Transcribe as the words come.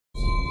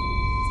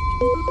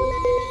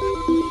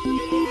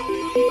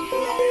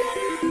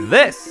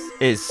This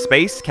is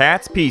Space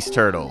Cats Peace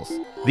Turtles,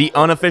 the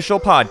unofficial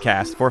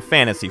podcast for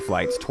Fantasy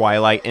Flight's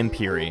Twilight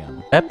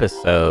Imperium.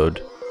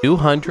 Episode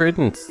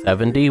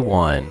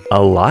 271.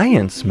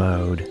 Alliance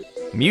Mode.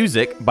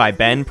 Music by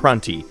Ben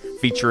Prunty,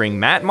 featuring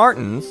Matt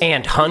Martins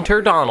And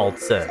Hunter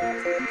Donaldson.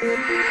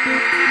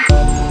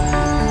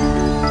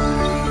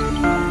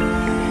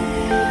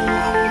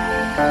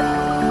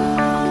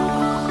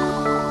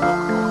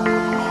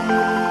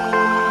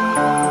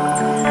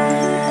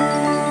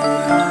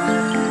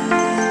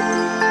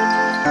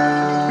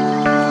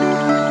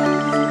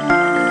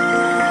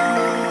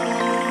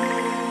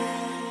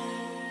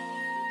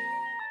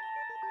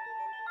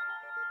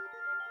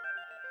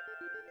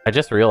 I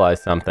just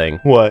realized something.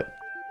 What?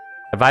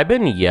 Have I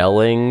been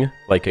yelling,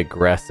 like,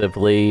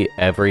 aggressively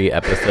every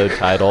episode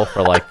title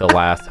for, like, the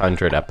last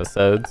 100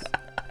 episodes?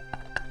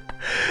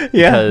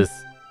 Yeah. Because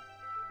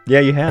Yeah,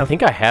 you I have.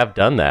 think I have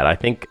done that. I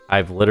think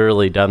I've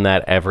literally done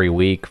that every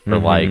week for,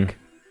 like,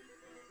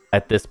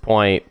 at this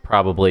point,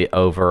 probably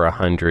over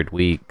 100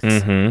 weeks.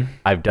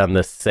 I've done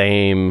the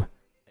same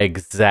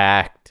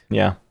exact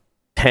Yeah.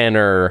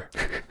 tenor.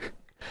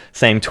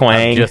 Same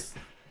twang.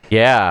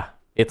 Yeah.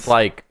 It's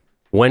like,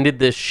 when did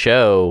this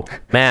show...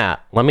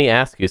 Matt, let me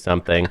ask you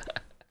something.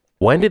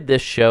 When did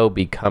this show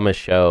become a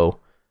show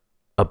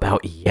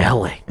about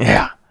yelling?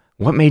 Yeah.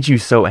 What made you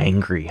so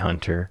angry,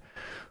 Hunter?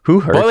 Who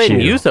hurt What made you?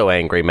 you so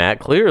angry, Matt?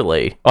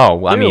 Clearly. Oh,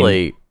 well, I mean,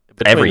 Clearly,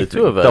 between everything. the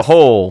two of us, The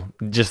whole,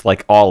 just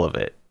like all of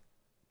it.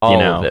 all you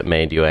know. of it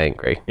made you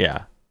angry.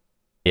 Yeah.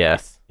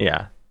 Yes.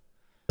 Yeah.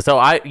 So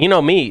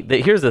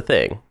here's the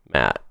thing,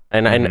 Matt,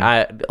 and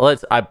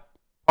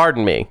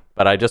pardon me,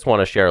 but I just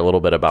want to share a little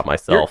bit about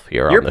myself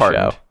here on the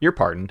pardoned. show. You're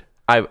pardoned.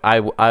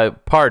 I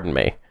pardon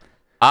me.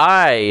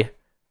 I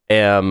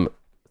am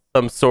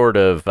some sort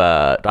of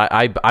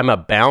I'm a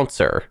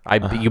bouncer.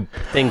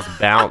 Things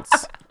bounce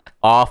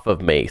off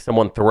of me.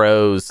 Someone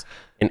throws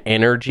an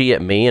energy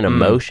at me, an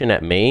emotion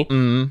at me,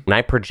 and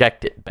I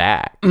project it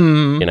back.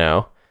 You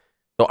know,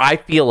 so I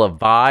feel a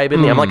vibe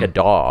in me. I'm like a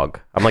dog.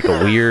 I'm like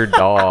a weird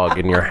dog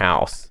in your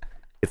house.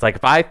 It's like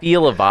if I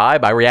feel a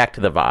vibe, I react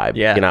to the vibe.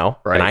 Yeah, you know,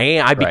 right,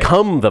 and I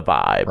become the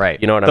vibe.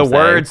 Right. You know what I'm saying? The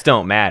words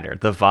don't matter.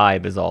 The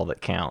vibe is all that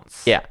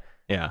counts. Yeah.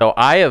 Yeah. So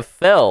I have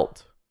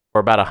felt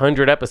for about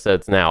 100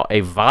 episodes now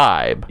a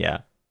vibe Yeah.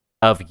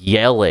 of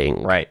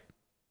yelling, Right.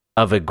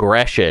 of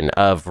aggression,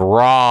 of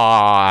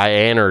raw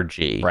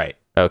energy. Right.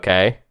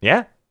 Okay.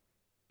 Yeah.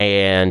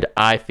 And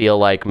I feel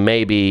like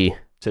maybe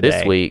Today.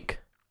 this week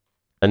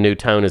a new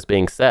tone is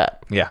being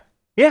set. Yeah.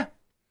 Yeah.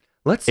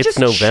 Let's It's just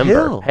November.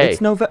 chill. Hey,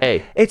 it's November.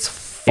 hey, It's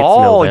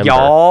fall, November.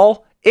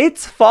 y'all.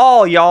 It's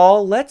fall,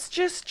 y'all. Let's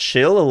just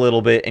chill a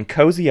little bit and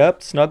cozy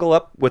up, snuggle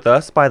up with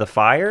us by the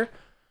fire.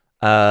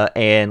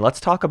 And let's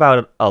talk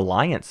about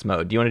Alliance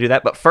Mode. Do you want to do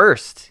that? But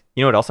first,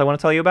 you know what else I want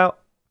to tell you about?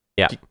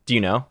 Yeah. Do you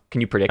know?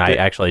 Can you predict I it?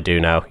 actually do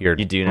know. You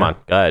do Come know? on,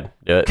 go ahead.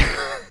 Do it.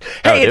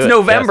 Hey, it's do it.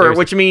 November, Yeah, seriously.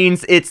 which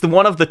means it's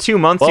one of the 2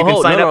 months you can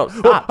Whoa, sign no,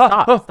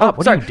 up. no, stop.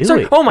 What are you doing?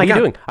 Sorry. Oh my What are God.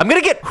 you doing? I'm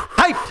going to get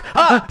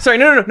hyped. Sorry,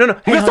 no. I'm going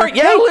to start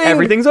yelling.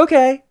 Everything's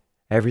okay.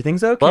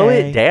 Everything's okay. Slow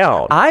it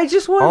down. I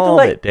just wanted to Calm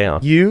let it down.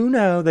 you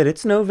know that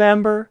it's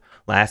November.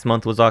 Last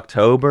month was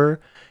October.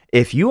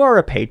 If you are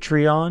a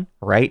Patreon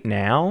right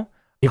now,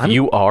 If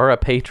you are a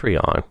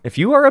Patreoner,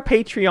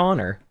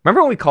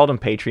 remember when we called them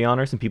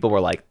Patreoners and people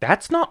were like,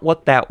 that's not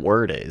what that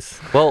word is.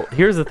 well,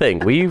 here's the thing.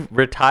 We've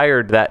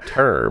retired that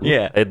term.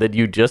 Yeah. And then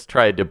you just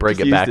tried to bring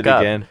Just it back used it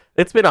up. again.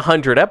 It's been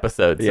 100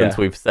 episodes Yeah. since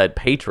we've said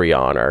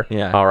Patreoner.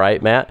 Yeah. All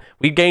right, Matt?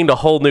 We gained a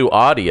whole new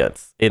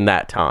audience in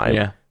that time.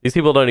 Yeah. These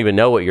people don't even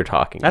know what you're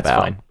talking That's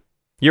about. fine.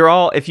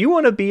 If you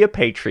want to be a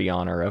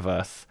Patreoner of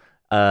us,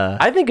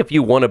 I think if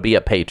you want to be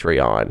a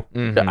Patreon,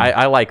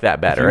 I like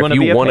that better. wanna If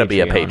be you a want to be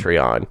a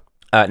Patreon.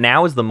 Patreon.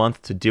 now is the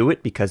month to do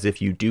it, because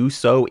if you do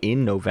so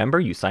in November,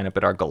 you sign up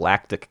at our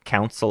Galactic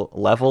Council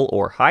level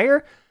or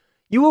higher,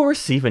 you will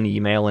receive an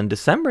email in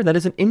December that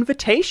is an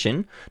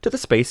invitation to the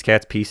Space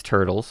Cats Peace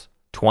Turtles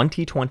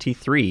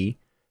 2023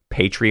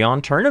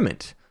 Patreon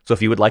tournament. So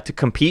if you would like to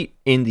compete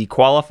in the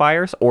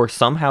qualifiers or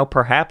somehow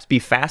perhaps be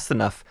fast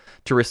enough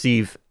to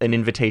receive an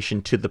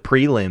invitation to the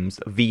prelims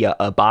via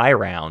a buy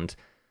round,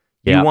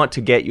 Yeah. you want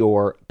to get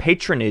your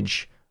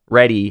patronage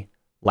ready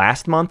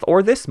last month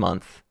or this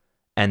month,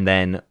 and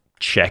then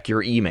check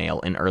your email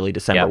in early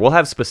December. Yeah. We'll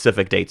have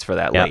specific dates for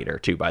that Yeah. later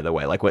too, by the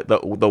way. Like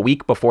the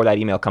week before that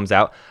email comes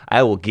out,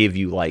 I will give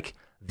you like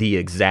the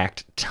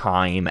exact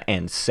time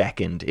and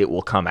second it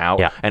will come out.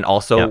 Yeah. And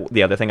also Yeah.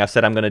 the other thing I've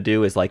said I'm going to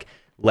do is like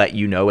let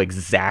you know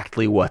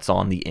exactly what's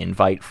on the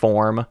invite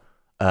form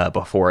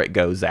before it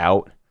goes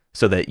out,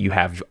 so that you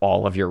have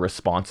all of your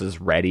responses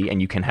ready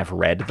and you can have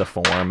read the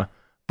form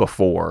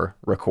before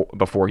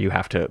you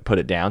have to put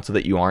it down, so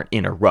that you aren't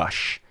in a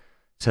rush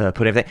to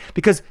put everything.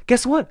 Because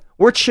guess what?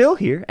 We're chill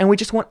here, and we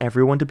just want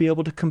everyone to be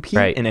able to compete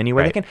Right, in any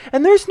way they right. can.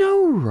 And there's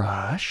no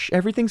rush.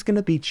 Everything's going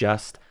to be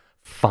just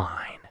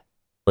fine.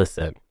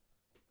 Listen,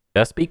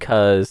 just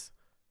because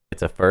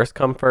it's a first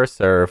come, first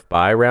serve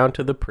buy round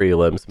to the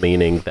prelims,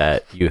 meaning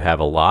that you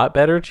have a lot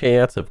better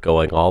chance of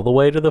going all the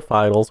way to the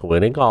finals,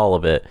 winning all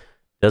of it,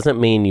 doesn't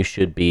mean you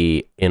should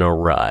be in a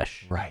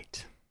rush.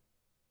 Right.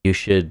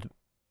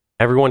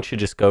 Everyone should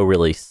just go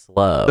really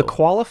slow. The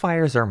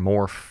qualifiers are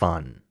more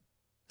fun.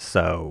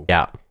 So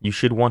yeah. You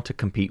should want to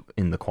compete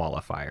in the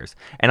qualifiers.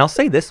 And I'll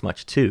say this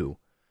much too,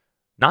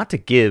 not to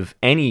give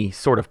any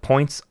sort of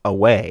points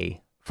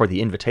away for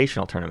the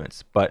invitational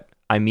tournaments, but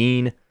I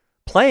mean,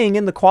 playing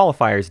in the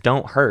qualifiers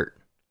don't hurt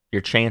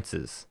your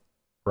chances,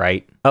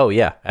 right? Oh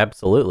yeah,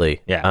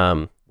 absolutely.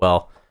 Yeah.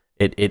 Well,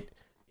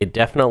 it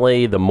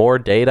definitely, the more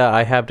data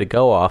I have to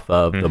go off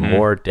of, the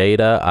more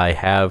data I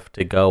have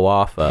to go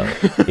off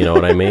of. You know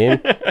what I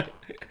mean?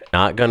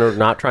 Not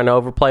trying to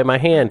overplay my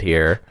hand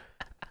here,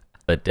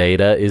 but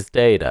data is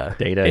data.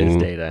 Data is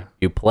data.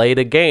 You played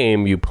a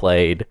game, you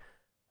played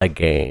a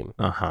game.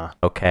 Uh-huh.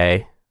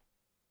 Okay?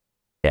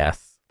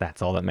 Yes.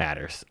 That's all that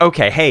matters.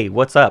 Okay, hey,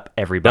 what's up,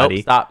 everybody?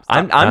 Nope, stop.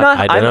 I'm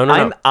not.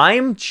 No.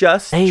 I'm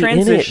just Stay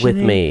transitioning. in it with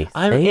me.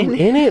 Stay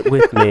in it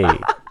with me.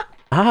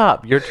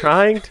 Stop. You're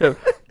trying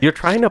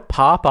to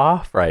pop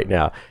off right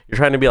now. You're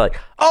trying to be like,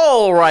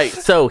 all right,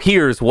 so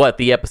here's what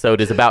the episode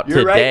is about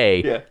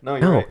today. Right. Yeah. No,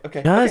 you're right. Okay.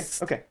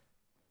 Okay.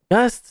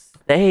 Just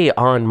stay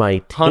on my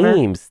team.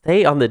 Hunter?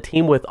 Stay on the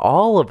team with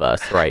all of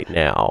us right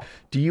now.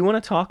 Do you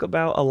want to talk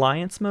about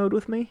alliance mode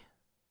with me?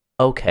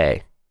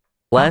 Okay.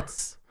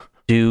 Let's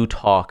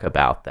talk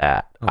about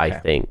that. Okay. I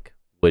think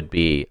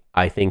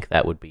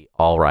that would be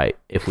all right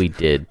if we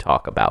did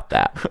talk about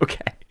that.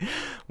 Okay.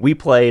 We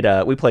played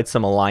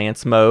some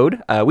alliance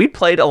mode. We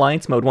played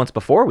alliance mode once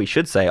before, we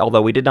should say,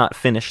 although we did not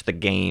finish the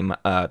game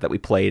that we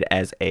played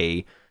as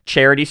a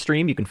charity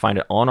stream. You can find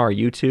it on our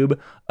YouTube.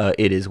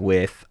 It is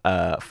with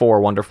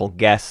 4 wonderful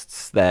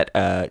guests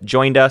that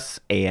joined us,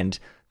 and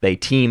they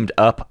teamed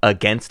up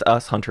against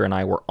us. Hunter and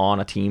I were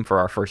on a team for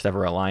our first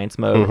ever alliance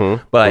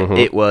mode, but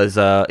it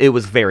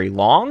was very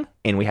long,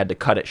 and we had to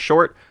cut it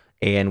short.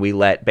 And we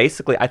let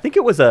basically, I think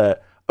it was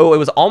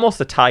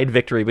almost a tied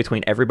victory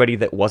between everybody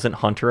that wasn't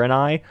Hunter and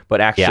I,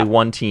 but actually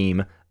one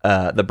team,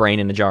 the Brain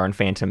in a Jar and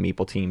Phantom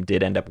Meeple team,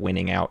 did end up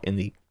winning out in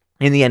the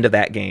end of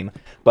that game.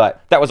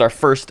 But that was our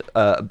first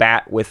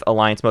bat with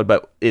alliance mode.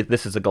 But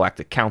this is a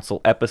Galactic Council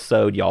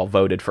episode. Y'all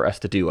voted for us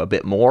to do a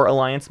bit more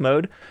alliance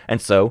mode,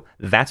 and so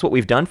that's what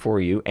we've done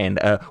for you. And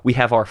we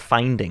have our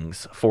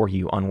findings for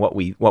you on what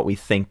we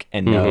think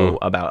and know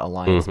about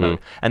alliance mode.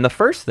 And the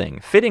first thing,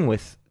 fitting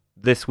with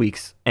this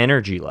week's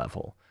energy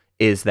level,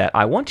 is that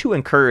I want to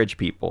encourage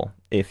people,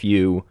 if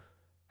you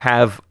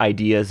have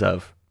ideas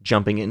of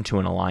jumping into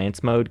an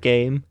alliance mode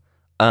game,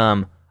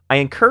 I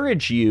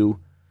encourage you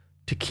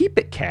to keep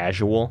it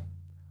casual.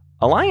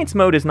 Alliance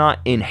mode is not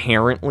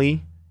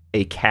inherently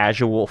a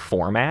casual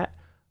format,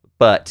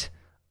 but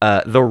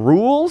the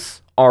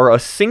rules are a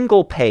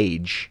single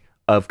page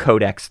of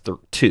Codex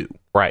 2.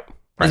 Right.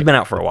 It's been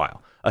out for a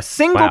while. A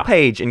single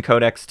page in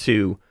Codex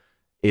 2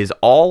 is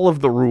all of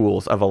the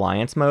rules of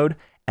alliance mode,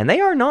 and they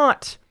are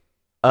not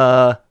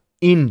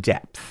in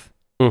depth.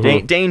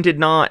 Dane did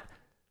not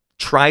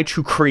try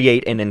to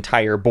create an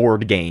entire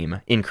board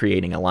game in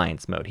creating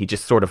alliance mode. He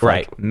just sort of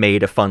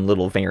made a fun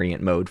little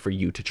variant mode for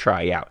you to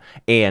try out.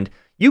 And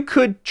you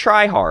could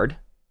try hard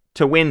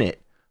to win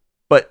it,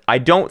 but I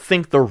don't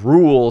think the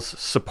rules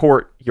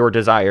support your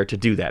desire to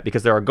do that,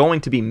 because there are going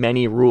to be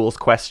many rules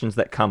questions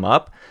that come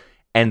up,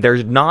 and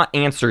there's not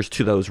answers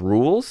to those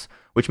rules,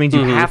 which means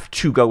you have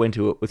to go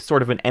into it with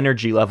sort of an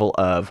energy level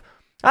of,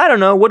 I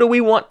don't know, what do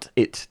we want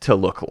it to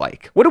look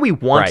like? What do we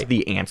want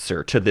the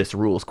answer to this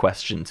rules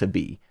question to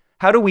be?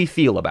 How do we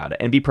feel about it?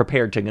 And be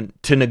prepared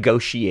to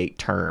negotiate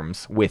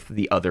terms with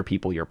the other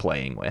people you're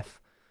playing with.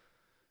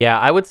 Yeah,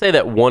 I would say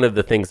that one of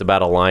the things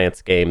about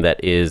Alliance game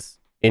that is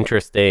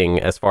interesting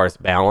as far as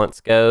balance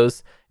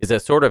goes is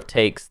it sort of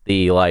takes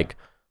the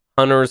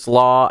Hunter's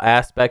Law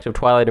aspect of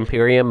Twilight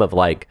Imperium of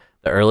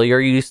the earlier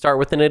you start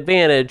with an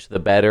advantage, the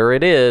better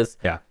it is.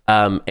 Yeah.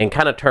 And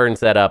kind of turns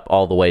that up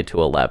all the way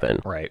to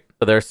 11. Right.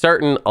 So there are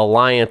certain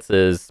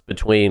alliances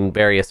between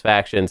various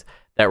factions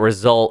that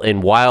result in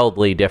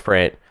wildly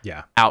different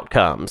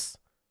outcomes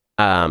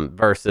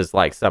versus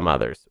some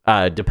others.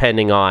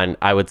 Depending on,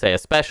 I would say,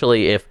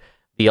 especially if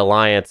the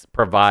alliance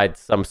provides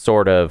some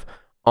sort of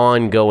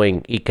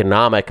ongoing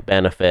economic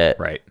benefit,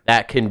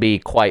 that can be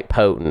quite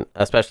potent,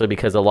 especially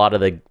because a lot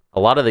of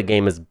the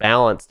game is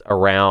balanced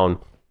around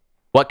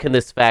what can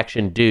this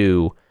faction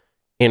do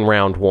in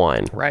round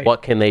 1? Right.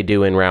 What can they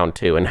do in round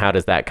 2? And how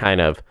does that kind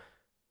of,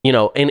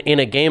 in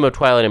a game of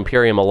Twilight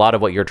Imperium, a lot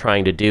of what you're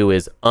trying to do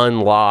is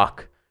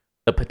unlock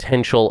the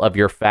potential of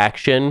your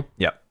faction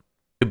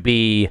to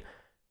be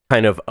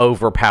kind of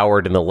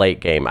overpowered in the late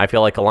game. I feel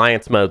like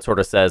Alliance mode sort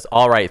of says,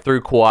 all right,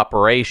 through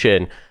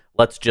cooperation,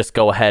 let's just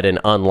go ahead and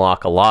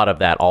unlock a lot of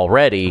that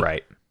already.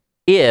 Right.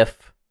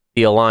 If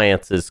the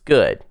Alliance is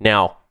good.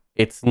 Now,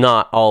 it's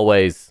not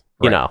always,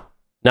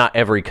 not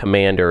every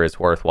commander is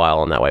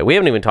worthwhile in that way. We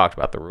haven't even talked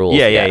about the rules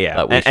yet,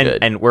 but we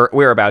should. And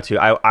we're about to.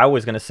 I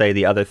was going to say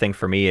the other thing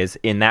for me is,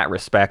 in that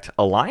respect,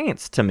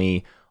 Alliance to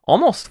me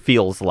almost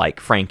feels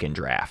like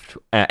Frankendraft.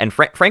 And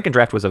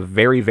Frankendraft was a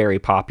very, very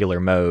popular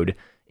mode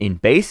in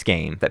base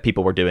game that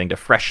people were doing to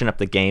freshen up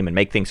the game and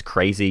make things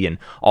crazy, and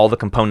all the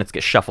components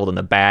get shuffled in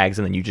the bags,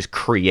 and then you just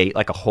create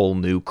like a whole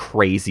new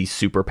crazy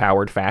super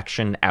powered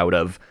faction out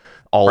of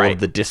all of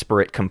the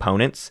disparate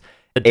components.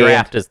 The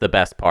draft is the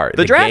best part.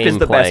 The draft is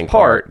the best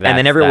part, and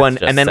then everyone,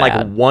 and then sad.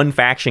 like one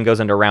faction goes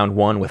into round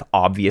one with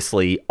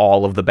obviously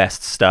all of the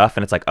best stuff,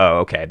 and it's like, oh,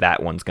 okay,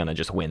 that one's gonna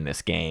just win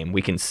this game.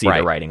 We can see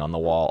the writing on the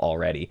wall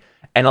already.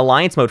 And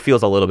alliance mode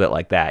feels a little bit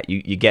like that.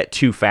 You get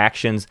two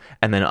factions,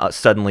 and then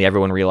suddenly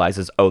everyone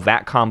realizes, oh,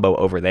 that combo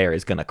over there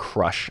is gonna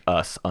crush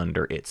us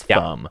under its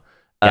thumb.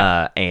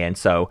 Yeah. And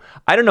so,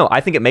 I don't know. I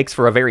think it makes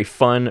for a very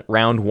fun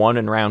round 1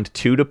 and round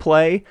 2 to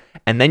play,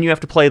 and then you have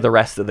to play the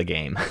rest of the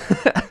game.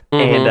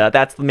 And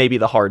that's maybe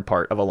the hard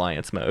part of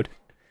alliance mode.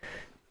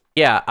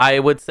 Yeah, I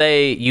would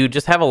say you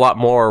just have a lot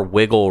more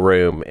wiggle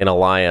room in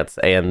alliance,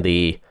 and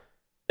the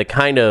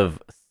kind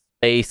of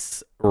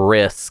space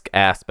risk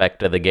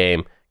aspect of the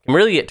game can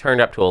really get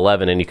turned up to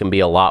 11, and you can be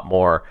a lot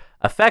more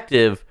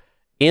effective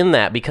in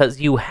that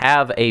because you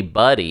have a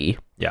buddy.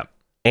 Yeah.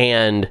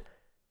 And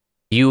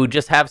you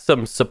just have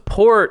some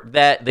support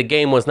that the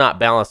game was not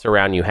balanced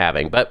around you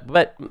having. But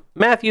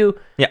Matthew,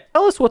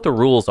 tell us what the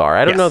rules are.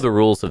 I don't know the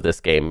rules of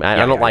this game. I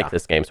don't like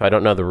this game, so I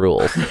don't know the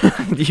rules.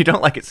 You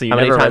don't like it, so you How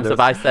never many times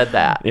have I said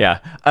that? Yeah.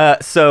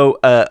 So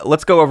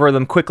let's go over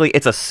them quickly.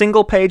 It's a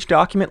single-page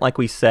document, like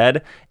we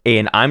said,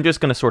 and I'm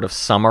just going to sort of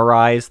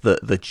summarize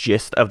the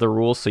gist of the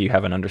rules so you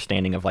have an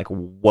understanding of like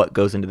what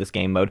goes into this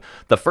game mode.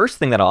 The first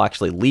thing that I'll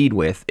actually lead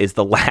with is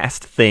the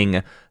last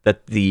thing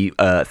that the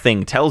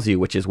thing tells you,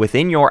 which is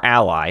within your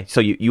ally.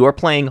 So you are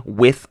playing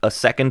with a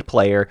second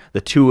player.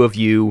 The two of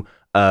you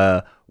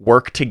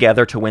work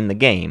together to win the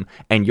game,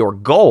 and your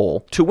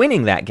goal to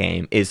winning that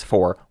game is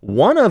for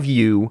one of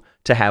you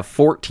to have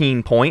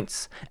 14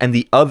 points and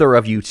the other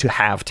of you to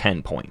have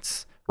 10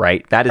 points.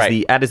 Right? That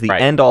is the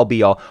end all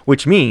be all,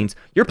 which means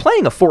you're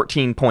playing a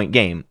 14-point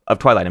game of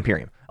Twilight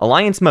Imperium.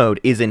 Alliance mode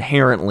is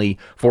inherently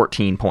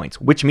 14 points,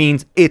 which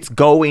means it's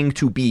going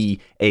to be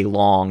a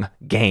long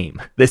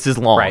game. This is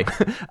long.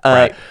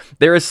 Right.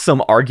 There is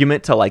some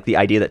argument to like the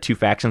idea that two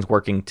factions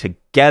working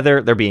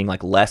together, there being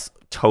like less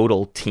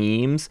total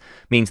teams,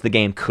 means the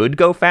game could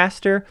go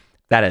faster.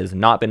 That has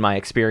not been my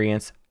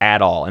experience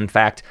at all. In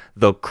fact,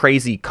 the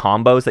crazy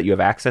combos that you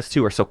have access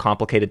to are so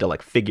complicated to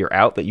like figure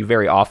out that you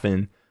very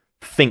often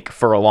think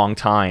for a long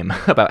time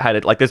about how to,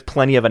 like, there's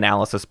plenty of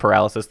analysis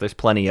paralysis. There's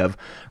plenty of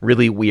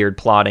really weird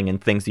plotting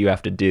and things you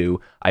have to do.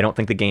 I don't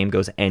think the game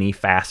goes any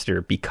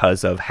faster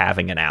because of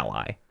having an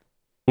ally.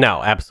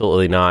 No,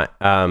 absolutely not.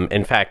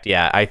 In fact,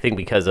 I think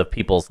because of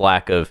people's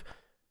lack of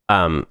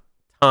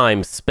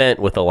time spent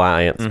with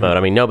Alliance mode. I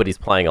mean, nobody's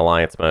playing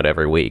Alliance mode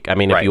every week. I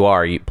mean, if you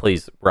are,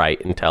 please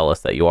write and tell us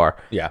that you are.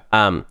 Yeah.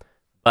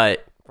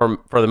 But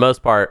for the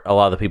most part, a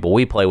lot of the people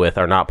we play with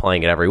are not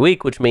playing it every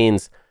week, which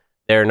means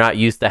they're not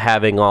used to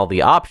having all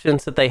the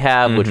options that they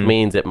have, which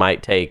means it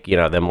might take,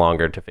 them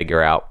longer to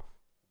figure out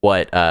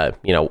what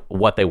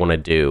they want to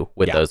do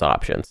with those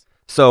options.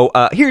 So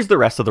here's the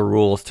rest of the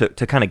rules to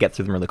kind of get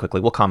through them really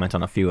quickly. We'll comment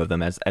on a few of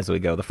them as we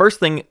go. The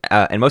first thing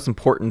and most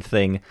important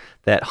thing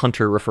that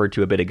Hunter referred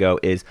to a bit ago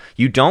is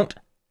you don't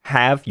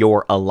have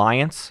your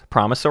Alliance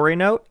promissory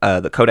note.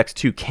 The Codex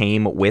 2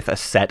 came with a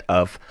set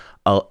of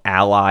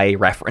ally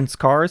reference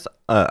cards,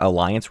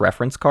 alliance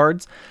reference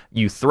cards.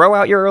 You throw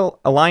out your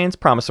alliance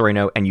promissory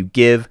note and you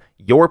give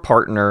your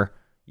partner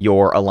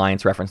your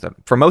alliance reference note.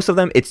 For most of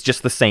them, it's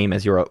just the same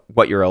as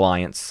what your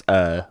alliance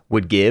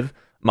would give.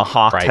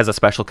 Mahawk has a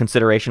special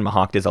consideration.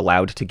 Mahawk is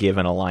allowed to give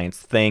an alliance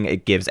thing.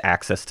 It gives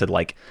access to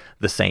like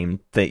the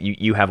same thing.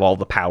 You have all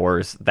the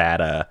powers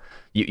that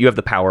you have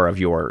the power of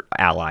your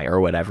ally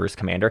or whatever's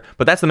commander.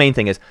 But that's the main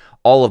thing is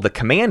all of the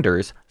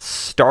commanders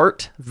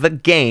start the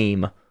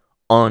game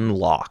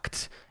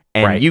unlocked.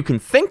 And you can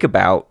think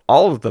about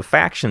all of the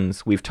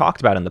factions we've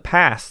talked about in the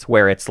past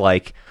where it's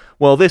like,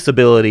 well, this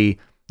ability,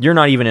 you're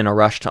not even in a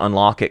rush to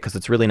unlock it because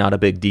it's really not a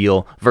big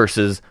deal,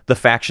 versus the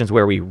factions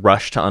where we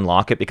rush to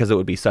unlock it because it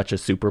would be such a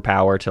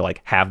superpower to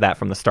like have that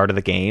from the start of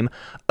the game.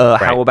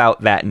 How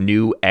about that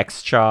new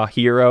Xcha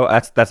hero?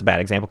 That's a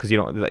bad example because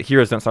the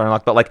heroes don't start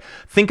unlocked, but like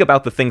think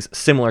about the things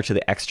similar to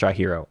the Xcha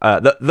hero.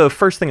 The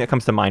first thing that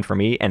comes to mind for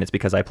me, and it's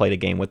because I played a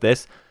game with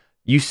this,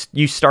 you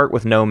start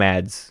with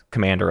Nomad's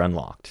commander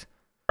unlocked.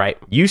 Right.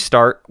 You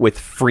start with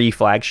free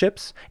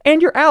flagships,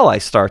 and your ally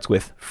starts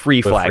with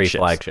free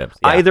flagships.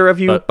 Yeah. Either of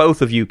you,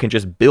 both of you can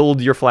just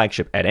build your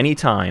flagship at any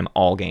time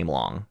all game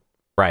long.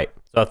 Right.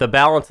 So if the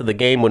balance of the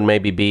game would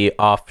maybe be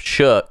off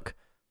shook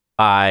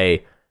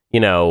by,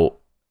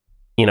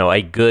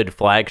 a good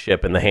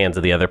flagship in the hands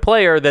of the other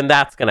player, then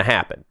that's going to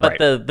happen. But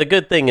the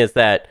good thing is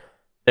that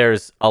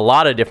there's a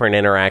lot of different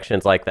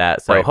interactions like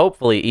that. So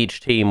hopefully each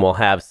team will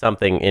have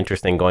something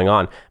interesting going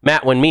on.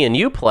 Matt, when me and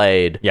you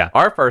played,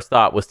 our first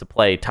thought was to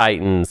play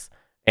Titans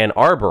and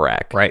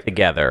Arborek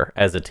together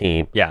as a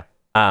team. Yeah.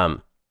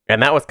 And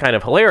that was kind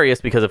of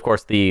hilarious because, of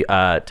course, the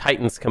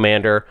Titans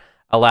commander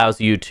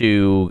allows you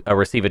to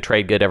receive a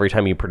trade good every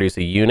time you produce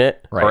a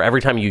unit, or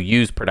every time you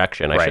use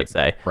production, I should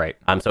say. Right.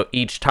 So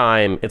each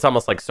time, it's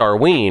almost like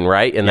Sarween,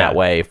 right? In that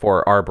way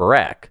for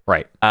Arborek.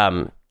 Right.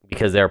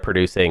 Because they're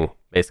producing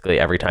basically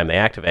every time they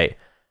activate.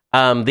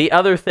 The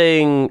other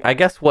thing, I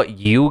guess what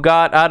you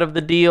got out of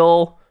the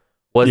deal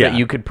was that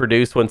you could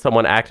produce when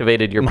someone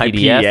activated your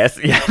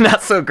PDS. Yeah,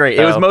 not so great.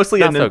 It was mostly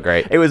not so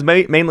great. It was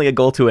mainly a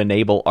goal to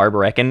enable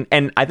Arborek,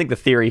 and I think the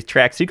theory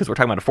tracks too, because we're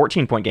talking about a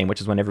 14-point game,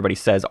 which is when everybody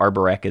says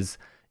Arborek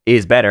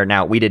is better.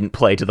 Now, we didn't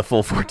play to the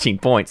full 14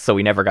 points, so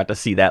we never got to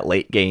see that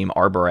late game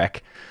Arborek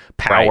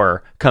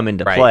power come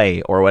into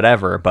play or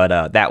whatever,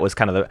 but that was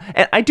kind of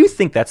and I do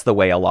think that's the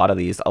way a lot of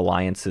these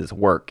alliances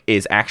work,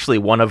 is actually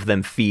one of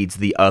them feeds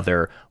the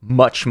other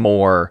much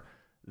more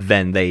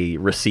than they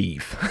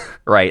receive,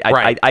 right?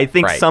 I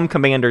think some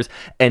commanders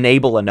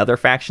enable another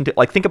faction to,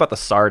 like, think about the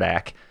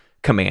Sardak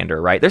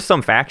commander, right? There's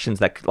some factions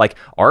that, like,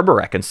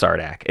 Arborek and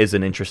Sardak is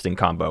an interesting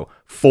combo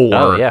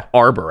for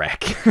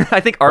Arborek. I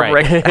think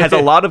Arborek has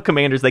a lot of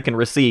commanders they can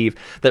receive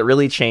that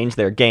really change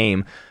their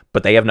game,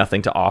 but they have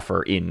nothing to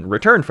offer in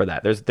return for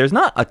that. There's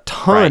not a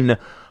ton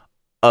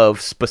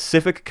of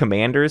specific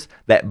commanders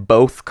that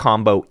both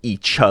combo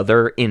each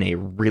other in a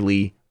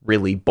really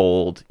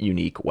bold,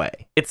 unique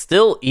way. It's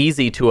still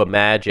easy to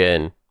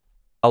imagine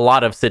a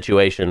lot of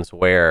situations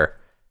where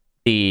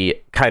the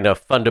kind of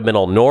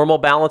fundamental normal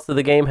balance of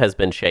the game has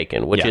been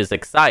shaken, which is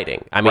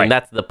exciting. I mean,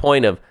 that's the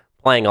point of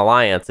playing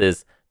Alliance,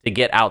 is to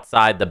get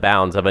outside the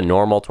bounds of a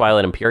normal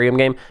Twilight Imperium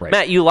game.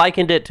 Matt, you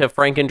likened it to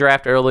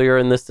Frankendraft earlier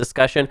in this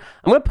discussion.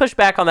 I'm going to push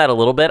back on that a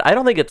little bit. I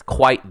don't think it's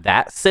quite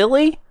that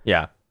silly.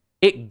 Yeah.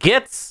 It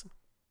gets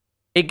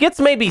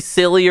maybe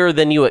sillier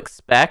than you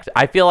expect.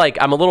 I feel like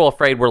I'm a little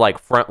afraid we're like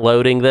front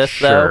loading this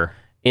though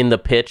in the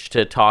pitch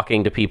to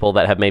talking to people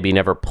that have maybe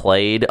never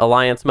played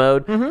Alliance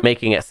mode,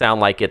 making it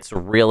sound like it's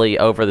really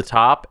over the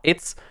top.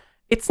 It's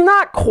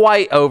not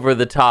quite over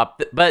the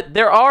top, but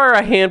there are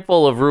a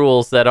handful of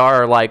rules that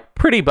are like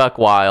pretty buck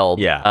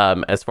wild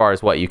as far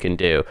as what you can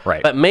do.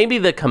 Right. But maybe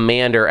the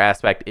commander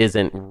aspect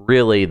isn't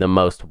really the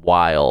most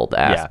wild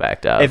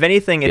aspect of if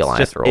anything, the it's Alliance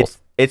just rules.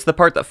 It's the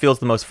part that feels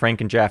the most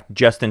Frankendraft,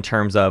 just in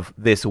terms of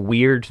this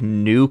weird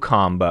new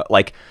combo.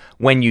 Like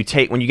when you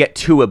get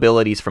two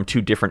abilities from two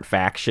different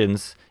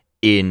factions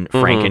in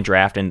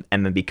Frankendraft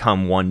and then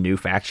become one new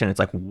faction, it's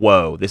like,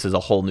 whoa, this is a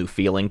whole new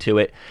feeling to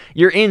it.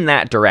 You're in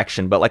that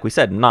direction, but like we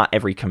said, not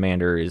every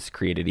commander is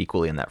created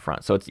equally in that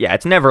front. So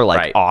it's never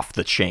like off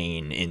the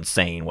chain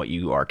insane what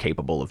you are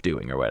capable of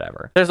doing or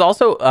whatever. There's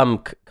also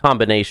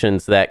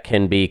combinations that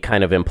can be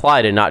kind of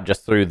implied and not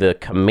just through the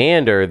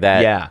commander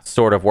that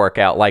sort of work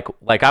out. Like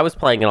I was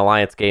playing an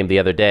Alliance game the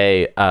other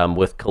day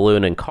with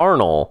Kaloon and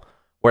Karnal,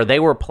 where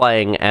they were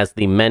playing as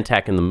the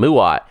Mentak and the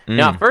Muat.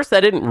 Now, at first, that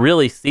didn't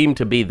really seem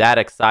to be that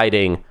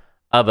exciting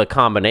of a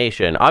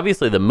combination.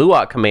 Obviously, the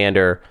Muat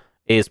commander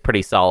is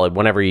pretty solid.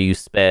 Whenever you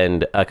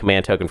spend a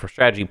command token for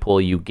strategy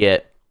pool, you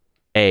get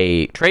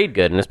a trade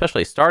good, and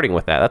especially starting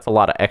with that, that's a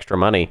lot of extra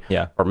money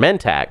for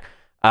Mentak.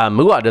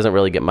 Muat doesn't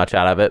really get much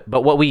out of it,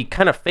 but what we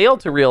kind of failed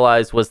to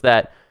realize was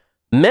that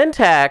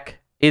Mentak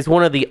is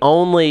one of the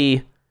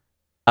only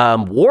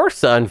War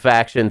Sun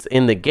factions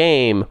in the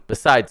game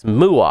besides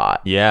Muat.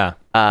 Yeah.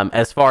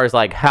 As far as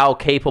like how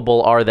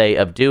capable are they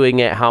of doing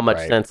it, how much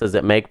sense does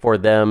it make for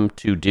them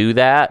to do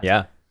that?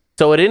 Yeah.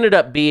 So it ended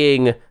up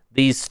being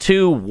these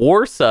two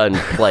War Sun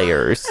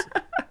players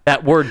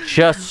that were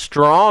just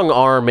strong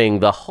arming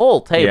the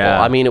whole table.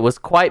 Yeah. I mean, it was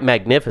quite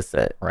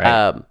magnificent.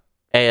 Right.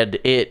 And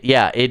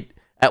it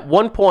at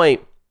one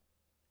point,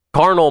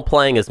 Karnal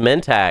playing as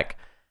Mentak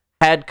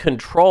had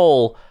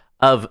control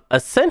of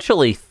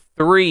essentially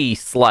 3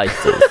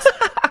 slices.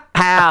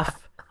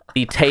 Half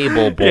the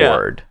table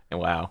board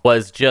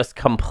was just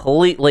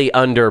completely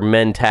under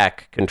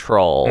Mentak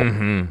control.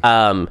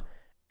 And,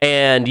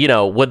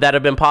 would that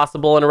have been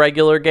possible in a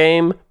regular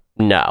game?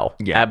 No,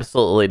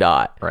 absolutely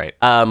not. Right.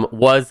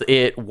 Was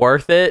it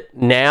worth it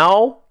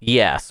now?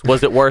 Yes.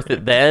 Was it worth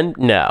it then?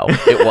 No,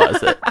 it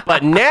wasn't.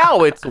 But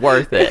now it's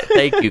worth it.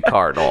 Thank you,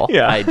 Karnal.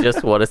 Yeah. I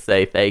just want to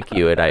say thank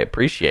you, and I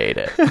appreciate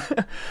it.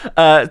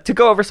 To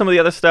go over some of the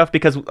other stuff,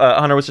 because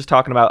Hunter was just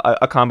talking about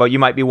a combo, you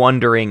might be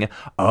wondering,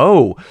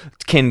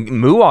 can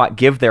Muat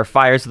give their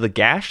Fires of the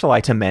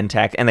Gashlai to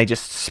Mentak and they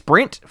just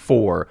sprint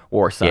for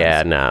War Suns?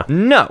 Yeah, no.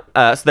 No.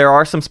 So there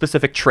are some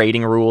specific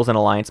trading rules in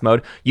Alliance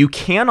mode. You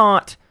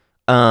cannot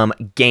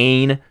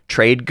gain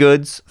trade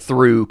goods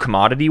through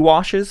commodity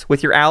washes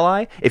with your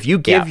ally. If you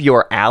give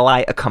your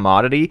ally a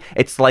commodity,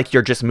 it's like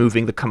you're just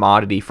moving the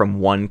commodity from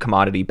one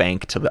commodity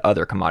bank to the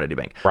other commodity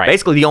bank. Right.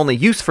 Basically, the only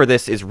use for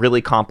this is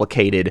really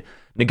complicated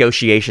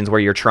negotiations where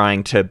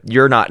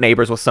you're not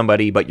neighbors with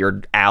somebody, but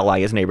your ally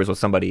is neighbors with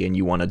somebody, and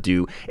you want to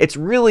do. It's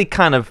really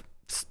kind of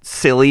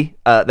silly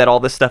that all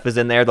this stuff is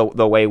in there, the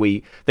way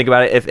we think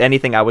about it. If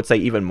anything, I would say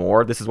even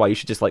more. This is why you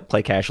should just like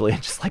play casually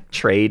and just like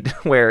trade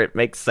where it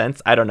makes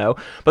sense. I don't know,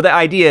 but the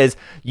idea is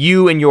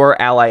you and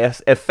your ally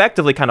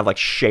effectively kind of like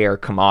share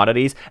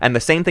commodities, and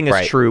the same thing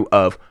is true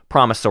of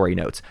promissory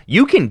notes.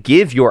 You can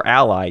give your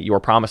ally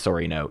your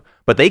promissory note,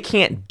 but they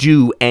can't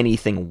do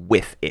anything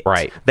with it.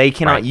 Right. They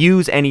cannot Right.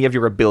 use any of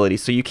your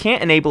abilities, so you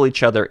can't enable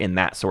each other in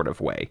that sort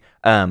of way.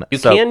 You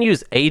can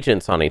use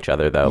agents on each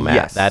other, though, Matt.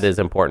 Yes. That is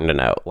important to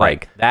note.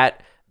 Right.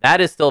 Like, that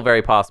is still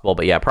very possible.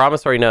 But yeah,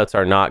 promissory notes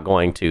are not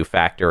going to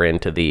factor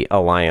into the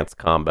alliance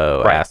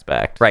combo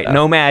aspect. Right. So.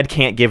 Nomad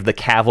can't give the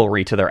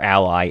cavalry to their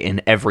ally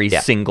in every Yeah.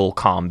 single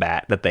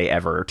combat that they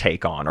ever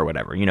take on or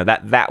whatever. You know,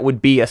 that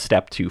would be a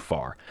step too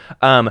far.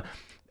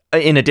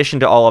 In addition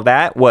to all of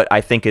that, what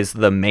I think is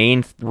the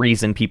main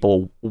reason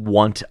people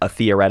want a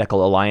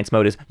theoretical alliance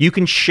mode is you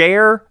can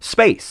share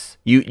space.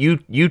 You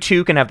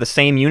two can have the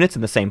same units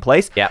in the same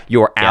place. Yeah.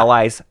 Your Yeah.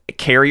 allies'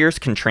 carriers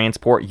can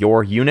transport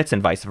your units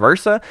and vice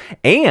versa.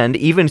 And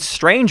even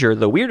stranger,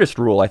 the weirdest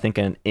rule I think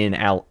in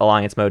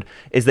alliance mode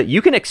is that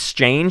you can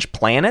exchange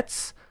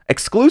planets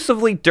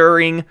exclusively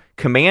during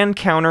command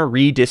counter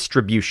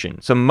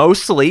redistribution. So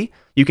mostly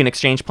you can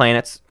exchange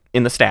planets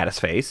in the status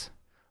phase.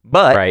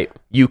 But Right.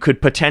 you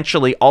could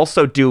potentially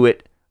also do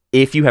it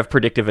if you have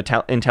predictive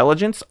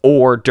intelligence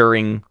or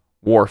during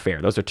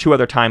warfare. Those are two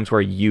other times where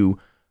you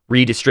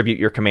redistribute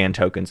your command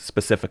tokens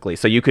specifically.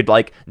 So you could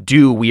like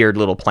do weird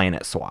little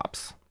planet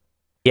swaps.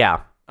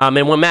 Yeah. And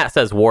when Matt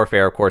says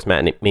warfare, of course,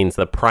 Matt means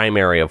the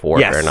primary of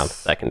warfare, Yes. not the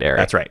secondary.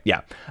 That's right.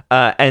 Yeah.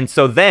 And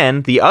so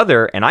then the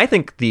other, and I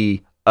think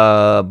the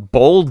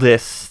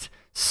boldest,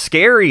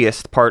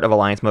 scariest part of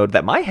alliance mode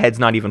that my head's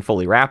not even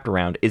fully wrapped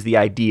around is the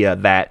idea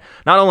that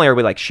not only are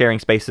we like sharing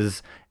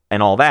spaces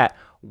and all that,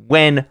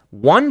 when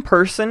one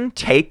person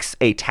takes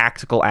a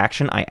tactical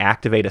action, I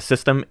activate a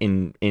system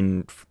in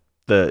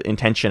the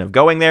intention of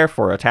going there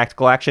for a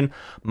tactical action,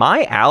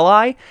 my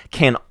ally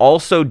can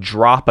also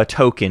drop a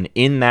token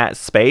in that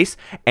space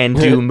and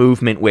do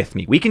movement with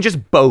me. We can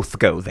just both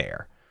go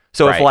there.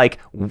 So Right.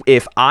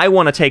 if I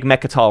want to take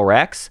Mechatol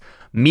Rex,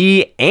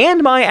 me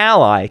and my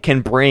ally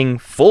can bring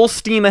full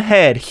steam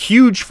ahead,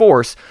 huge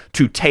force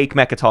to take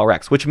Mechatol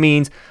Rex, which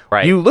means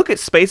Right. you look at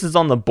spaces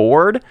on the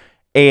board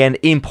and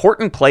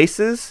important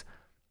places,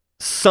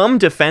 some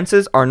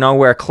defenses are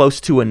nowhere close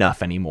to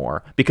enough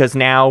anymore because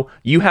now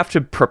you have to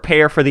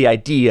prepare for the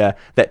idea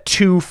that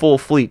two full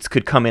fleets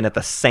could come in at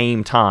the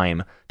same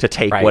time to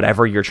take Right.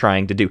 whatever you're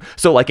trying to do.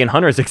 So like in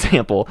Hunter's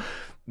example,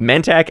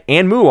 Mentak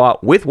and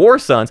Muat with War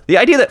Suns, the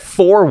idea that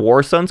 4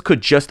 War Suns could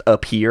just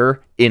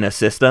appear in a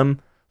system,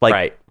 like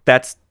Right.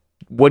 that's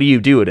what do you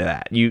do to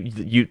that?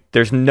 You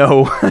there's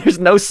no there's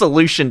no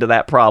solution to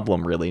that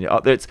problem really.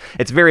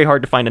 It's very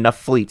hard to find enough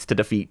fleets to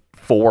defeat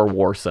 4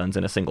 War Suns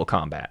in a single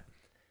combat.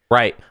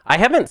 Right. I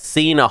haven't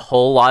seen a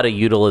whole lot of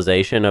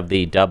utilization of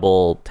the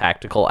double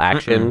tactical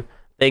action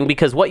thing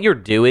because what you're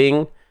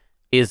doing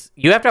is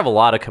you have to have a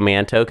lot of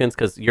command tokens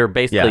because you're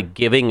basically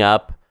giving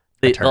up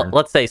the turn.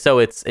 let's say so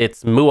it's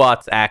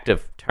Muat's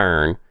active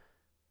turn.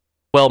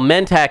 Well,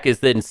 Mentak is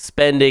then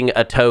spending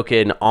a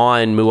token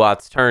on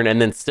Muat's turn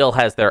and then still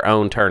has their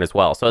own turn as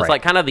well. So it's Right.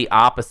 like kind of the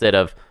opposite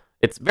of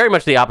it's very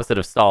much the opposite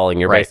of stalling.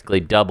 You're Right.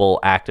 basically double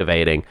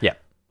activating. Yeah.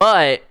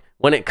 But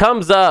when it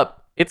comes up,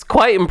 it's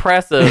quite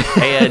impressive,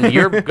 and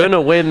you're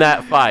gonna win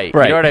that fight.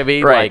 Right, You know what I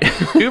mean? right.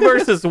 Like 2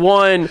 versus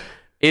 1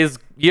 is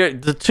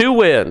the 2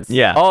 wins.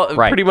 Yeah,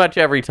 right. Pretty much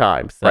every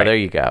time. So Right. there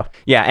you go.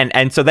 Yeah,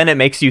 and so then it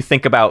makes you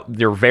think about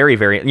your very,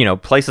 very,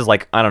 places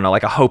like, I don't know,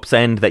 like a Hope's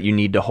End that you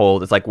need to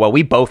hold. It's like, well,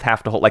 we both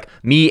have to hold, like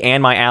me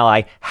and my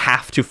ally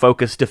have to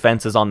focus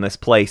defenses on this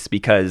place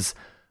because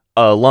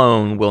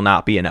alone will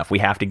not be enough. We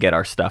have to get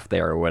our stuff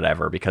there or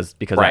whatever because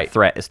Right. that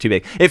threat is too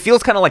big. It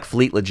feels kind of like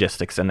fleet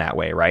logistics in that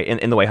way, right?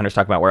 In the way Hunter's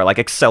talking about, where it like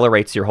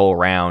accelerates your whole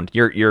round.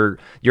 You're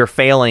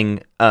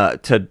failing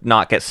to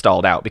not get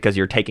stalled out because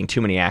you're taking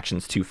too many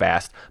actions too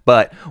fast.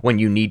 But when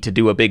you need to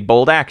do a big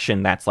bold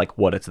action, that's like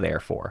what it's there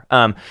for.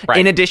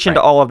 In addition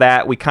to all of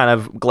that, we kind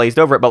of glazed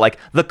over it, but like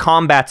the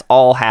combats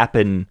all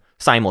happen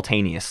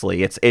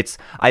simultaneously.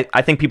 I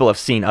think people have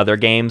seen other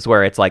games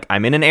where it's like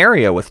I'm in an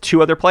area with 2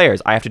 other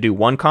players. I have to do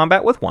one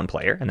combat with one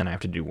player and then I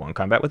have to do one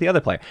combat with the other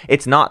player.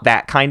 It's not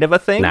that kind of a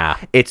thing. Nah.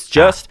 It's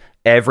just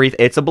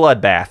it's a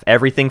bloodbath.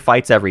 Everything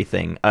fights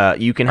everything.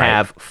 You can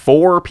have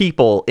 4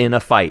 people in a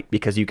fight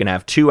because you can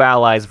have 2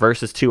 allies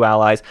versus 2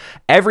 allies.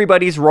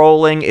 Everybody's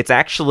rolling. It's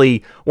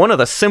actually one of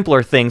the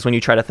simpler things when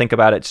you try to think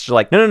about it. It's just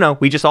like, no.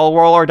 We just all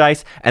roll our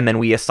dice and then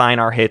we assign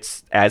our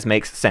hits as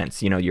makes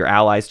sense. Your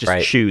allies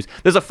just choose.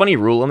 There's a funny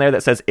rule in there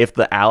that says if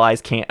the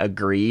allies can't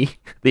agree,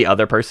 the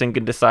other person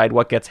can decide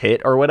what gets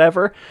hit or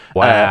whatever.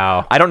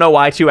 Wow. I don't know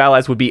why 2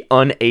 allies would be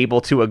unable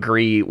to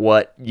agree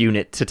what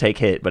unit to take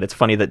hit, but it's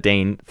funny that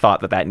Dane thought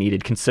that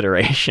needed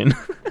consideration.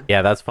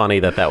 Yeah, that's funny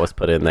that was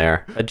put in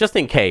there. Just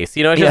in case.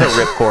 It's just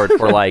a ripcord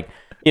for like,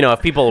 if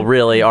people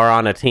really are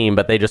on a team,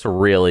 but they just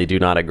really do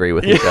not agree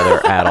with each other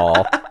at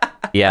all.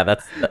 Yeah,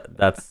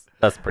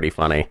 that's pretty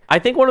funny. I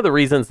think one of the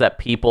reasons that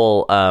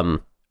people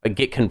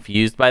get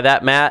confused by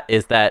that, Matt,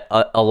 is that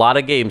a lot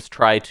of games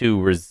try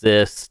to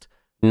resist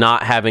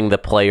not having the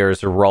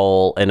players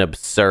roll an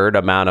absurd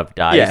amount of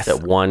dice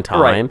at one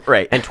time.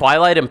 Right. And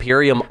Twilight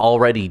Imperium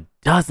already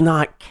does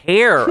not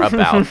care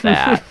about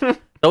that.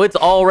 So it's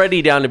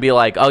already down to be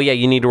like, oh yeah,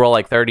 you need to roll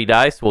like 30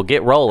 dice. Well,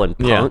 get rolling,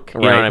 punk.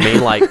 You know what I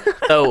mean? Like,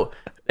 so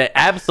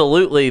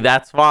Absolutely,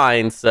 that's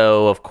fine.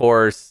 So, of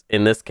course,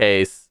 in this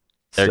case,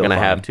 they're Still going to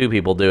fine. have two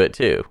people do it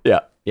too.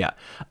 Yeah. Yeah.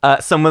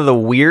 Some of the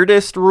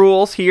weirdest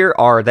rules here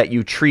are that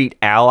you treat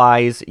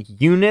allies'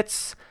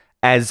 units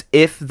as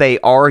if they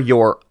are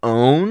your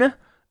own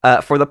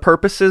for the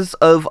purposes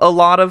of a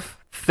lot of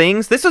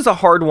things. This is a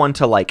hard one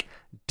to like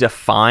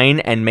define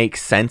and make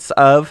sense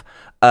of.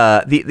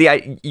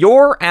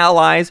 Your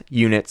allies'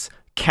 units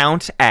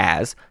count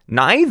as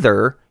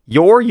neither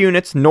your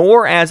units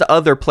nor as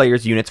other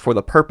players' units for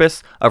the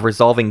purpose of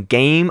resolving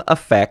game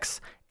effects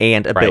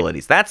and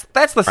abilities. That's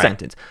the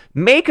sentence.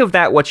 Make of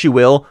that what you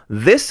will.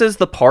 This is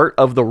the part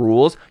of the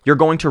rules you're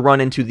going to run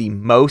into the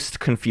most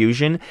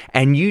confusion,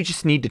 and you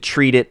just need to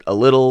treat it a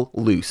little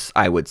loose,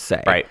 I would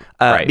say. Right.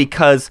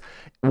 Because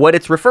what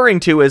it's referring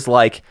to is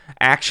like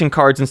action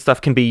cards and stuff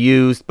can be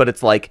used, but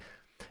it's like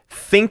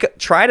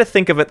try to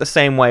think of it the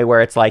same way where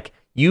it's like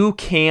you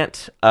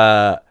can't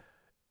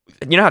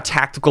you know how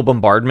tactical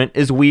bombardment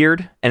is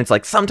weird, and it's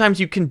like sometimes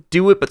you can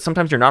do it, but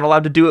sometimes you're not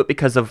allowed to do it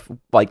because of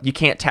like you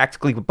can't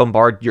tactically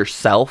bombard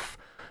yourself.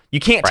 You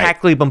can't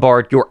tactically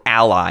bombard your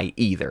ally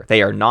either.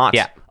 They are not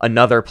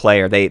another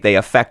player. They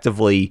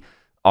effectively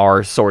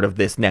are sort of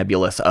this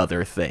nebulous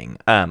other thing.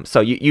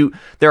 So you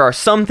there are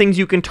some things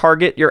you can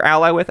target your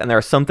ally with, and there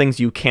are some things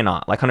you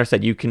cannot. Like Hunter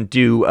said, you can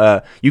do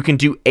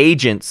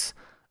agents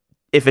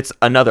if it's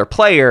another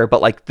player,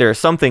 but like there are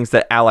some things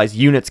that allies'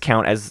 units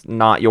count as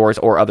not yours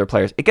or other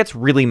players. It gets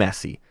really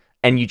messy,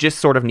 and you just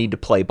sort of need to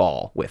play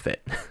ball with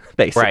it,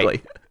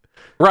 basically.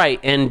 Right,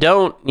 and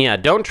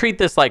don't treat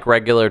this like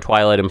regular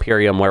Twilight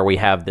Imperium where we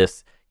have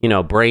this,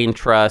 brain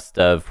trust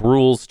of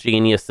rules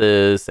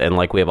geniuses, and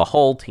like we have a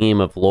whole team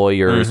of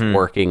lawyers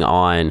working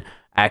on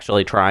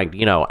actually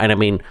trying, and I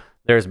mean,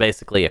 there's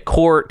basically a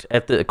court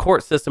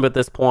system at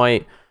this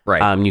point.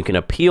 Right. You can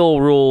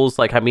appeal rules.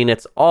 Like, I mean,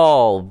 it's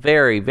all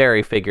very,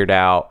 very figured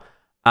out.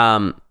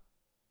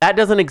 That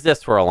doesn't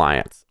exist for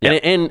Alliance. Yep.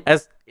 And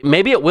as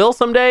maybe it will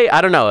someday. I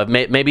don't know.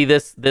 Maybe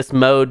this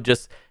mode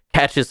just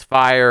catches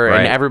fire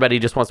and everybody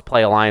just wants to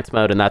play Alliance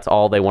mode, and that's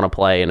all they want to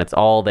play, and it's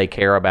all they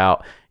care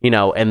about.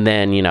 And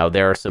then,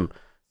 there are some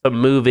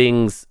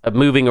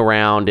moving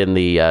around in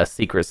the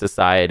secret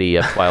society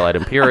of Twilight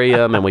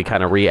Imperium, and we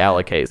kind of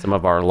reallocate some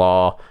of our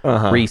law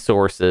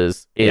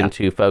resources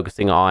into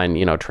focusing on,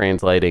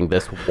 translating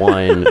this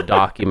one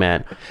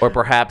document, or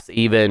perhaps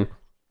even,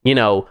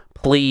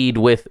 plead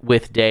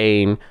with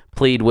Dane,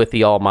 plead with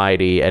the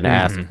Almighty, and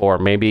ask for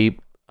maybe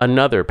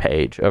another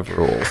page of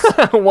rules.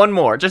 One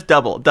more, just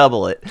double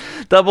it,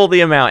 double the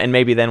amount, and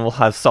maybe then we'll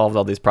have solved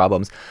all these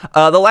problems.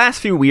 The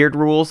last few weird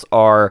rules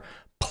are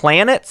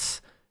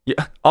planets.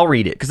 Yeah, I'll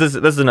read it because this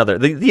is another.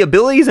 The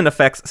abilities and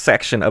effects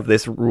section of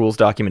this rules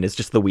document is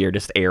just the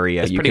weirdest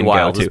area it's you pretty can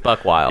wild. go to. It's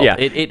buck wild. Yeah.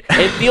 It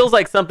feels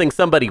like something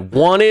somebody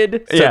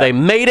wanted, so they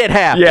made it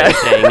happen. Yeah.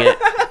 Dang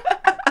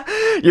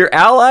it. Your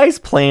allies'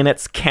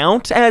 planets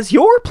count as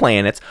your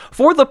planets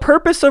for the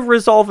purpose of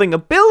resolving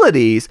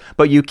abilities,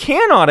 but you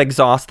cannot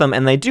exhaust them,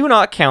 and they do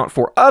not count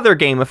for other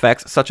game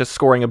effects such as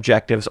scoring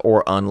objectives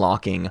or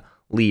unlocking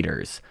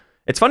leaders.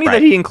 It's funny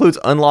that he includes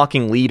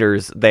unlocking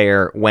leaders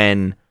there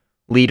when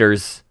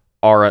leaders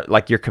are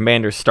like your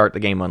commanders start the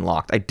game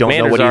unlocked. I don't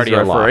know what he's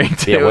referring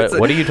to. Yeah,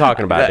 what are you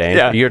talking about, Dane?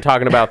 Yeah. You're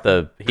talking about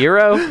the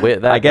hero?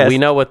 I guess. We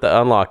know what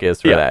the unlock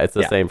is for that. It's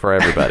the same for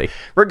everybody.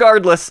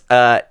 Regardless,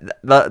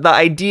 the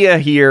idea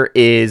here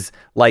is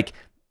like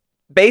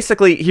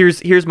basically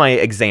here's my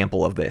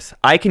example of this.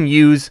 I can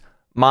use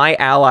my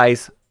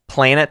allies'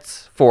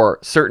 planets for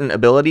certain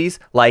abilities.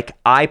 Like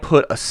I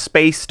built a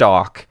space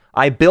dock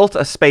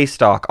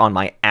on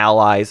my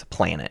allies'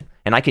 planet,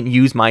 and I can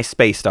use my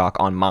space dock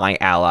on my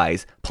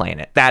allies'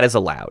 planet. That is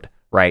allowed,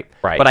 right?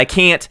 But I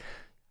can't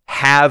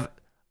have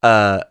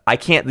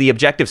the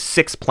objective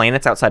 6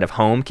 planets outside of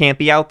home can't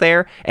be out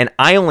there, and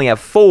I only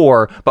have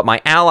 4, but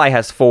my ally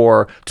has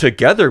 4.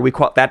 Together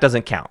that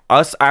doesn't count.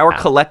 Our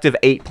collective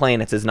 8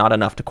 planets is not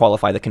enough to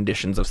qualify the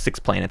conditions of 6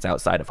 planets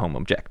outside of home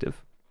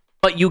objective.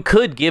 But you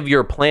could give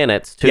your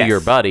planets to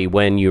your buddy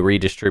when you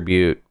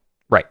redistribute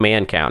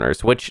man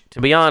counters, which, to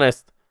be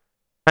honest,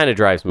 kind of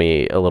drives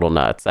me a little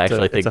nuts. I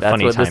actually think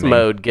that's where this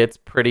mode gets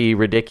pretty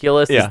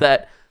ridiculous, is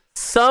that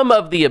some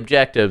of the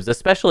objectives,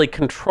 especially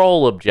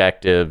control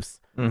objectives,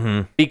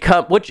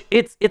 become, which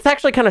it's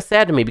actually kind of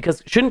sad to me,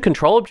 because shouldn't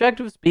control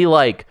objectives be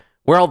like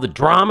where all the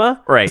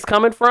drama is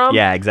coming from?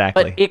 Yeah,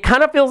 exactly. But it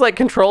kind of feels like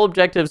control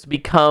objectives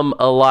become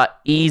a lot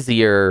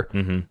easier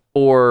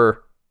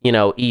for,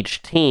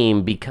 each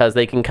team, because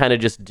they can kind of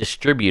just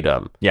distribute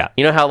them. Yeah.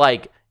 You know how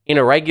like in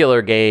a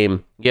regular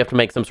game, you have to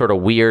make some sort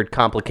of weird,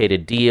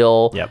 complicated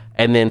deal,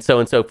 and then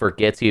so-and-so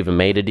forgets you even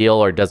made a deal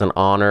or doesn't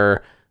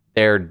honor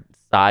their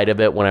side of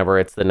it whenever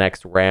it's the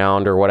next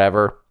round or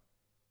whatever.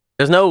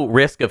 There's no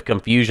risk of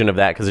confusion of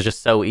that because it's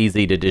just so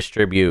easy to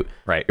distribute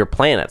your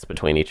planets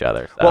between each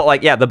other. So.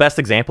 Well, the best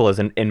example is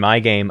in my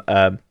game,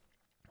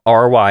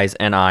 R-Wise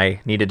and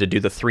I needed to do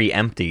the 3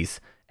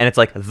 empties, and it's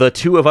like the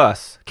two of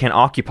us can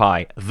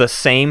occupy the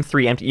same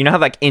 3 empty. You know how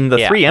like in the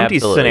 3 empty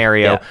absolutely.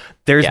 scenario, Yeah.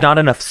 there's not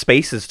enough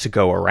spaces to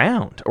go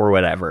around or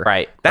whatever.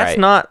 Right. That's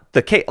not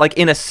the case. Like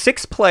in a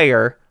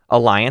 6-player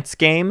alliance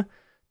game,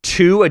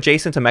 2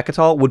 adjacent to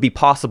Mechatol would be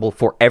possible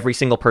for every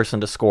single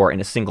person to score in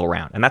a single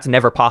round. And that's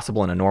never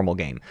possible in a normal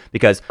game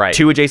because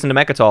 2 adjacent to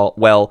Mechatol,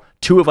 well,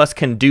 2 of us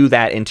can do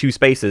that in 2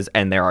 spaces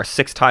and there are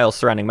 6 tiles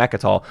surrounding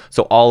Mechatol,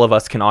 so all of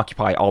us can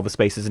occupy all the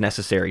spaces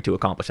necessary to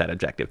accomplish that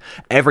objective.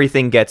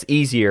 Everything gets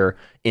easier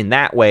in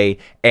that way,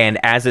 and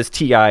as is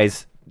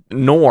TI's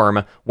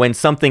norm, when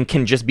something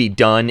can just be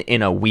done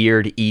in a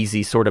weird,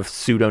 easy, sort of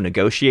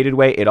pseudo-negotiated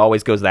way, it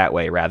always goes that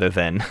way rather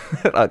than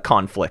a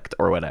conflict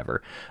or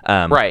whatever.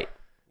 Right.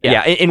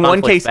 Yeah, in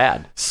one case,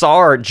 bad.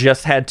 SAR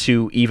just had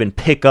to even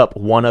pick up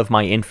one of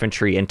my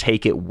infantry and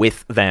take it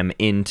with them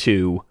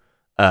into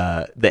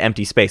the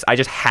empty space. I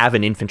just have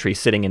an infantry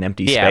sitting in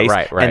empty space,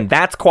 right. and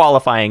that's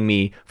qualifying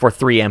me for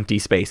 3 empty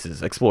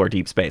spaces, explore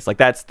deep space. Like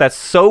that's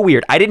so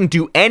weird. I didn't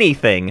do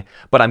anything,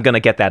 but I'm gonna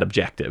get that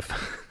objective.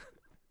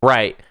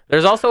 Right.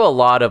 There's also a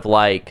lot of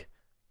like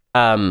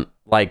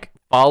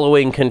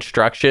following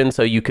construction,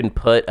 so you can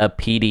put a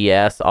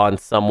PDS on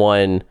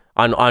someone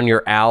on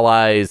your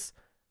allies'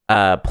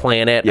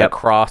 planet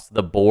across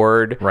the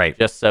board, right?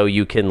 Just so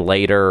you can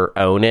later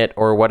own it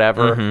or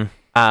whatever.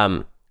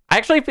 I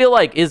actually feel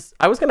like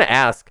I was going to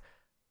ask,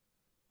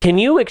 can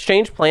you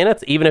exchange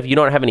planets even if you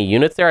don't have any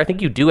units there? I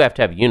think you do have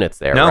to have units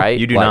there, right? No,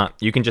 you do not.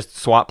 You can just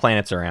swap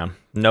planets around.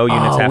 No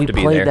units have to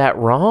be there. We played that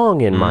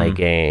wrong in my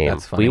game.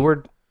 That's funny. We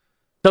were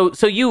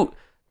so you.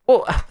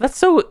 Well, that's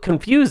so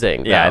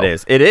confusing. Yeah, though.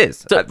 it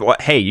is. So,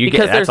 hey, you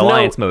get that's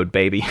alliance mode,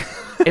 baby.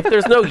 If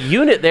there's no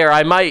unit there,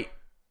 I might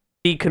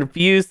be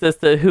confused as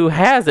to who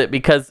has it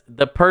because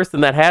the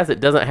person that has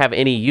it doesn't have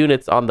any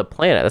units on the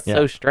planet. That's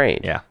so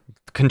strange. Yeah.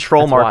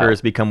 Control markers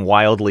become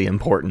wildly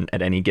important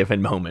at any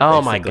given moment. Oh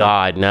basically. my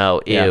God,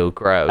 no. Ew,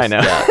 gross. I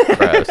know. Yeah,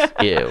 gross.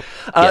 Ew.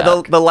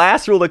 The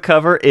last rule to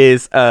cover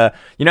is,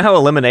 you know how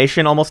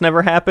elimination almost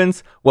never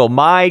happens? Well,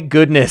 my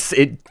goodness,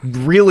 it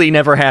really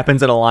never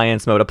happens in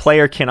alliance mode. A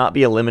player cannot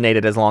be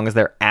eliminated as long as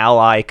their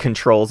ally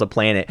controls a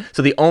planet.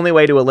 So the only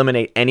way to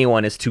eliminate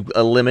anyone is to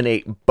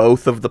eliminate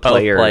both of the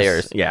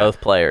players. Both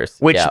players.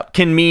 Which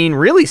can mean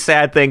really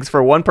sad things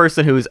for one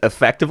person who's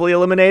effectively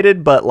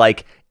eliminated, but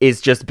like is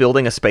just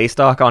building a space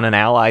dock on an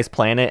ally's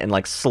planet and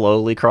like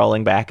slowly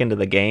crawling back into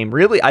the game.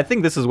 Really, I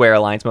think this is where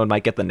alliance mode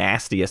might get the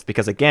nastiest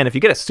because again, if you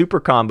get a super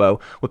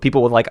combo with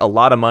people with like a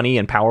lot of money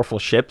and powerful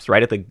ships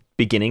right at the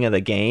beginning of the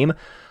game,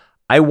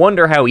 I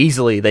wonder how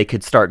easily they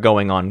could start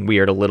going on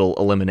weird little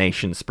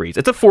elimination sprees.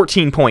 It's a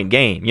 14-point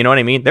game, you know what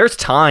I mean? There's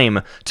time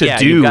to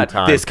do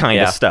this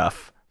kind of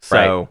stuff.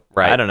 So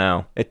I don't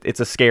know. It's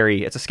a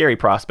scary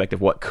prospect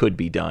of what could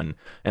be done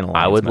in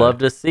alliance I would mode. love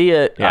to see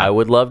it. Yeah. I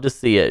would love to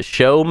see it.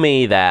 Show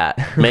me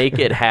that. Make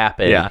it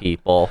happen,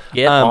 people.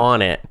 Get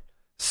on it.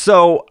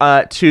 So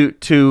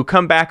to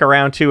come back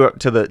around to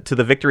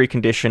the victory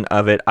condition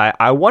of it,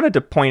 I wanted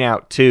to point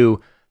out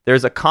too,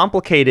 there's a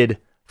complicated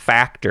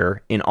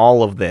factor in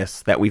all of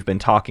this that we've been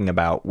talking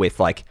about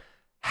with like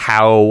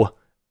how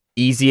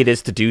easy it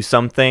is to do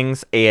some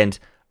things, and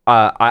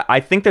I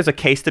think there's a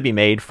case to be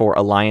made for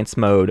alliance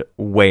mode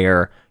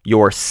where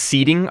your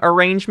seating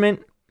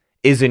arrangement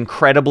is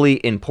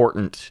incredibly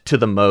important to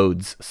the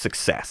mode's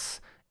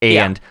success.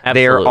 And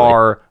there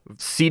are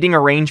seating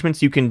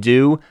arrangements you can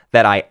do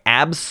that I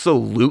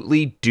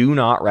absolutely do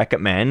not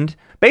recommend.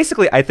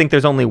 Basically, I think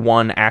there's only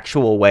one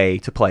actual way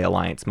to play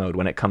alliance mode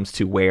when it comes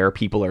to where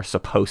people are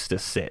supposed to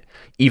sit.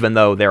 Even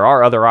though there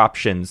are other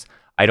options,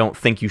 I don't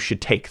think you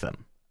should take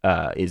them,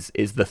 is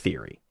the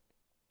theory.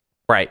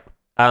 Right.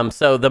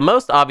 So the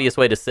most obvious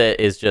way to sit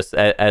is just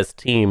as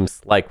teams,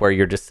 like where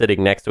you're just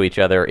sitting next to each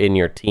other in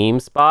your team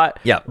spot.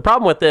 Yeah. The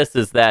problem with this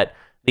is that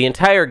the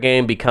entire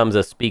game becomes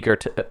a speaker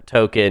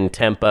token,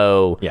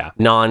 tempo,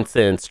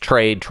 nonsense,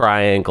 trade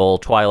triangle,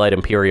 Twilight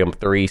Imperium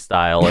 3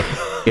 style,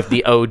 if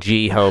the OG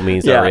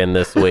homies are in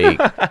this week.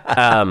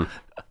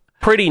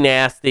 Pretty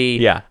nasty.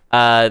 Yeah.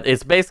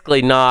 It's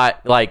basically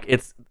not like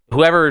it's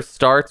whoever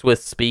starts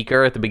with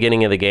speaker at the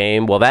beginning of the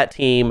game, well, that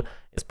team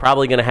is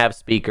probably going to have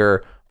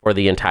speaker for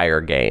the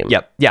entire game.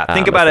 Yep. Yeah.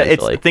 Think about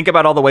it. Think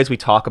about all the ways we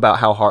talk about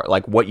how hard,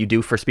 like what you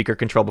do for speaker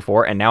control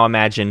before, and now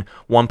imagine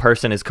one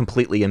person is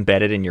completely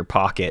embedded in your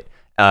pocket.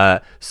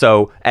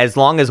 So as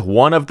long as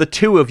one of the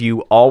two of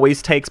you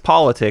always takes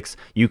politics,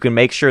 you can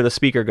make sure the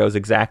speaker goes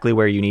exactly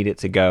where you need it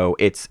to go.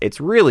 It's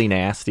really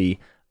nasty.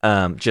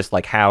 Just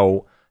like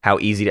how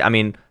easy to, I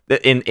mean,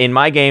 in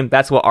my game,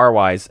 that's what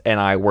R-Wise and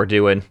I were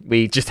doing.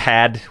 You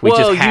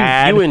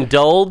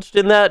indulged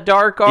in that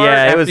dark art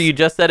after you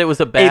just said it was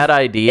a bad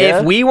idea?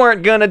 If we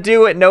weren't gonna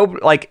do it,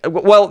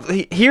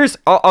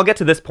 I'll get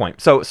to this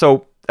point.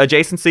 So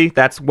adjacency,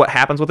 that's what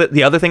happens with it.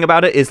 The other thing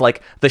about it is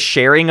like the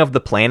sharing of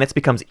the planets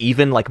becomes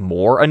even like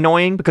more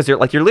annoying because you're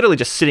literally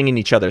just sitting in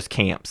each other's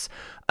camps.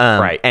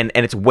 Right. And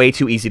it's way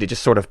too easy to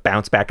just sort of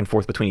bounce back and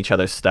forth between each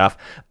other's stuff.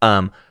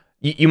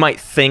 You might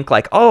think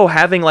like, oh,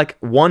 having like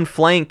one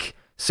flank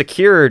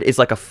secured is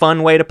like a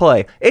fun way to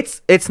play.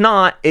 It's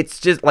not. It's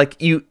just like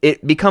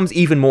it becomes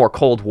even more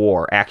Cold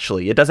War,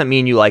 actually. It doesn't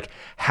mean you like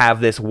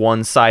have this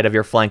one side of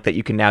your flank that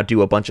you can now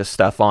do a bunch of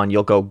stuff on.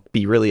 You'll go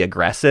be really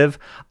aggressive.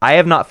 I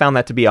have not found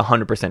that to be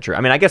 100% true.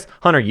 I mean, I guess,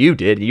 Hunter, you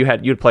did. You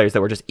had players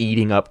that were just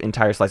eating up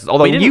entire slices.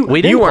 Although you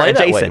weren't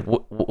adjacent.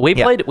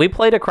 We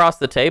played across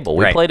the table.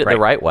 We played it the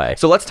right way.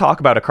 So let's talk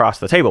about across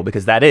the table,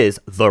 because that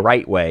is the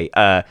right way.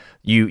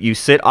 You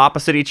sit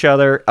opposite each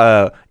other.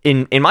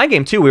 In my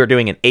game too, we were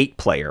doing an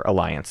 8-player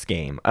alliance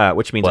game,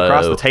 which means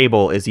across the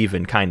table is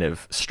even kind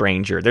of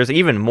stranger. There's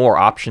even more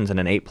options in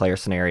an 8-player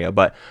scenario,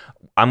 but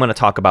I'm going to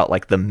talk about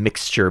like the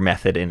mixture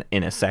method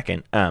in a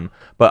second.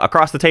 But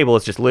across the table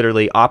is just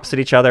literally opposite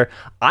each other.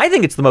 I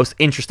think it's the most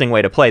interesting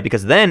way to play,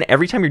 because then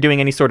every time you're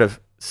doing any sort of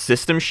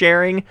system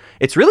sharing,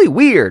 it's really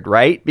weird,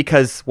 right?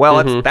 Because,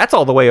 well, that's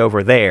all the way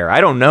over there.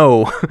 I don't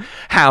know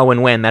how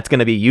and when that's going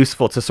to be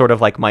useful to sort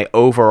of like my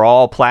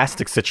overall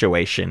plastic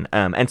situation.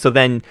 And so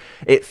then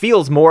it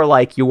feels more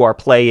like you are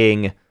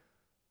playing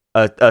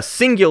a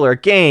singular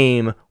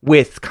game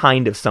with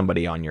kind of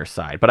somebody on your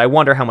side. But I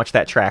wonder how much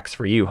that tracks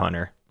for you,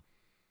 Hunter.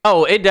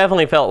 Oh, it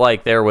definitely felt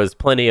like there was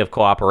plenty of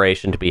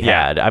cooperation to be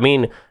had. I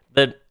mean,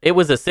 it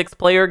was a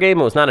 6-player game.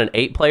 It was not an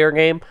 8-player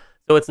game.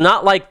 So it's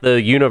not like the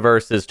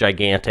universe is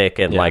gigantic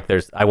and like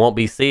I won't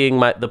be seeing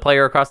the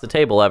player across the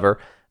table ever.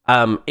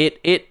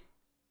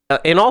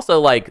 And also,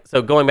 like,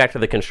 so going back to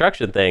the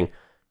construction thing,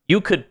 you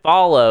could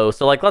follow.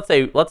 So like, let's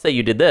say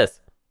you did this.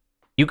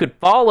 You could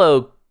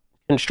follow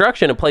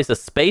construction and place a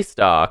space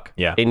dock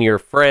in your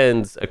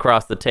friends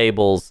across the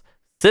table's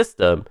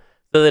system,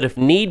 so that if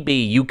need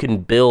be, you can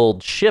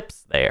build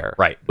ships there,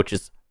 right? Which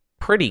is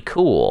pretty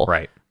cool,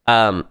 right?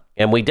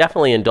 And we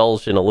definitely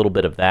indulged in a little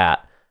bit of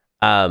that.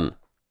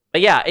 But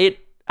yeah,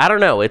 I don't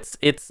know. It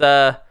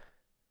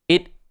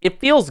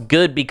feels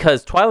good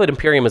because Twilight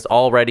Imperium is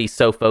already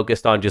so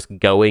focused on just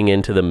going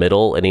into the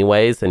middle,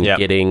 anyways, and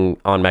getting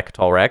on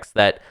Mechatol Rex,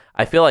 that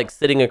I feel like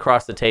sitting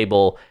across the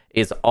table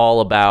is all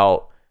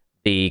about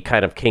the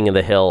kind of King of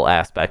the Hill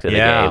aspect of the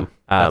game.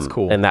 That's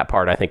cool. And that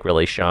part, I think,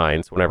 really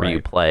shines whenever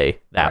you play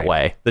that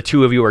way. The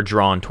two of you are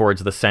drawn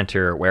towards the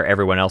center where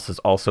everyone else is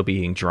also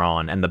being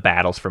drawn, and the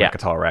battles for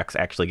Mechatol Rex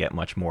actually get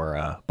much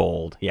more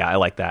bold. Yeah, I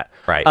like that.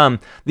 Right.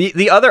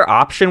 The other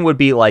option would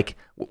be like,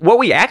 what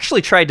we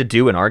actually tried to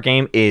do in our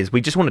game is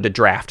we just wanted to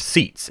draft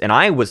seats, and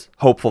I was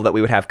hopeful that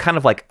we would have kind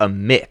of like a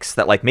mix,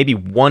 that like maybe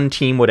one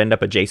team would end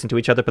up adjacent to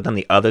each other, but then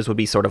the others would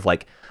be sort of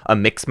like a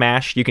mix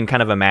mash. You can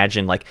kind of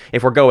imagine, like,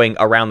 if we're going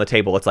around the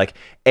table, it's like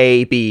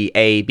A,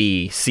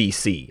 B, C,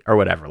 C, or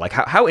whatever. Like,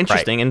 how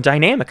interesting and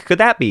dynamic could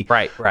that be?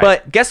 Right.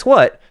 But guess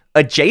what?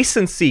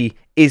 Adjacency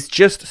is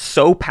just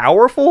so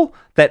powerful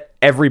that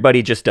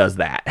everybody just does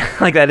that.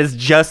 Like, that is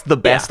just the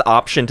best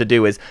option to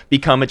do, is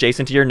become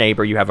adjacent to your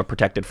neighbor. You have a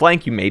protected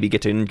flank. You maybe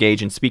get to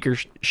engage in speaker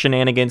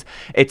shenanigans.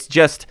 It's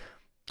just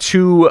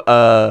too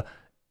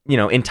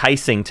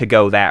enticing to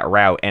go that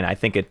route, and I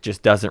think it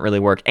just doesn't really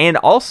work. And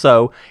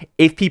also,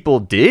 if people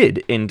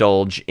did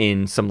indulge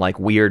in some like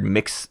weird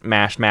mix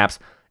mash maps,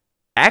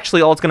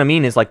 actually all it's going to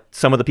mean is like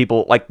some of the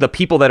people, like the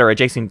people that are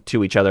adjacent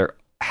to each other,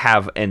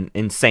 have an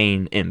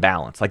insane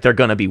imbalance. Like, they're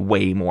going to be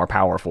way more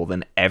powerful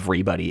than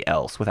everybody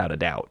else, without a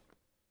doubt.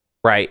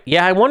 Right.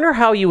 Yeah, I wonder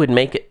how you would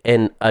make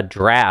a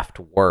draft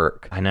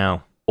work. I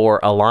know. Or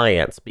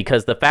alliance,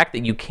 because the fact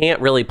that you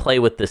can't really play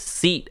with the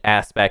seat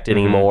aspect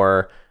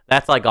anymore,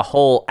 that's like a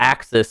whole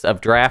axis of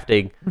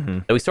drafting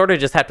that we sort of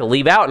just have to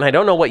leave out. And I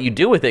don't know what you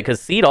do with it,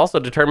 because seat also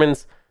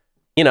determines,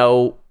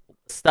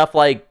 stuff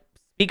like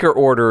speaker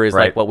order is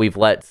like what we've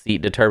let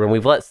seat determine.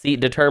 We've let seat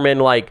determine,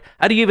 like,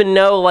 how do you even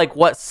know like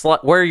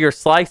where your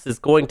slice is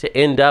going to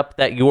end up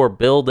that you're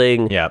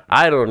building? Yeah,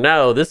 I don't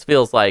know. This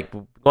feels like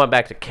going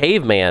back to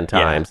caveman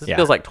times. This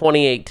feels like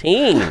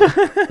 2018.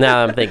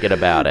 Now I'm thinking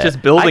about it.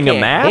 Just building a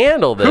map?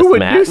 Handle this. Who would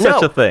map? do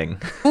such a thing?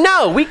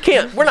 No, we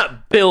can't. We're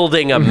not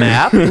building a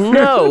map.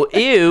 No,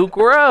 ew,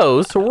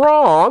 gross,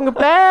 wrong,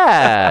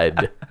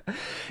 bad.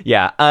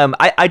 Yeah,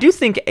 I do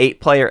think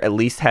 8-player at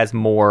least has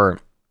more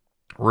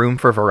room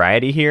for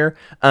variety here.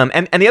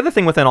 And the other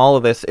thing within all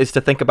of this is to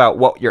think about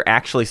what you're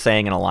actually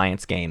saying an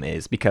alliance game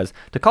is, because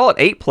to call it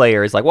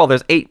 8-player is like, well,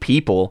 there's 8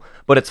 people,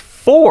 but it's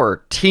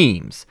 4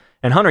 teams.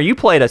 And Hunter, you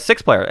played a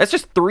 6-player. That's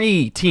just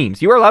 3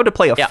 teams. You are allowed to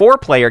play a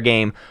 4-player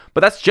game, but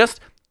that's just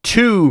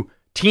 2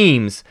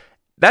 teams.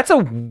 That's a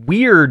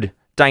weird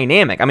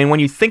dynamic. I mean,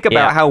 when you think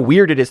about how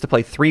weird it is to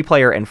play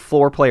 3-player and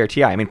 4-player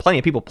TI, I mean, plenty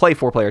of people play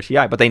 4-player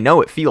TI, but they know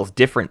it feels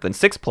different than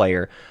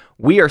 6-player.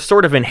 We are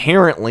sort of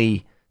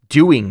inherently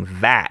doing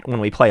that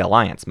when we play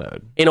alliance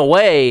mode. In a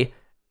way,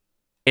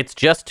 it's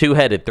just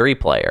 2-headed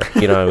 3-player.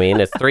 You know what I mean?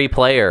 It's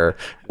 3-player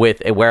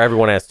with where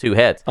everyone has 2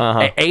 heads.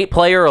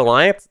 8-player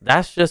alliance,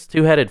 that's just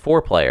 2-headed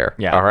 4-player.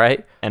 Yeah. All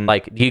right. And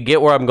like, do you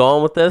get where I'm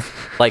going with this?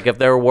 Like, if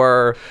there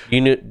were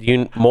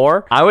you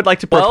more, I would like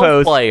to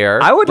propose. 12-player.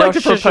 I would like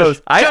to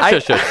propose.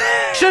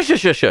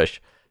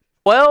 Shush.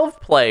 12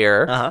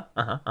 player,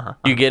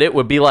 you get it,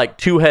 would be like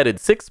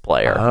two-headed 6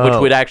 player, which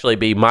would actually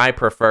be my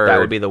preferred. That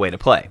would be the way to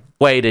play.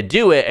 Way to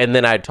do it, and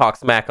then I'd talk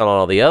smack on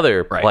all the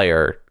other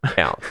player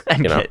counts.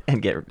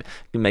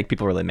 Make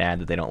people really mad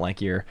that they don't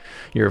like your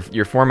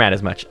format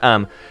as much.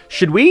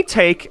 Should we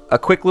take a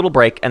quick little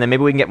break, and then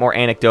maybe we can get more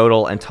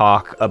anecdotal and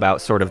talk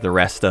about sort of the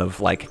rest of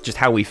like just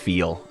how we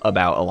feel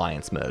about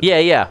Alliance mode?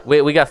 Yeah.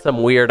 We got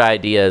some weird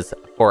ideas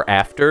for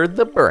after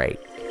the break.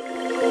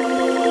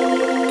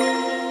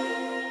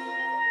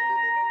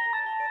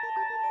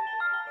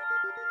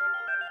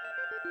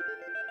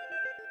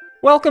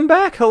 Welcome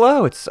back.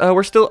 Hello. It's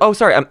we're still. Oh,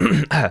 sorry.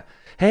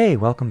 Hey,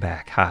 welcome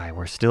back. Hi.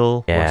 We're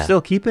still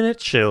keeping it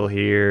chill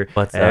here.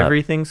 What's up?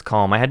 Everything's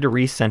calm. I had to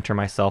recenter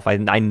myself. I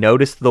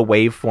noticed the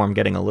waveform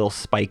getting a little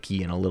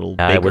spiky and a little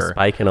bigger. It was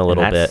spiking a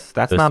little bit.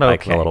 That's not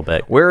okay. A little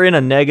bit. We're in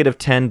a negative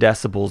 10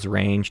 decibels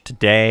range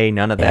today.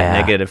 None of that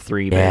negative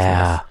 3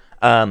 business.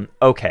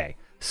 Okay.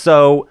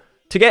 So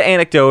to get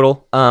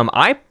anecdotal,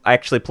 I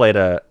actually played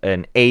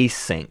an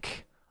async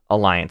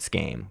Alliance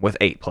game with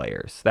 8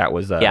 players. That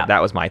was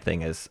my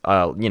thing. Is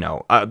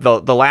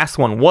the last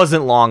one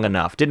wasn't long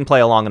enough. Didn't play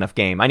a long enough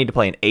game. I need to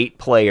play an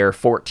 8-player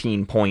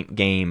 14-point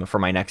game for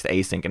my next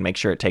async and make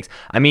sure it takes.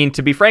 I mean,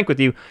 to be frank with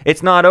you,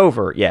 it's not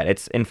over yet.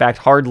 It's in fact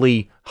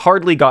hardly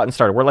gotten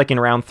started. We're like in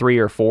round 3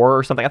 or 4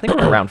 or something. I think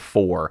we're around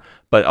 4,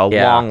 but a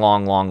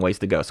long ways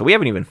to go. So we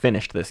haven't even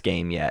finished this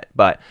game yet.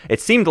 But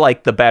it seemed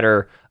like the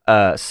better,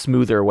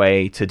 smoother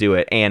way to do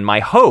it. And my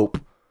hope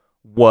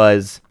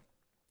was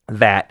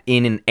that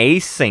in an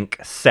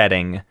async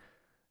setting,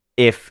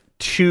 if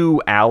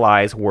 2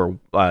 allies were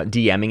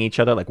DMing each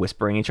other, like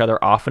whispering each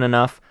other often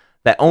enough,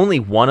 that only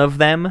one of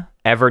them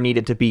ever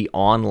needed to be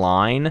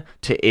online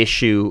to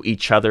issue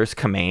each other's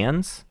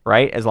commands,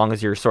 right? As long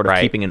as you're sort of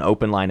keeping an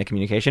open line of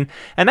communication.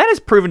 And that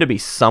has proven to be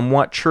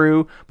somewhat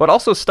true, but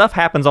also stuff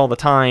happens all the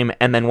time,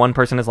 and then one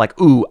person is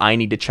like, ooh, I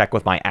need to check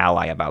with my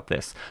ally about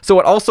this. So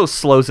it also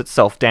slows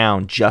itself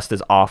down just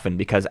as often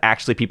because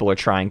actually people are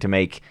trying to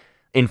make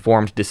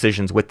informed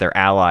decisions with their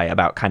ally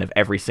about kind of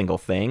every single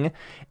thing.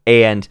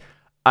 And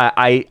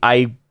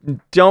I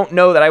don't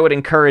know that I would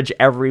encourage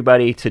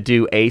everybody to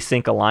do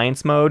async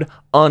Alliance mode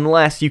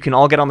unless you can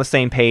all get on the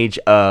same page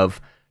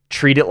of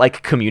treat it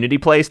like community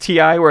plays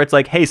TI, where it's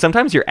like, hey,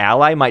 sometimes your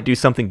ally might do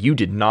something you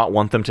did not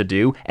want them to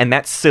do, and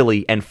that's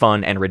silly and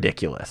fun and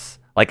ridiculous.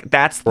 Like,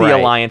 that's the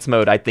Alliance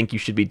mode I think you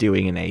should be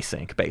doing in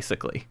async,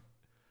 basically.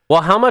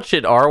 Well, how much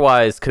did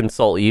Rwise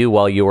consult you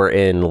while you were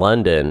in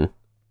London?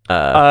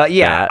 I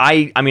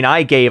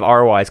gave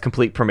Rwise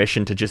complete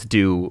permission to just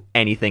do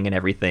anything and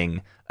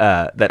everything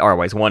that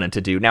Rwise wanted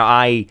to do. Now,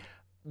 I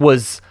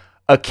was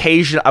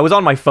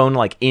on my phone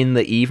like in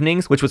the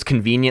evenings, which was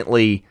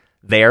conveniently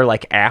there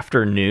like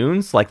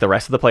afternoons, like the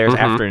rest of the players'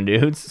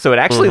 afternoons. So it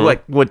actually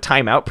like would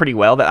time out pretty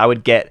well that I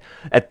would get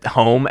at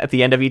home at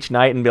the end of each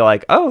night and be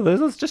like, oh,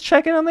 let's just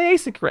check in on the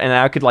async. And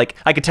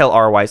I could tell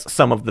Rwise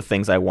some of the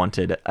things I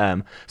wanted.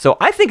 So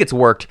I think it's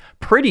worked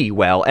pretty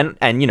well. And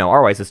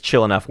Rwise is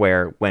chill enough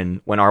where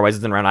when Rwise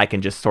isn't around, I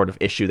can just sort of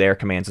issue their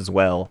commands as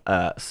well.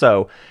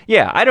 So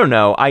yeah, I don't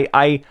know.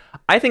 I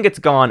think it's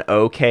gone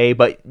okay,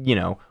 but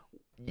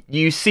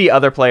you see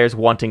other players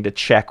wanting to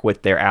check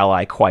with their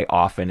ally quite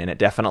often, and it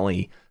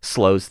definitely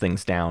slows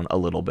things down a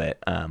little bit.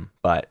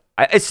 But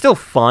it's still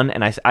fun,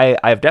 and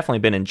I've definitely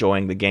been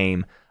enjoying the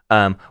game.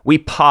 We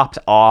popped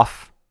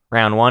off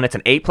round 1. It's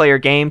an 8-player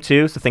game,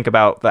 too, so think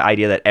about the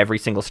idea that every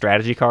single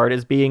strategy card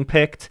is being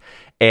picked,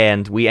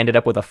 and we ended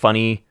up with a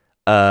funny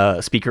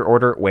speaker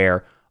order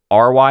where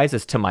Rwise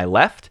is to my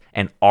left,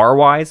 and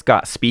Rwise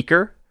got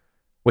speaker,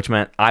 which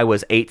meant I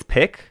was 8th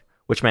pick,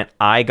 which meant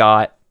I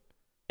got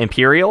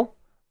Imperial.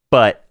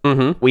 But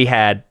we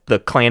had the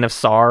Clan of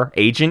Sar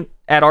agent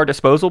at our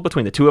disposal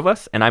between the two of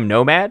us, and I'm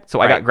Nomad, so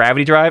I got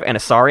Gravity Drive and a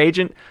Sar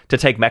agent to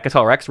take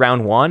Mechatol Rex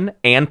round 1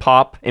 and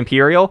pop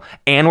Imperial,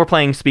 and we're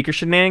playing speaker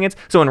shenanigans.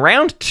 So in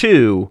round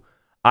 2,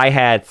 I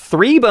had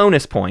 3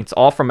 bonus points,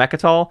 all from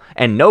Mechatol,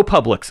 and no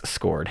publics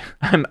scored.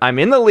 I'm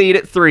in the lead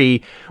at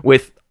 3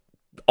 with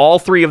all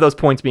 3 of those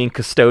points being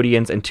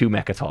Custodians and 2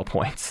 Mechatol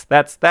points.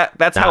 That's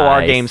how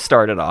our game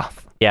started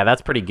off. Yeah,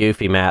 that's pretty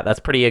goofy, Matt. That's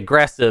pretty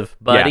aggressive,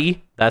 buddy. Yeah.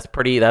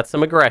 That's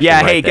some aggression.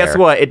 Yeah, right hey, there. Guess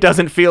what? It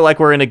doesn't feel like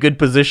we're in a good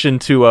position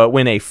to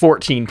win a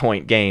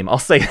 14-point game. I'll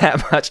say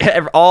that much.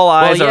 All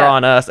eyes are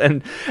on us,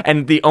 and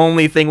the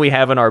only thing we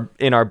have in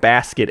our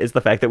basket is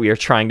the fact that we are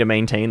trying to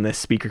maintain this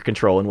speaker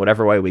control in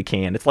whatever way we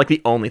can. It's like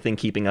the only thing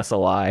keeping us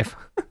alive.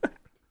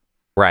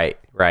 Right.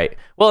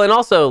 Well, and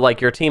also,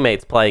 like, your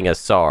teammate's playing as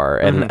Sar,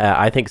 and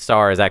I think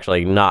Sar is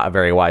actually not a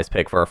very wise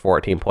pick for a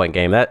 14-point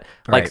game.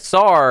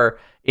 Sar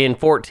in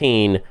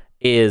 14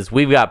 is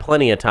we've got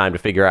plenty of time to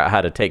figure out how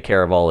to take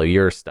care of all of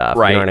your stuff.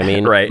 Right. You know what I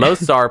mean? Right.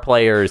 Most Sar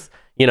players,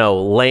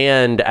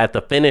 land at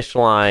the finish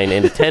line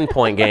in a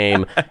 10-point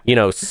game,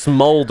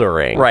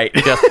 smoldering, Right.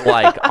 just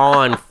like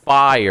on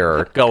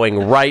fire,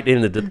 going right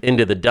into the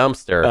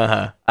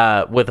dumpster.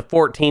 With a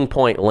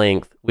 14-point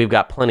length, we've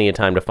got plenty of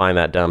time to find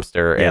that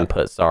dumpster and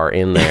put Czar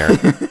in there.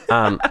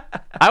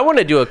 I want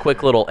to do a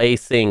quick little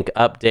async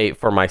update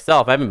for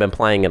myself. I haven't been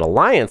playing an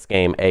Alliance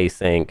game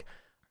async.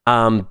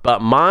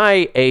 But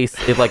my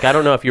ace is like, I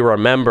don't know if you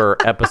remember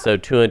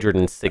episode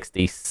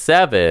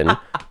 267,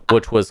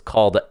 which was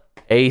called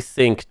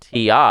Async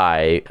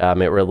TI.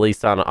 It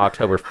released on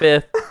October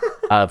 5th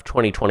of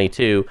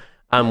 2022.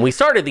 We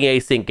started the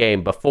async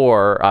game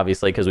before,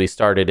 obviously, because we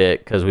started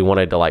it because we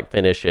wanted to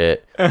finish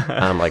it, for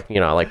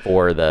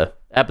the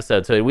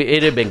episode. So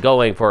it had been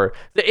going for.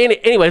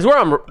 Anyways, we're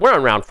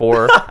on round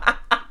 4.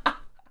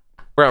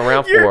 We're on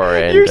round 4,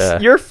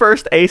 and your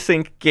first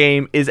async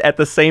game is at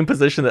the same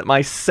position that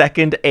my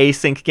second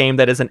async game,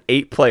 that is an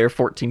 8-player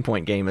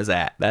 14-point game, is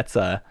at. That's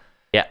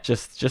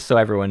just so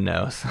everyone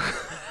knows.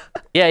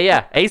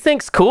 Yeah.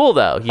 Async's cool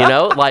though,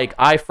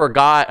 I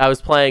forgot I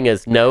was playing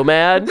as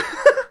Nomad.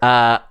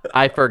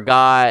 I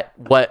forgot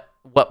what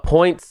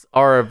points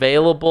are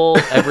available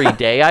every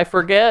day.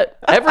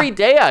 Every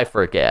day I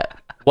forget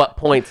what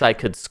points I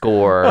could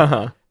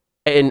score,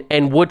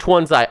 and which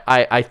ones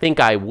I think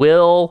I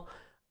will.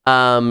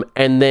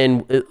 And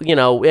then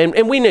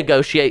and we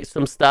negotiate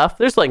some stuff.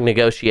 There's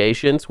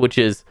negotiations, which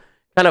is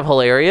kind of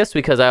hilarious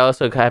because I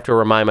also have to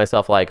remind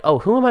myself,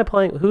 who am I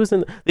playing? Who's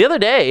in the other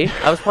day?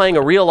 I was playing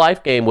a real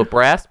life game with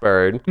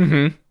Brassbird,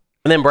 and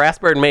then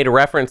Brassbird made a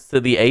reference to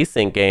the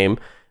async game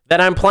that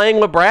I'm playing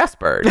with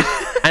Brassbird,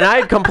 and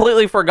I had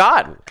completely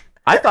forgotten.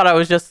 I thought I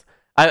was just.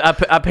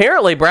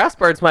 Apparently,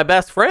 Brassbird's my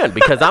best friend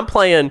because I'm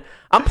playing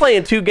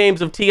 2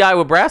 games of TI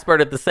with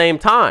Brassbird at the same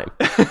time.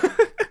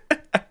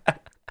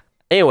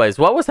 Anyways,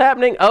 what was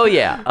happening? Oh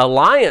yeah,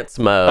 Alliance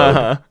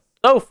mode.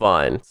 So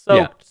fun,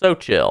 so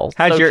chill.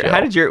 How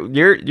did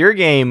your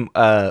game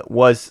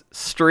was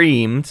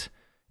streamed?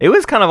 It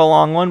was kind of a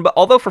long one, but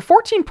although for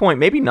 14-point,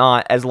 maybe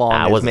not as long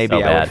as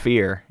maybe I would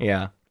fear.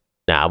 Yeah.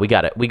 Nah, we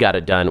got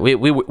it done. We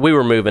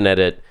were moving at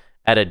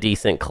a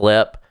decent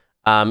clip.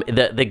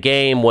 The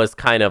game was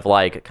kind of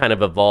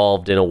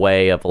evolved in a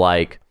way of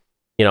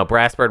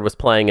Brassbird was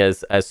playing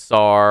as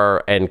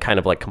Czar and kind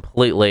of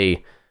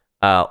completely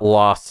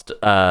lost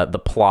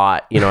the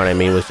plot, you know what I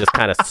mean, was just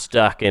kind of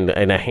stuck in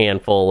a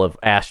handful of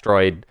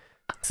asteroid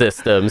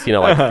systems,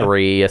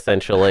 3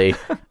 essentially,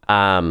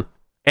 and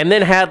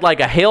then had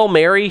a Hail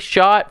Mary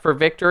shot for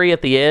victory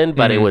at the end,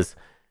 but it was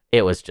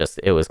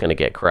going to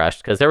get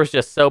crushed because there was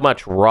just so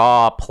much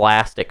raw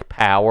plastic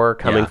power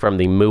coming from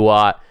the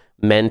Muat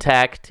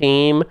Mentak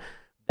team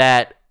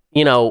that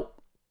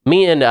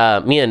me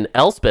and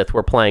Elspeth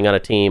were playing on a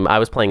team. I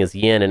was playing as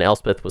Yin and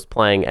Elspeth was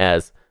playing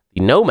as the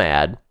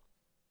Nomad,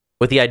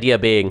 with the idea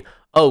being,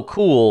 oh,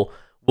 cool,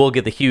 we'll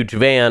get the huge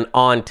van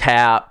on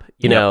tap,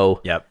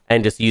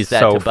 and just use that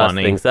to bust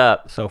things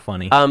up. So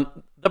funny.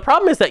 The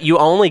problem is that you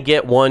only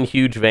get one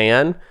huge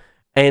van,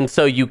 and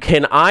so you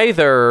can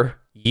either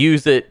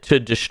use it to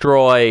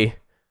destroy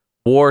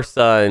War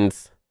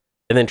Suns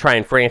and then try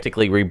and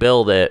frantically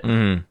rebuild it,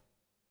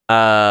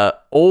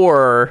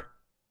 or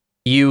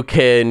you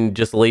can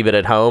just leave it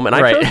at home. And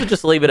I chose to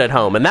just leave it at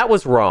home, and that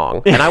was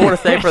wrong. And I want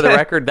to say for the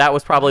record, that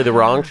was probably the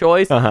wrong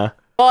choice.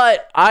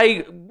 But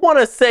I want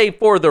to say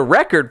for the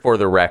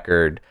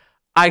record,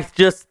 I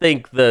just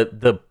think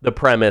the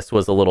premise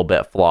was a little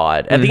bit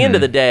flawed. At the end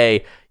of the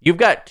day, you've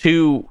got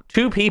two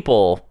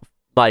people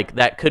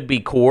that could be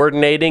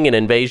coordinating an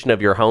invasion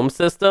of your home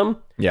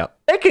system. Yeah.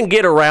 They can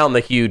get around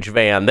the huge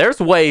van. There's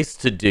ways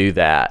to do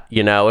that.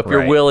 If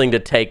you're willing to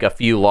take a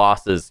few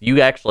losses,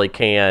 you actually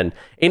can.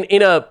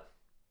 In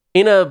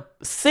a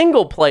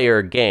single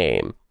player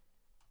game,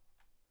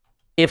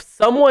 if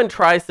someone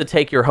tries to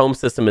take your home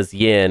system as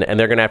Yin and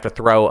they're going to have to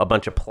throw a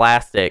bunch of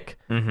plastic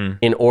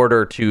in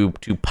order to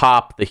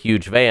pop the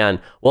huge van,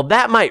 well,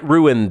 that might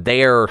ruin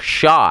their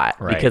shot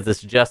because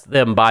it's just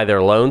them by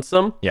their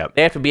lonesome. Yep.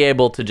 They have to be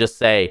able to just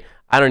say,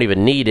 I don't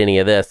even need any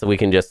of this, so we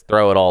can just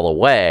throw it all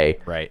away.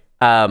 Right.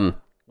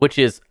 Which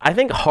is, I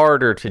think,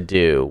 harder to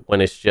do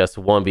when it's just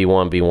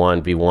 1v1,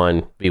 v1,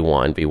 v1,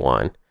 v1,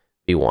 v1,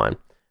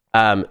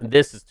 v1.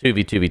 This is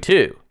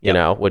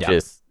 2v2v2, which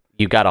is,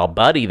 you got a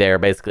buddy there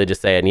basically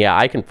just saying, yeah,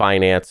 I can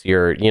finance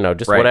your,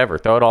 whatever,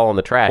 throw it all in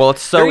the trash. Well,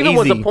 it's so there even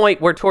easy. was a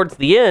point where towards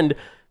the end,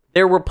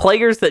 there were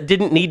players that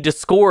didn't need to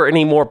score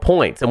any more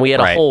points, and we had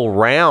a whole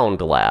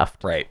round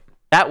left. Right.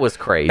 That was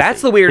crazy.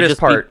 That's the weirdest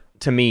part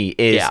to me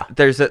is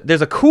there's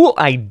a cool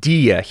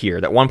idea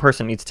here that one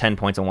person needs 10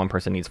 points and one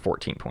person needs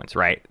 14 points,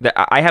 right?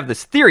 I have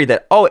this theory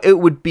that, it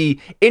would be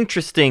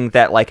interesting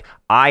that,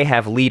 I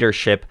have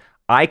leadership,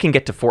 I can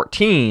get to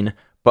 14,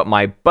 but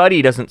my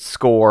buddy doesn't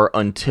score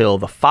until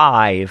the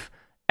 5,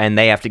 and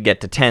they have to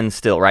get to 10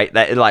 still, right?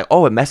 That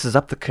it messes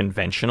up the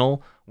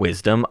conventional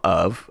wisdom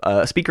of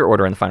speaker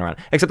order in the final round.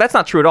 Except that's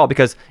not true at all,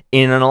 because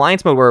in an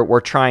alliance mode where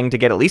we're trying to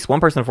get at least one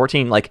person to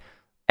 14,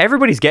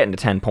 everybody's getting to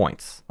 10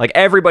 points.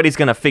 Everybody's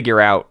going to figure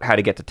out how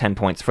to get to 10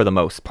 points for the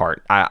most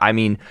part. I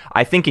mean,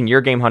 I think in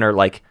your game, Hunter,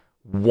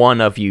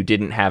 one of you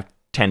didn't have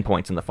 10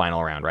 points in the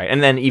final round, right?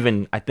 And then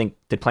even, I think,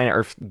 did Planet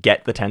Earth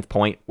get the 10th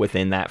point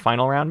within that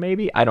final round,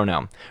 maybe? I don't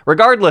know.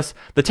 Regardless,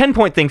 the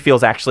 10-point thing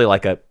feels actually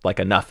like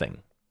a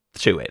nothing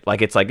to it.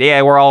 Like, it's like,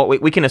 yeah,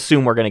 we can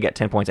assume we're going to get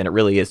 10 points, and it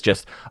really is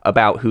just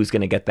about who's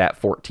going to get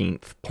that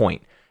 14th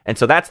point. And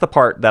so that's the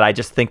part that I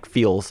just think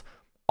feels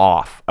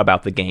off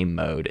about the game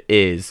mode,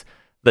 is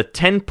the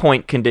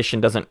 10-point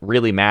condition doesn't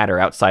really matter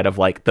outside of,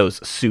 like, those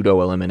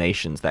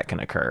pseudo-eliminations that can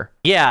occur.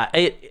 Yeah,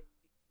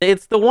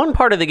 it's the one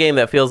part of the game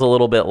that feels a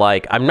little bit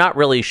like I'm not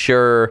really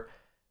sure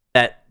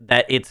that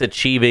it's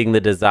achieving the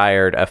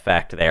desired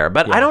effect there.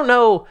 But yeah. I don't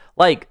know,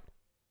 like,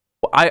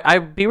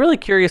 I'd be really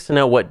curious to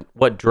know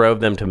what drove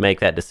them to make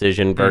that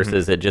decision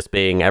versus it just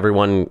being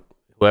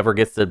whoever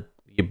gets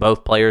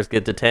both players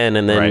get to 10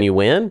 and then you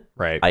win.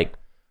 Right. Like,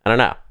 I don't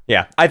know.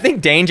 Yeah, I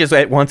think Dane just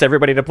wants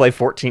everybody to play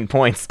 14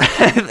 points.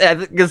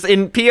 Because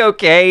in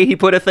POK, he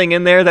put a thing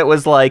in there that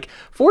was like,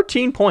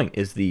 14 point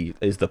is the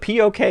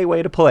POK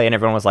way to play. And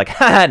everyone was like,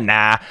 nah.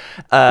 Nah.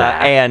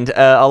 And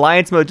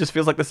Alliance mode just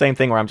feels like the same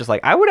thing where I'm just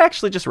like, I would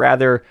actually just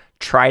rather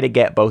try to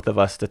get both of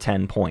us to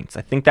 10 points.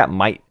 I think that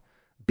might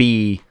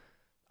be...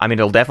 I mean,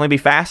 it'll definitely be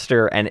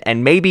faster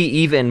and maybe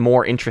even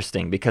more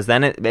interesting, because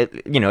then it's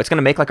going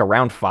to make like a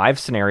round 5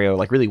 scenario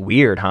like really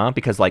weird, huh?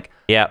 Because like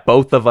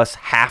both of us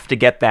have to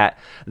get that.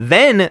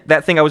 Then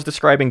that thing I was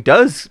describing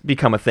does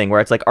become a thing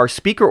where it's like our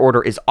speaker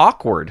order is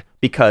awkward,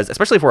 because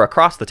especially if we're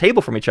across the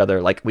table from each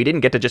other, like we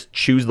didn't get to just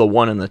choose the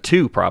 1 and the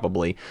 2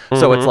 probably.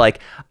 So it's like,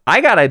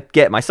 I got to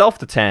get myself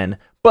to 10,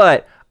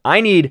 but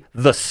I need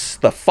the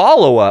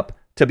follow-up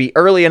to be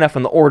early enough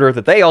in the order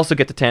that they also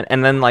get to 10,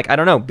 and then, like, I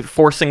don't know,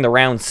 forcing the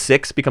round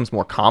 6 becomes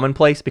more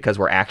commonplace because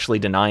we're actually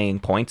denying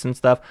points and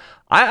stuff.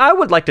 I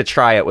would like to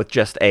try it with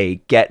just a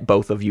get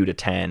both of you to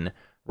 10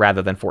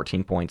 rather than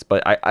 14 points,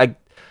 but I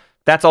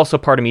that's also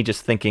part of me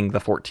just thinking the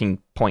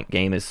 14-point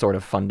game is sort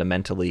of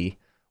fundamentally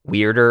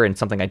weirder and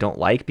something I don't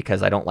like,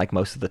 because I don't like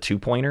most of the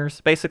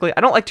 2-pointers, basically.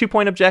 I don't like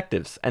 2-point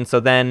objectives, and so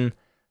then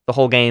the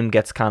whole game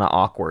gets kind of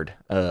awkward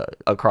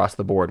across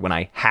the board when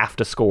I have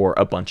to score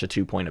a bunch of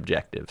 2-point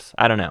objectives.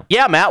 I don't know.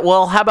 Yeah, Matt.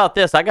 Well, how about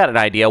this? I got an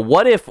idea.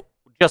 What if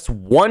just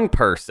one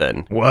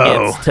person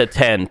gets to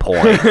 10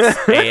 points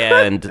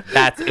and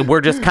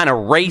we're just kind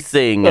of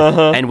racing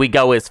and we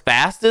go as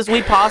fast as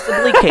we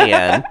possibly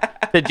can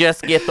to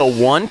just get the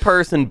one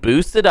person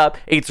boosted up.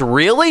 It's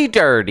really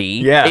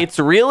dirty. Yeah. It's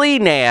really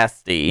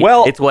nasty.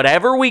 Well, it's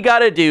whatever we got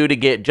to do to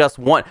get just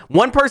one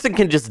person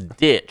can just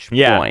ditch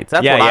points.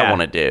 That's what I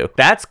want to do.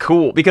 That's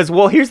cool, because,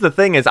 well, here's the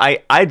thing is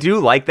I do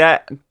like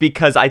that,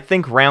 because I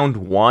think round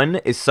 1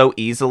 is so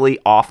easily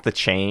off the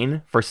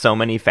chain for so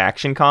many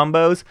faction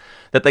combos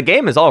that the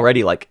game is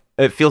already, like,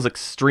 it feels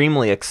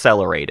extremely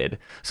accelerated.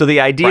 So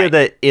the idea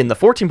that in the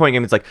 14-point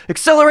game, it's like,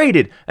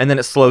 accelerated, and then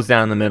it slows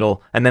down in the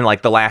middle, and then,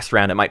 like, the last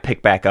round, it might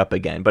pick back up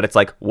again. But it's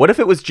like, what if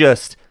it was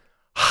just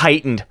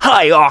heightened,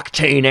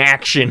 high-octane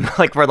action,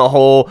 like, for the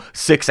whole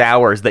 6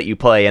 hours that you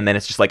play, and then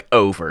it's just, like,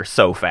 over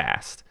so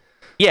fast?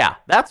 Yeah,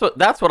 that's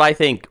what I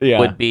think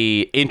would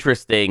be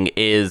interesting,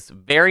 is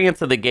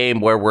variants of the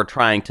game where we're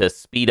trying to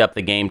speed up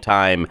the game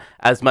time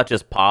as much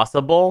as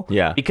possible.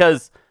 Yeah.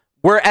 Because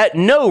we're at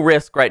no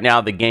risk right now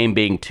of the game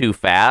being too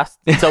fast.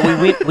 So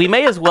we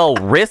may as well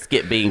risk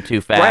it being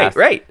too fast.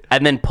 Right.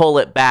 And then pull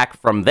it back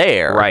from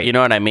there. Right. You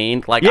know what I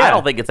mean? Like, I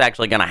don't think it's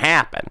actually going to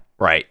happen.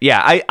 Right.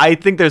 Yeah, I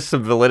think there's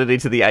some validity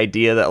to the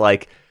idea that,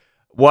 like,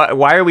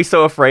 why are we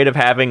so afraid of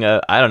having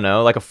a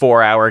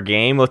 4-hour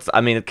game?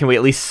 Can we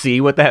at least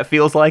see what that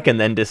feels like and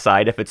then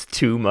decide if it's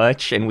too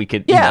much? And we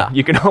could,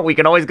 we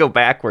can always go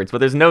backwards, but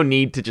there's no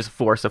need to just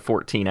force a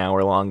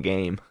 14-hour long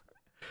game.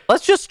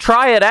 Let's just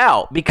try it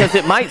out, because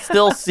it might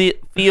still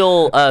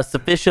feel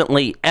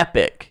sufficiently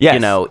epic.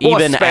 Yes.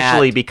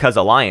 Especially because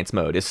Alliance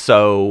mode is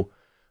so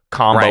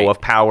combo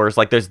of powers.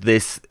 Like,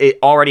 it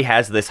already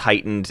has this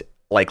heightened,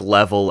 like,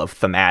 level of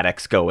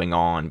thematics going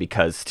on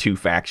because two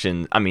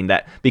factions.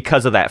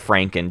 Because of that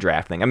Franken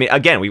draft thing.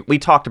 Again, we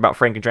talked about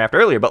Franken draft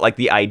earlier, but, like,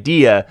 the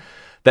idea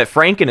that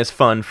Franken is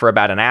fun for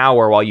about an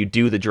hour while you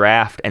do the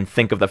draft and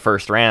think of the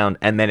first round,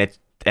 and then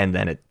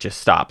it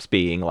just stops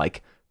being,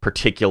 like,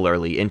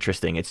 particularly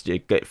interesting.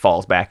 It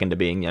falls back into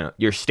being,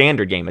 your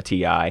standard game of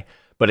TI,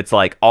 but it's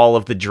like all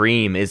of the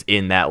dream is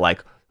in that,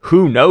 like,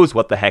 who knows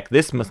what the heck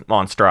this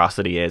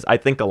monstrosity is. I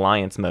think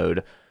Alliance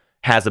mode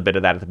has a bit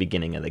of that at the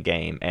beginning of the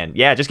game, and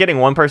just getting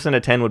one person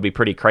to 10 would be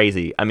pretty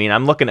crazy.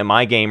 I'm looking at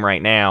my game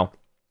right now,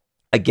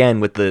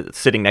 again, with the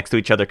sitting next to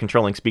each other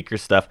controlling speaker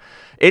stuff.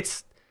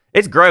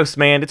 It's gross,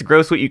 man. It's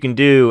gross what you can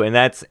do, and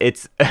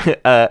it's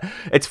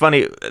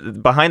funny.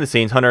 Behind the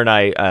scenes, Hunter and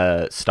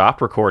I stopped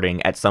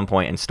recording at some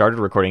point and started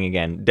recording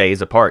again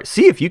days apart.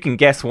 See if you can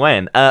guess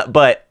when.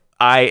 But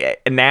I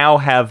now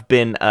have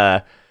been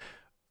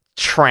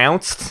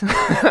trounced.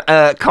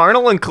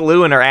 Carnal and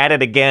Kaluan are at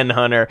it again,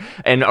 Hunter,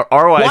 and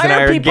Arwise Why and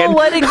I are are people again.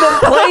 letting them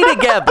play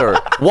together?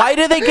 Why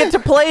do they get to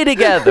play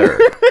together?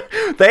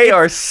 They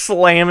are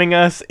slamming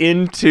us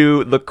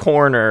into the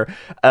corner.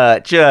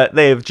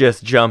 They've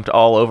just jumped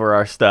all over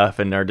our stuff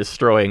and are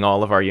destroying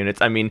all of our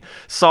units. I mean,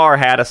 SAR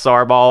had a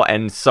SAR ball,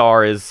 and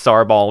SAR is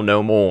SAR ball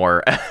no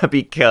more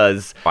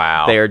because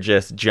Wow. they're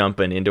just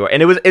jumping into it.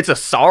 And it's a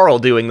Sarl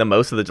doing the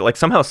most of the, like,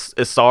 somehow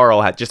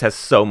Sarl just has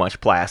so much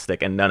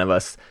plastic, and none of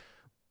us,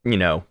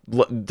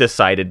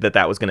 decided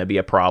that was going to be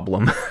a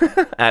problem.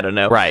 I don't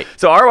know. Right.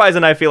 So Arwise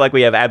and I feel like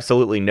we have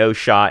absolutely no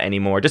shot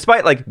anymore,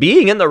 despite like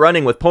being in the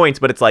running with points.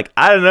 But it's like,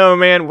 I don't know,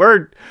 man.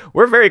 We're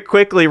very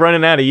quickly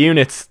running out of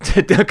units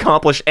to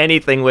accomplish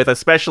anything with,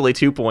 especially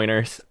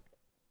 2-pointers.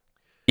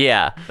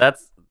 Yeah,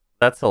 that's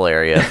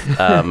hilarious.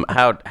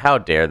 How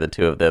dare the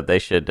two of them?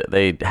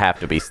 They have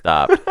to be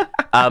stopped.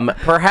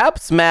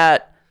 Perhaps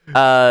Matt.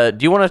 Do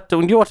you want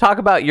to talk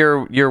about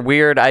your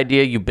weird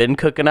idea you've been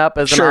cooking up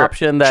as an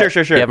option that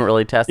sure. you haven't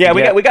really tested? Yeah,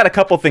 yet? we got a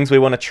couple things we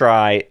want to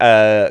try.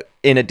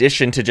 In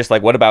addition to just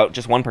like, what about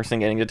just one person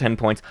getting to 10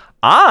 points?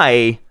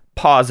 I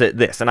posit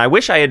this, and I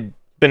wish I had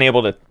been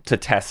able to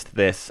test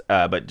this,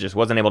 but just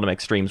wasn't able to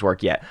make streams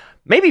work yet.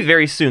 Maybe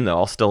very soon though,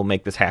 I'll still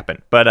make this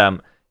happen.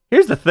 But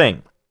here's the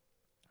thing: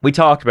 we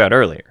talked about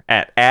earlier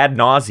at ad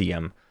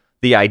nauseum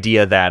the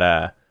idea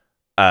that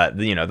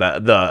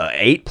the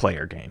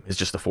 8-player game is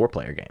just a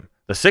 4-player game.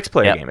 The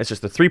 6-player game is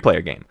just a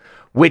 3-player game,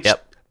 which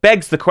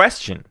begs the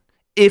question: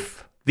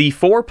 if the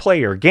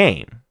 4-player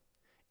game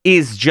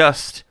is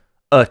just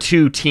a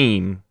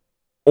 2-team,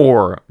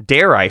 or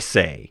dare I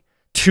say,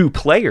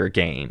 2-player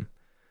game,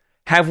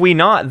 have we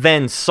not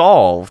then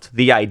solved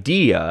the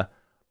idea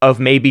of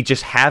maybe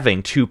just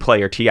having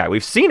 2-player TI?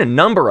 We've seen a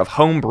number of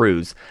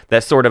homebrews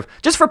that sort of,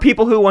 just for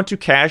people who want to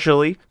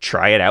casually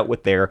try it out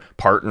with their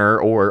partner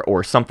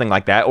or something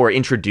like that, or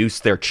introduce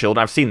their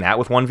children. I've seen that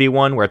with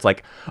 1v1, where it's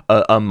like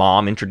a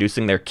mom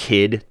introducing their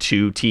kid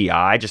to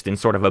TI just in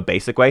sort of a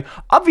basic way.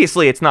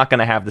 Obviously, it's not going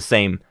to have the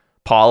same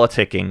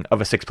politicking of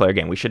a 6-player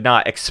game. We should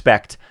not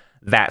expect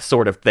that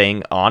sort of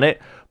thing on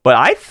it. But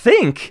I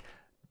think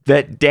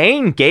that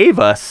Dane gave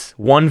us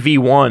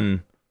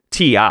 1v1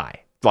 TI.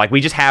 Like, we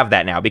just have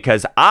that now,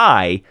 because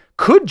I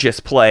could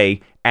just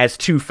play as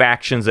 2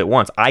 factions at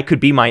once. I could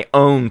be my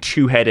own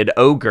 2-headed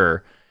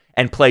ogre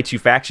and play 2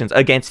 factions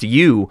against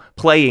you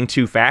playing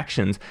 2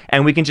 factions,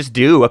 and we can just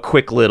do a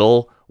quick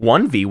little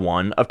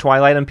 1v1 of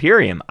Twilight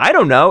Imperium. I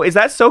don't know. Is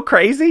that so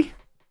crazy?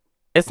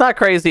 It's not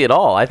crazy at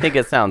all. I think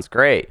it sounds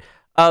great.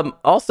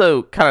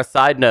 Also, kind of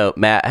side note,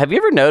 Matt, have you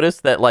ever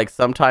noticed that like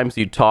sometimes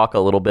you talk a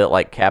little bit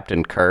like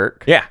Captain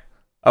Kirk? Yeah.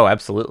 Oh,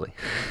 absolutely.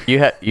 You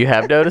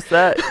have noticed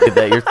that?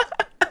 That you're...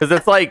 Because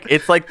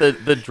it's like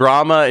the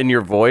drama in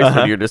your voice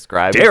when you're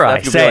describing Dare stuff.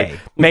 I say, like,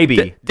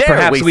 maybe,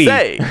 perhaps we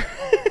say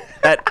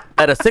that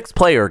a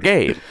 6-player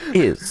game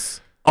is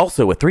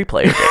also a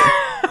 3-player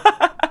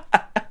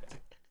game.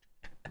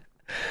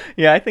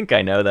 Yeah, I think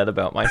I know that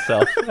about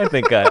myself. I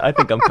think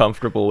I'm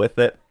comfortable with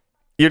it.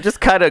 You're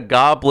just kind of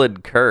Goblin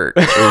Kirk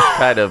is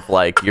kind of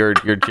like your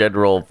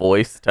general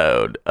voice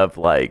tone of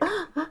like,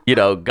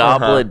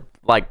 Goblin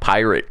like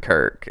Pirate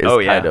Kirk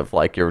is kind of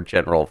like your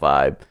general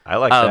vibe. I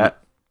like that.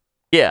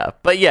 Yeah,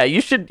 but yeah, you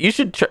should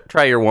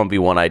try your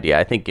 1v1 idea.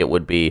 I think it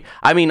would be.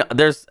 I mean,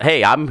 there's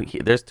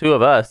 2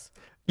 of us.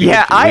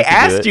 Yeah, I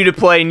asked you to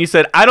play, and you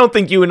said, I don't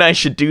think you and I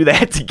should do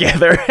that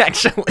together,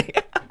 actually.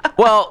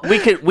 Well,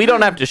 we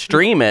don't have to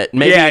stream it.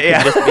 Maybe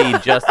it could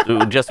just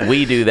be just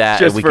we do that,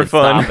 just and we for can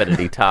fun. stop at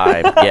any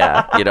time.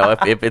 Yeah,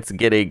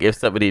 if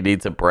somebody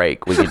needs a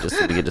break, we can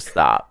just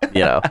stop.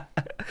 Yeah,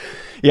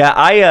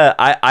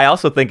 I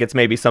also think it's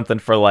maybe something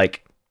for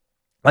like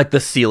the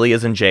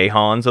Celias and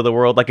Jahans of the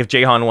world. Like, if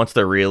Jahan wants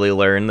to really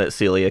learn that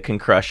Celia can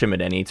crush him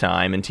at any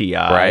time in TI,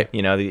 right.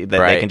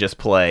 They can just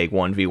play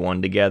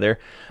 1v1 together.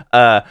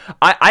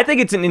 I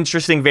think it's an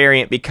interesting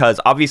variant because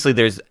obviously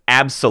there's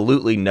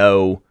absolutely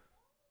no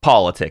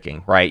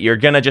politicking, right? You're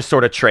going to just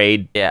sort of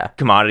trade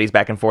commodities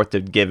back and forth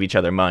to give each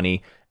other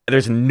money.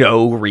 There's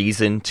no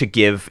reason to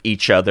give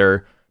each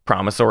other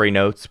promissory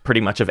notes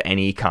pretty much of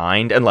any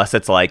kind, unless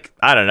it's like,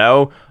 I don't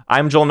know,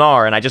 I'm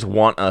Jolnar and I just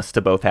want us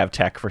to both have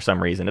tech for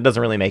some reason. It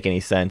doesn't really make any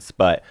sense,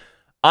 but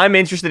I'm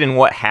interested in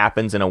what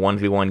happens in a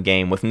 1v1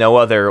 game with no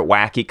other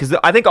wacky, because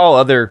I think all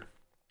other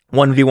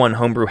 1v1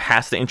 homebrew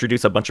has to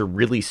introduce a bunch of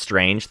really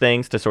strange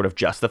things to sort of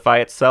justify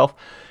itself,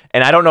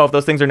 and I don't know if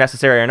those things are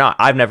necessary or not.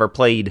 I've never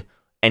played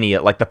any,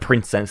 like the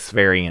Princess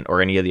variant or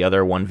any of the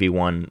other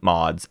 1v1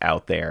 mods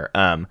out there.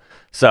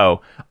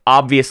 So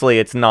obviously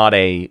it's not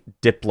a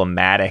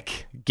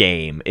diplomatic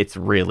game. It's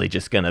really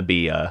just going to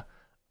be a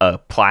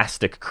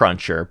plastic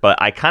cruncher.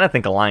 But I kind of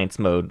think Alliance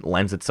mode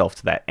lends itself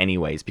to that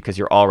anyways, because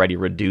you're already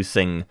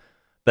reducing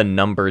the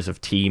numbers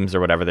of teams or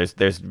whatever.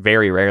 There's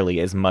very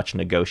rarely as much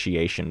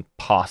negotiation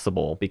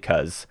possible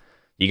because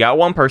you got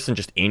one person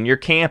just in your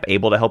camp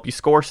able to help you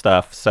score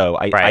stuff. So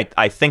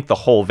I think the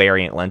whole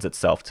variant lends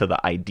itself to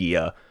the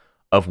idea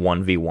of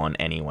 1v1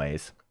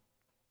 anyways.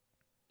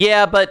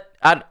 Yeah, but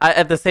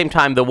at the same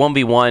time, the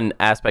 1v1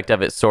 aspect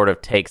of it sort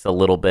of takes a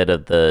little bit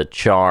of the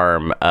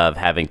charm of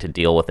having to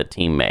deal with a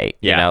teammate.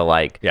 You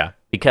know,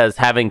 because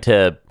having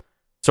to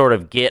sort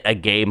of get a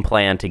game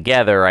plan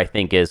together, I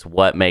think, is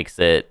what makes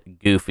it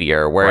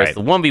goofier. Whereas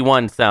the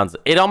 1v1 sounds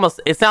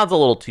a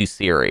little too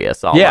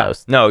serious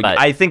almost. Yeah, no,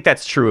 I think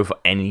that's true of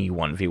any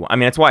 1v1. I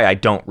mean, that's why I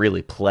don't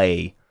really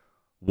play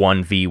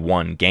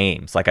 1v1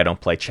 games. Like, I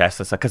don't play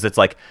chess because it's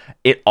like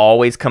it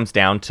always comes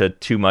down to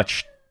too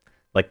much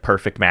like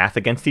perfect math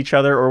against each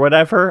other or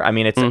whatever. I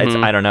mean, it's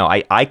I don't know.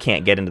 I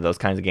can't get into those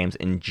kinds of games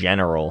in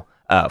general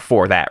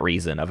for that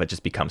reason of it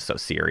just becomes so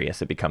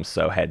serious. It becomes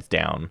so heads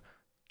down.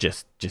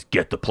 Just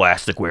get the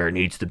plastic where it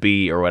needs to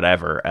be or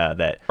whatever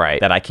that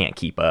I can't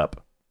keep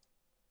up.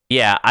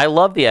 Yeah, I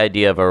love the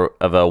idea of a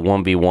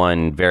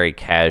 1v1 very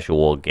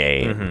casual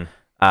game.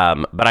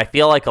 But I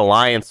feel like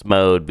Alliance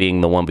mode being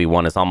the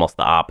 1v1 is almost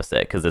the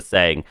opposite because it's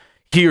saying,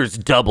 here's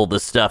double the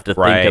stuff to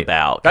think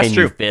about. That's Can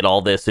true. you fit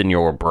all this in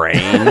your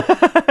brain?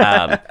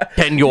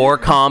 Can your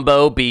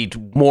combo be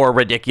more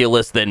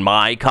ridiculous than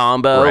my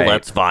combo? Right.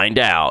 Let's find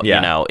out. Yeah.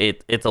 You know,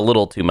 it's a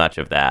little too much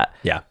of that.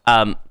 Yeah.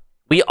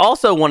 We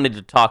also wanted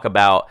to talk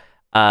about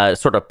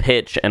sort of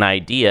pitch an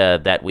idea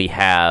that we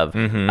have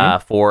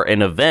for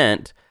an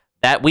event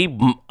that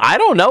I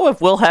don't know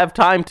if we'll have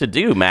time to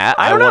do, Matt.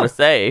 I want to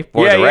say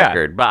for the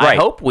record, but I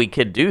hope we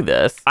could do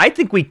this. I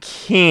think we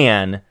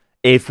can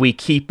if we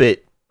keep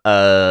it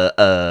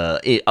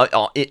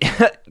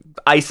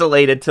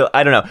isolated to,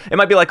 I don't know, it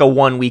might be like a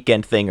one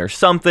weekend thing or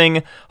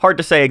something. Hard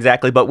to say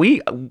exactly, but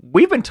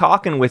we've been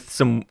talking with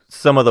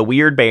some of the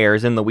Weird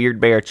Bears in the Weird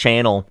Bear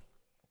channel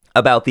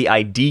about the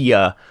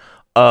idea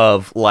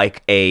of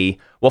like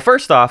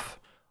first off,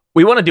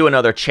 we want to do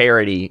another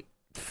charity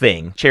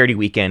thing, charity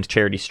weekend,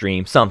 charity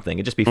stream, something.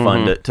 It'd just be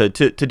fun to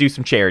do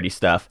some charity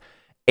stuff.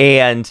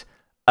 And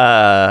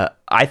I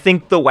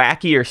think the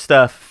wackier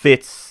stuff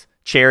fits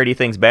charity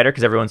things better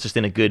because everyone's just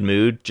in a good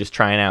mood, just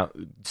trying out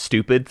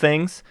stupid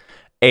things.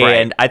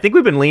 And I think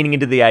we've been leaning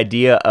into the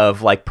idea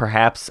of like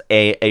perhaps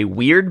a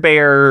Weird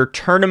Bear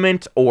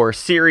tournament or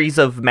series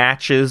of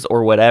matches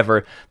or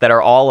whatever that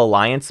are all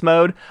Alliance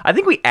mode. I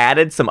think we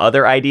added some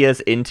other ideas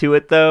into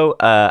it though.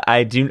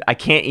 I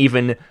can't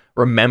even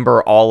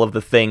remember all of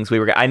the things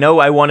I know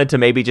I wanted to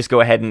maybe just go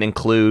ahead and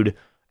include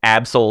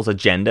Absol's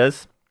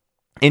agendas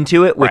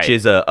into it, which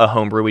is a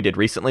homebrew we did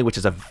recently, which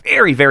is a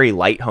very, very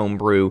light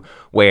homebrew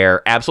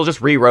where Absol just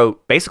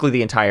rewrote basically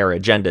the entire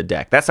agenda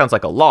deck. That sounds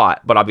like a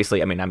lot, but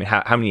obviously, I mean,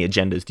 how many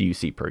agendas do you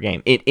see per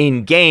game?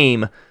 In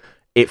game,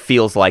 it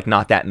feels like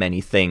not that many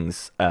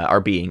things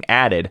are being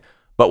added,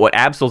 but what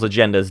Absol's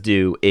agendas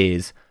do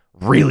is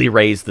really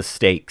raise the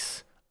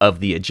stakes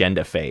of the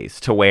agenda phase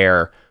to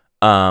where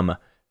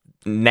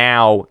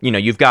now, you know,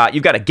 you've got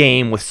a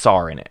game with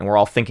SAR in it, and we're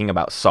all thinking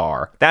about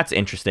SAR. That's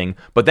interesting.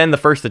 But then the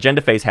first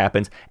agenda phase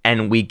happens,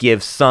 and we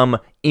give some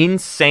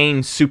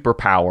insane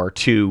superpower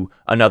to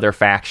another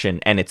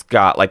faction, and it's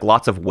got like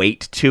lots of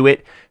weight to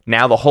it.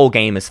 Now the whole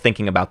game is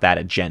thinking about that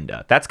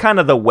agenda. That's kind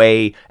of the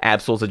way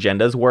Absol's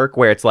agendas work,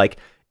 where it's like,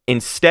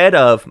 instead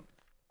of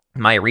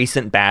my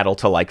recent battle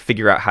to like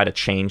figure out how to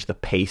change the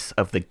pace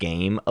of the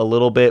game a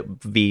little bit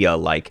via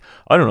like,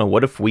 I don't know,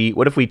 what if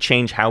we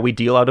change how we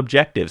deal out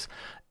objectives?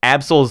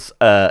 Absol's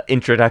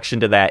introduction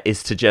to that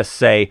is to just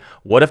say,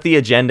 what if the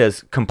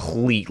agendas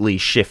completely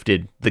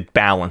shifted the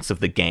balance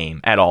of the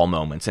game at all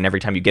moments? And every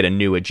time you get a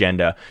new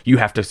agenda, you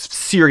have to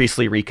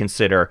seriously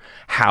reconsider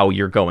how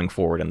you're going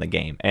forward in the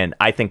game. And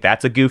I think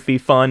that's a goofy,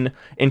 fun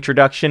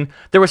introduction.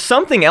 There was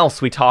something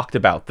else we talked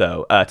about,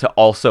 though, to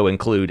also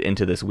include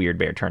into this Weird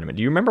Bear tournament.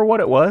 Do you remember what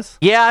it was?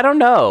 Yeah, I don't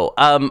know.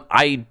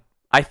 I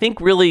think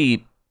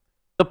really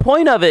the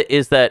point of it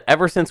is that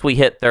ever since we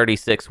hit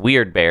 36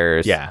 Weird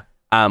Bears... Yeah.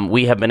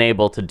 We have been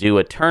able to do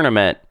a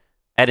tournament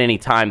at any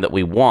time that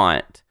we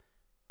want.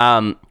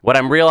 What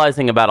I'm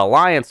realizing about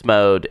Alliance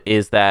mode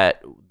is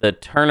that the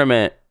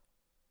tournament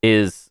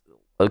is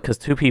because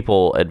two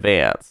people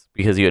advance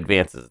because you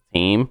advance as a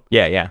team.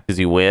 Yeah. Because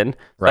you win.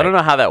 Right. So I don't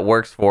know how that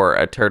works for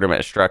a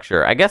tournament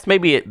structure. I guess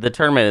maybe the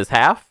tournament is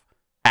half.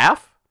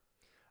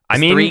 I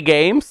mean, 3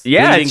 games.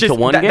 Yeah, leading to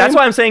one game. That's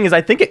what I'm saying is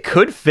I think it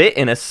could fit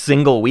in a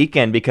single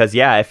weekend because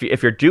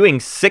if you're doing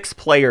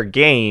 6-player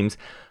games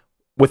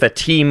with a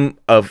team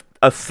of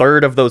a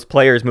third of those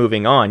players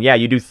moving on,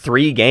 you do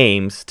 3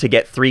 games to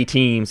get 3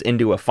 teams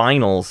into a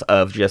finals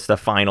of just a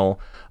final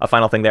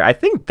thing there. I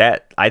think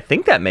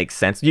that makes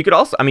sense. You could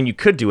also, I mean, you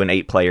could do an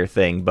 8-player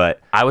thing,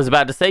 but I was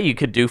about to say you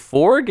could do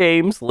 4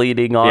 games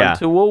leading on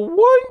to a 1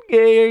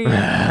 game.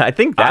 I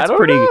think that's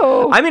pretty.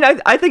 I mean,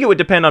 I think it would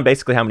depend on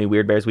basically how many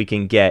Weird Bears we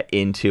can get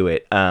into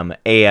it.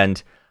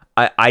 And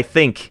I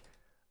think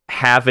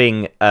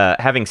having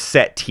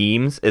set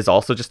teams is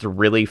also just a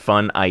really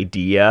fun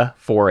idea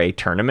for a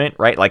tournament,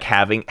 right? Like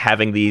having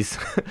these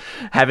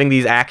having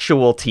these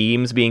actual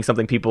teams being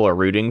something people are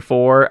rooting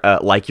for,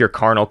 like your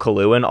Karnal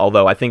Kaluan.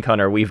 Although I think,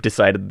 Hunter, we've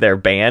decided they're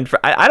banned.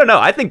 I don't know.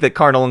 I think that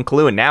Karnal and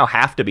Kaluan now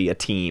have to be a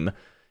team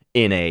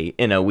in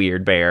a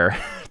Weird Bear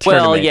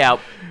tournament. Well, yeah.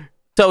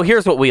 So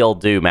here's what we'll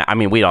do, Matt. I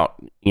mean, we don't,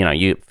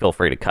 you feel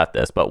free to cut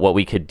this, but what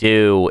we could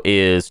do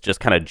is just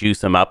kind of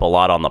juice them up a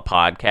lot on the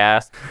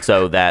podcast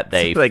so that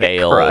they So they get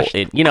fail. crushed.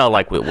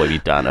 Like what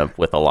we've done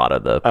with a lot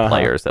of the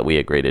players that we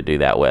agree to do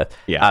that with.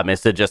 Yeah.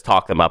 Is to just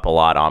talk them up a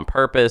lot on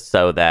purpose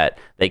so that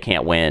they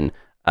can't win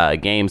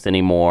games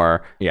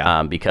anymore.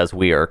 Yeah. Because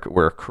we're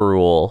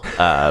cruel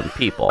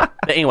people.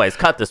 But anyways,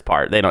 cut this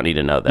part. They don't need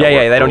to know that. Yeah,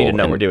 we're they don't need cruel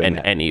to know we're doing and,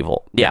 that. and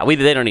evil. Yeah,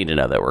 they don't need to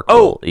know that we're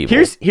cruel,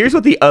 evil. Here's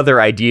what the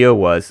other idea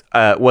was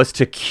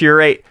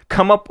to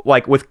come up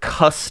like with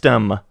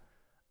custom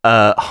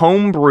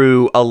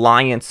homebrew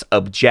alliance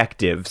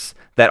objectives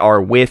that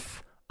are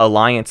with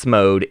alliance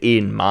mode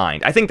in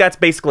mind. I think that's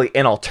basically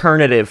an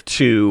alternative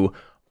to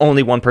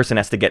only one person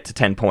has to get to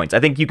 10 points. I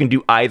think you can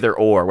do either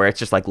or, where it's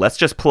just like, let's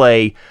just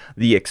play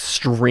the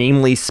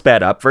extremely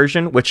sped up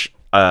version, which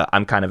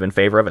I'm kind of in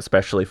favor of,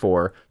 especially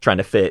for trying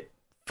to fit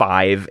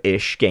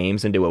 5-ish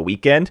games into a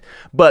weekend.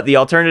 But the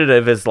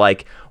alternative is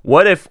like,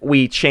 what if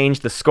we change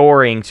the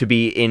scoring to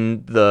be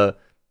in the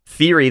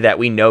theory that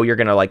we know you're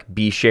going to like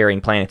be sharing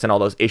planets and all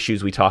those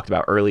issues we talked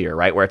about earlier,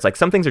 right? Where it's like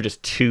some things are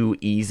just too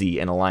easy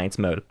in alliance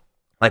mode.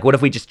 Like, what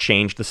if we just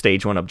changed the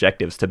stage 1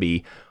 objectives to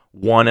be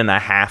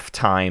 1.5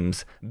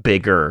 times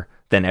bigger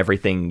than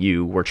everything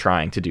you were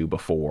trying to do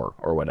before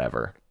or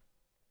whatever?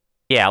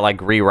 Yeah,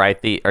 like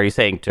are you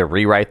saying to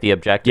rewrite the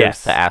objectives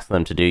Yes. to ask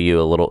them to do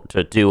a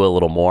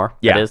little more?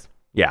 Yeah. That is?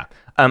 Yeah.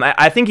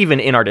 I think even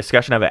in our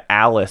discussion of it,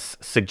 Alice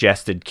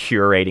suggested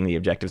curating the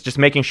objectives, just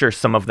making sure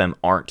some of them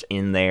aren't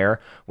in there,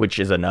 which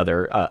is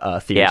another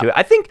theory Yeah. to it.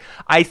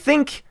 I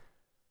think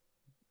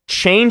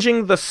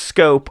changing the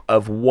scope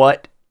of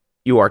what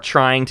you are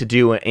trying to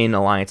do in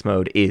alliance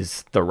mode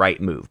is the right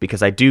move,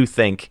 because I do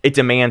think it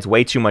demands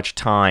way too much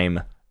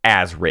time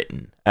as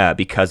written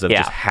because of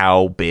just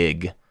how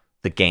big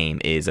the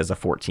game is as a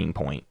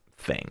 14-point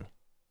thing.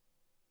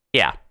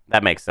 Yeah,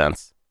 that makes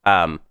sense.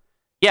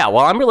 Yeah, well,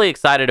 I'm really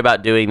excited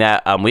about doing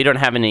that. We don't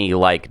have any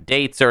like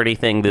dates or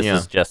anything. This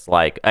is just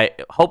like,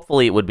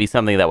 hopefully it would be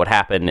something that would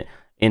happen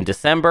in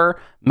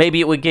December.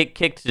 Maybe it would get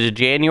kicked to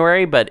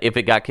January, but if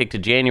it got kicked to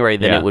January,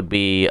 then it would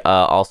be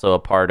also a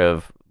part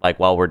of like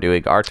while we're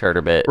doing our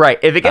tournament. Right.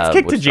 If it gets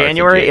kicked to which starts in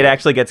January, it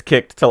actually gets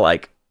kicked to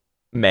like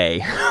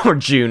May or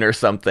June or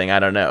something. I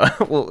don't know.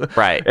 Well,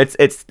 Right.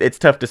 It's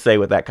tough to say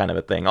with that kind of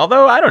a thing.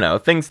 Although I don't know,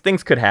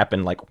 things could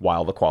happen like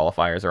while the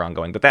qualifiers are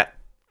ongoing. But that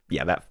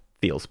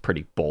feels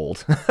pretty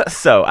bold.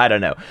 So I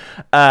don't know.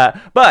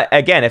 But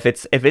again, if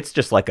it's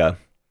just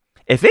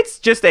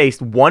a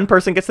one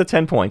person gets the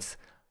 10 points,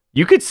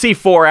 you could see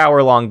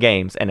 4-hour long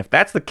games, and if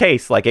that's the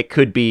case, like it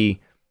could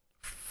be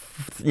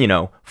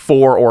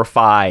 4 or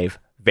 5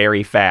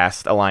 very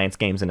fast alliance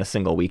games in a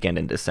single weekend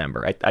in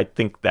December. I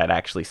think that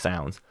actually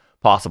sounds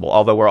possible,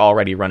 although we're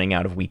already running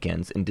out of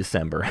weekends in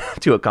December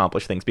to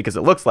accomplish things, because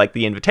it looks like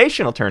the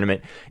invitational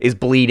tournament is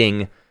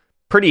bleeding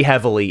pretty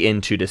heavily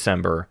into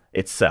December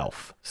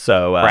itself.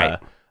 So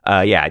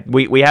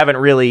we haven't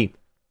really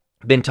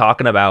been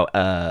talking about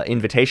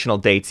invitational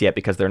dates yet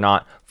because they're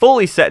not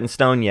fully set in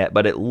stone yet,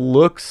 but it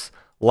looks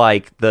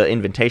like the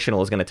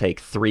invitational is going to take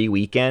 3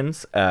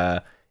 weekends,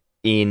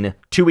 in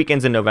 2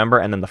 weekends in November,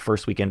 and then the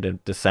first weekend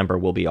of December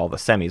will be all the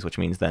semis, which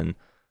means then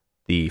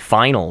the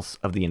finals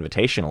of the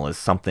invitational is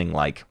something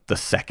like the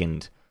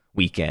second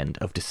weekend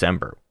of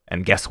December.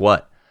 And guess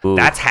what? Ooh.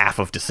 That's half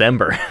of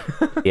December.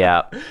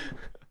 Yeah.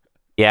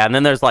 Yeah, and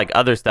then there's like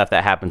other stuff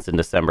that happens in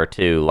December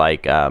too,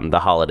 like the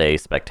holiday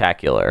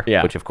spectacular,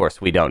 which of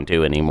course we don't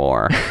do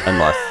anymore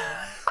unless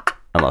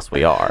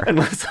we are.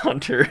 Unless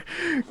Hunter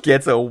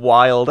gets a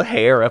wild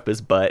hair up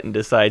his butt and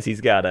decides he's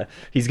gotta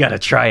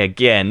try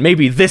again.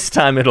 Maybe this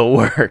time it'll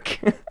work.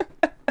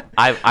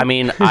 I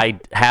mean, I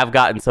have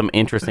gotten some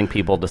interesting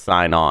people to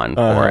sign on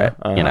for it.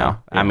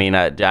 I mean,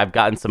 I've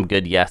gotten some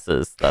good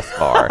yeses thus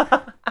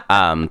far.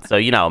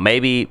 So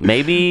maybe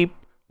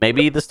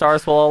the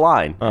stars will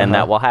align and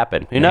that will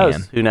happen. Who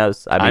knows? Who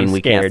knows? I mean, we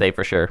can't say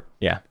for sure.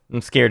 Yeah,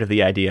 I'm scared of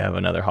the idea of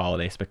another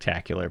holiday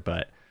spectacular,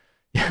 but.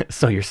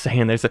 So you're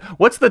saying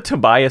what's the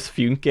Tobias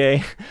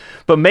Funke?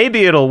 But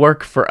maybe it'll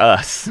work for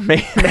us.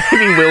 Maybe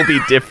we'll be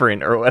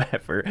different or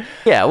whatever.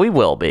 Yeah, we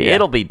will be. Yeah.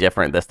 It'll be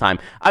different this time.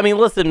 I mean,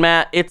 listen,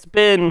 Matt, it's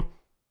been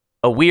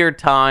a weird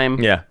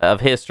time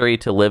of history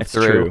to live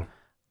through. True.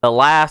 The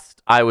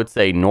last, I would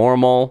say,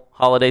 normal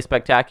holiday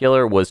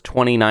spectacular was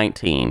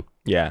 2019.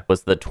 Yeah.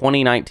 Was the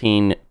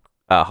 2019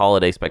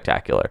 holiday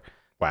spectacular.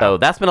 Wow. So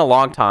that's been a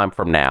long time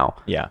from now.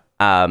 Yeah.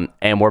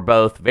 And we're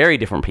both very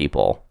different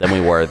people than we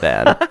were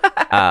then.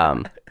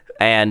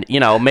 And,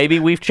 maybe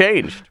we've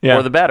changed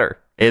for the better.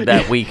 In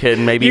that we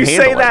can maybe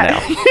handle it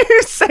now.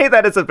 You say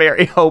that as a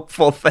very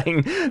hopeful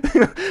thing.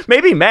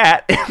 Maybe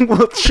Matt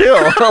will chill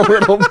a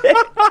little bit.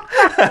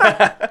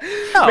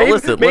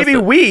 Maybe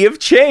we have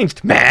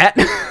changed, Matt.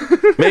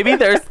 Maybe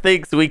there's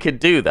things we could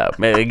do though.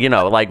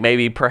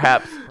 Maybe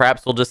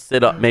perhaps we'll just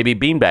sit up maybe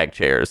beanbag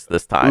chairs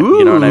this time. Ooh,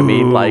 you know what I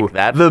mean? Like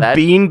that. The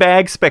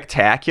beanbag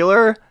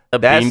spectacular.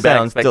 That beanbag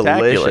sounds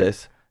spectacular.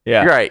 delicious.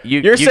 Yeah. Right.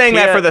 You're saying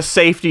that can't- for the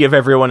safety of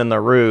everyone in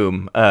the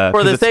room.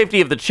 for the safety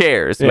of the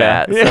chairs,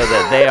 Matt, so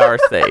that they are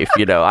safe.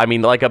 I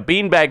mean, like a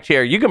beanbag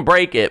chair, you can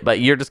break it, but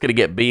you're just gonna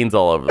get beans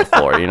all over the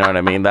floor. You know what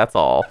I mean? That's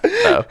all.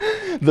 So.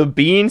 The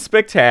Bean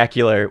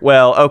Spectacular.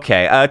 Well,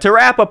 okay. To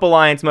wrap up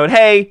Alliance Mode,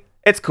 hey,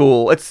 it's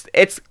cool. It's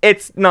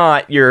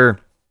not your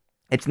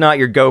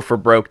go for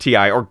broke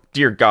TI, or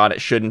dear God,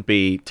 it shouldn't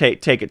be.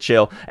 Take it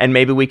chill, and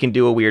maybe we can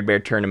do a Weird Bear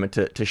tournament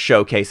to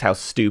showcase how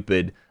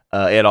stupid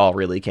it all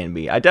really can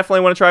be. I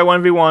definitely want to try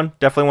 1v1.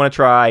 Definitely want to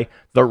try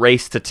the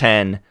race to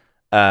 10.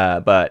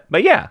 But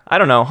yeah, I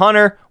don't know.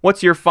 Hunter,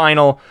 what's your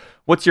final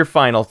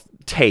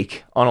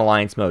take on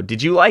Alliance Mode?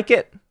 Did you like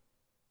it?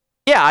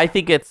 Yeah, I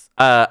think it's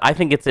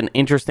an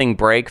interesting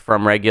break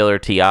from regular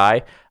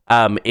TI.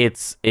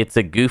 It's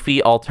a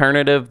goofy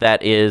alternative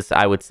that is,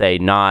 I would say,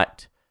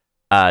 not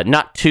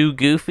too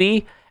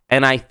goofy.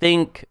 And I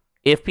think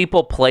if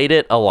people played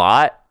it a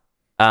lot,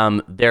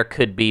 there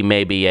could be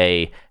maybe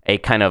a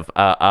kind of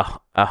a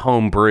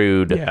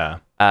homebrewed,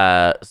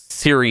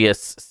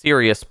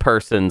 serious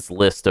person's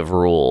list of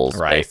rules,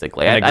 right.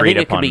 Basically. An I think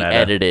it could agreed-upon be meta.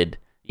 edited.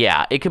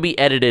 Yeah, it could be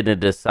edited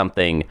into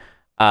something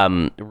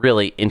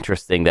really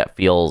interesting that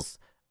feels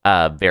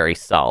very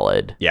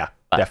solid. Yeah,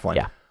 But, definitely.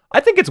 yeah. I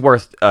think it's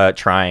worth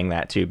trying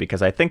that too,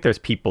 because I think there's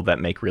people that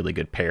make really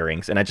good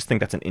pairings, and I just think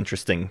that's an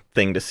interesting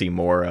thing to see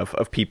more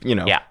of people.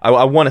 Yeah.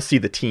 I want to see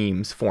the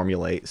teams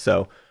formulate.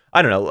 So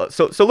I don't know.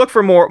 So look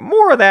for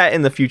more of that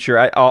in the future.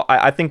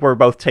 I think we're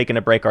both taking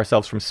a break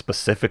ourselves from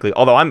specifically.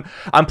 Although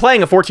I'm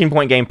playing a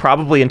 14-point game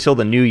probably until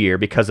the new year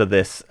because of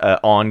this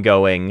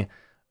ongoing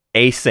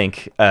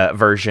async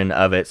version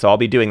of it. So I'll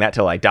be doing that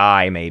till I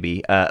die,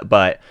 maybe.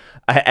 But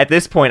at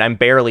this point, I'm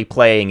barely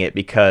playing it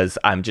because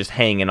I'm just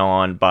hanging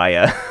on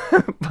by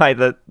by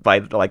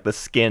the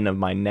skin of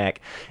my neck.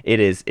 It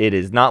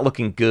is not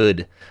looking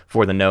good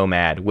for the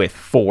Nomad with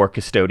 4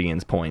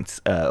 custodians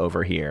points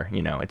over here.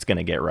 It's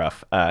gonna get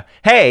rough.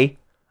 Hey,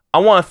 I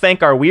want to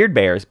thank our Weird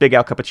Bears: Big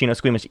Al Cappuccino,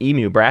 Squeamish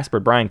Emu,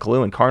 Brassbird, Brian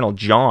Kalu, and Carnal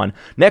John,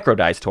 Necro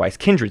Dies Twice,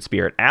 Kindred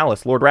Spirit,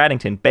 Alice, Lord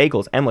Raddington,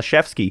 Bagels,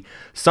 Emlashevsky,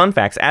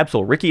 Sunfax,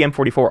 Absol, Ricky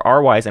M44,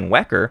 Rwise, and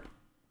Wecker.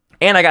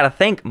 And I gotta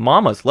thank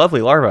Mama's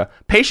Lovely Larva.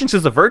 Patience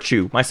is a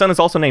virtue. My son is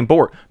also named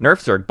Bort.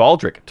 Nerfzerg,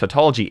 Baldric,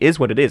 Tautology is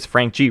what it is.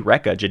 Frank G,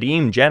 Rekka,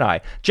 Jadeem Jedi,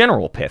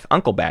 General Pith,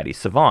 Uncle Batty,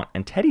 Savant,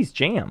 and Teddy's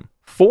Jam.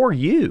 For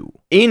you.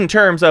 In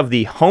terms of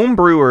the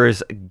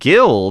Homebrewers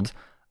Guild,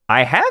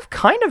 I have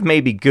kind of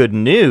maybe good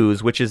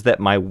news, which is that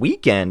my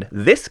weekend,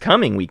 this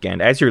coming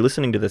weekend, as you're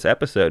listening to this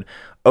episode,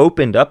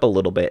 opened up a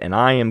little bit, and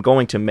I am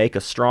going to make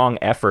a strong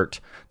effort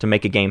to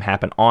make a game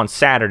happen on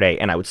Saturday,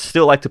 and I would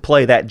still like to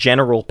play that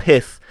General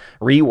Pith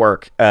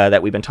rework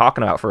that we've been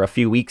talking about for a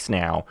few weeks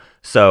now.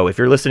 So if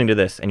you're listening to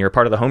this and you're a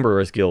part of the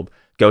Homebrewers Guild,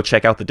 go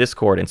check out the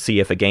Discord and see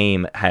if a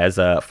game has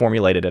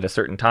formulated at a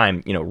certain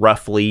time.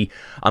 Roughly,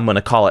 I'm going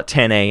to call it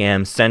 10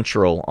 a.m.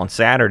 Central on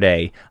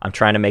Saturday. I'm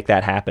trying to make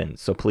that happen.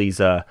 So please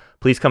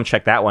come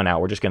check that one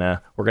out. We're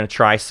gonna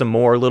try some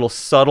more little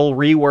subtle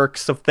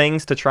reworks of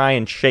things to try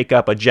and shake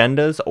up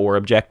agendas or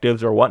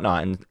objectives or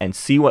whatnot, and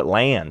see what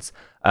lands.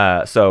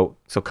 So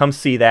come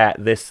see that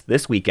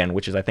this weekend,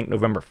 which is I think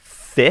November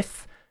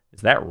 5th.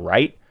 Is that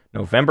right?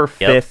 November 5th.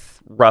 Yep.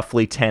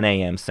 Roughly 10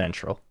 a.m.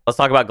 Central. Let's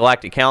talk about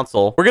Galactic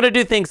Council. We're going to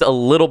do things a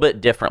little bit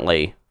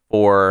differently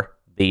for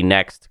the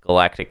next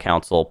Galactic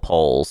Council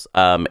polls.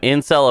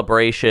 In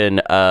celebration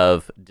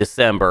of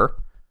December,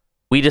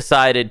 we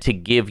decided to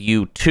give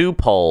you 2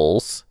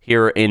 polls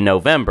here in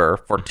November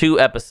for 2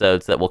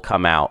 episodes that will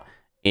come out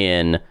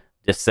in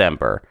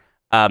December.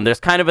 There's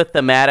kind of a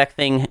thematic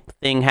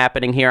thing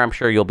happening here. I'm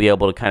sure you'll be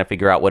able to kind of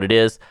figure out what it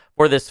is.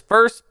 For this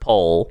first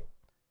poll,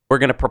 we're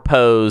going to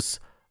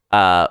propose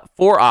 4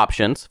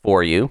 options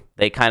for you.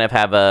 They kind of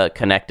have a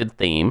connected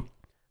theme.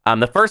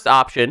 The first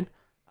option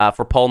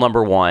for poll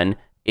number 1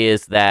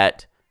 is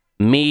that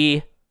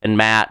me and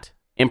Matt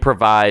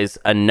improvise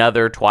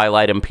another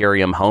Twilight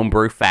Imperium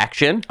homebrew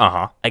faction.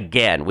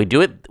 Again, we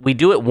do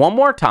it one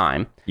more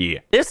time. Yeah.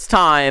 This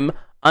time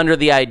under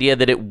the idea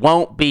that it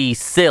won't be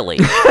silly.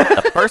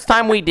 The first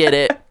time we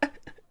did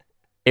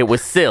it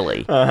was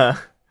silly.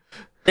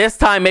 This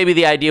time, maybe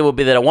the idea will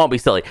be that it won't be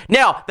silly.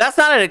 Now, that's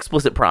not an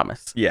explicit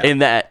promise. Yeah. In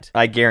that,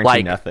 I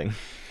guarantee nothing.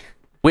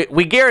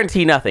 We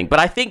guarantee nothing, but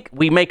I think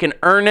we make an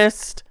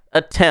earnest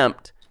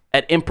attempt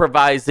at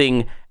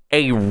improvising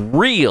a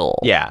real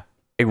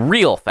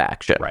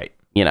faction. Right.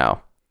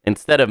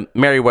 Instead of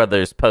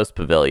Merryweather's Post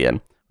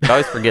Pavilion. I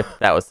always forget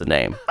that was the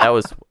name. That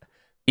was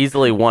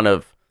easily one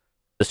of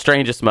the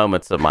strangest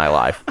moments of my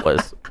life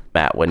was,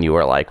 Matt, when you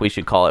were like, we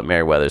should call it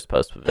Merryweather's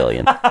Post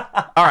Pavilion.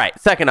 All right,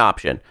 second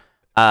option.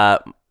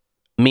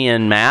 Me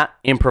and Matt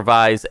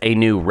improvise a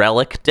new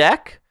relic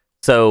deck.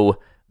 So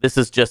this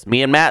is just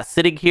me and Matt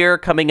sitting here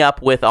coming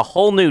up with a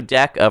whole new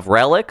deck of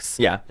relics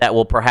that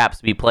will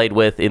perhaps be played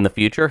with in the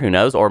future. Who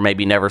knows? Or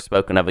maybe never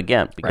spoken of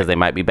again because they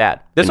might be bad.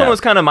 This one was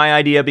kind of my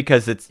idea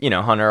because it's,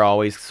 Hunter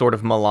always sort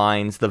of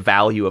maligns the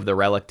value of the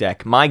relic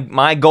deck.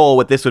 My goal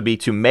with this would be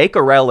to make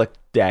a relic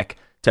deck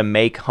to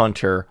make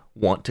Hunter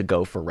want to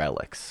go for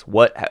relics.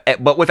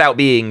 But without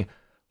being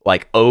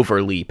like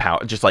overly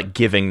power, just like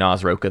giving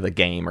Nazroka the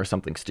game or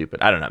something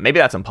stupid. I don't know. Maybe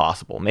that's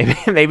impossible.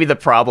 Maybe the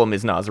problem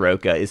is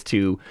Nazroka is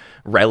too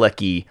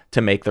relic-y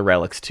to make the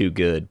relics too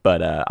good.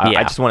 But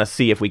I just want to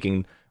see if we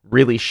can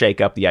really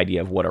shake up the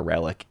idea of what a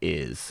relic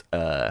is,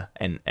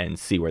 and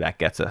see where that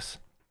gets us.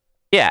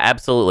 Yeah,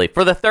 absolutely.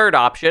 For the third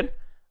option,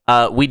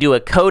 we do a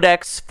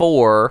Codex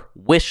 4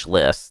 wish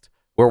list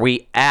where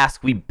we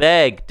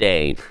beg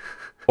Dane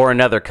for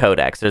another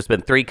codex. There's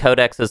been 3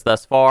 codexes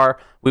thus far.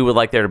 We would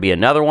like there to be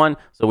another one,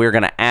 so we're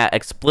going to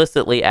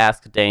explicitly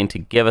ask Dane to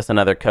give us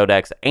another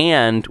codex,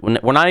 and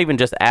we're not even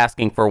just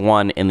asking for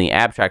one in the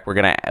abstract. We're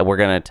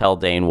gonna tell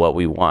Dane what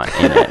we want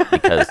in it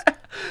because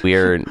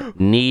we're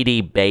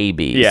needy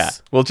babies. Yeah,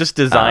 we'll just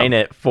design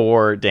it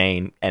for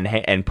Dane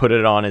and put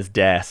it on his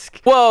desk.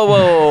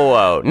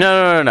 Whoa!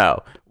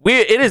 No.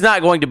 It is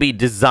not going to be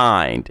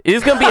designed. It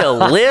is going to be a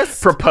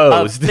list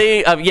proposed. No,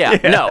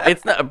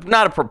 it's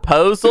not a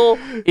proposal.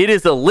 It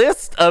is a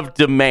list of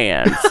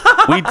demands.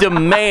 We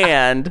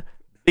demand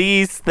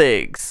these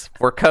things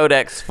for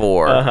Codex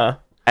 4.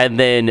 And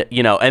then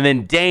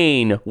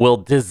Dane will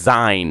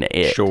design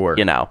it. Sure.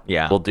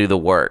 Yeah. We'll do the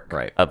work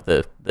of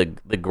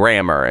the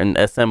grammar and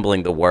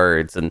assembling the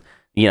words and,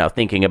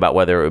 thinking about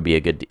whether it would be a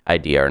good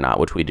idea or not,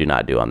 which we do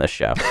not do on this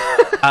show.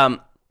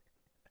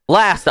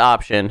 Last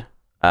option,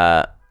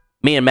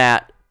 me and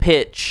Matt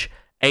pitch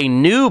a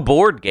new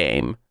board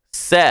game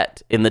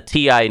set in the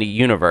TI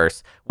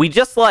universe. We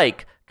just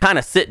kind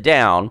of sit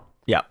down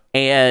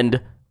and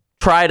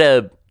try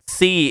to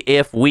see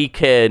if we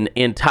can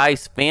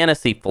entice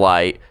Fantasy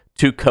Flight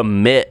to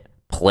commit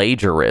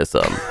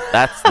plagiarism.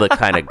 That's the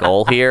kind of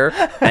goal here.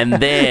 And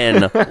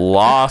then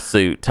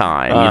lawsuit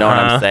time. You know what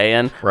I'm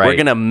saying? Right. We're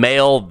going to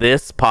mail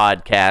this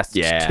podcast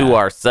to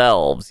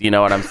ourselves. You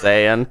know what I'm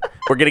saying?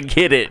 We're going to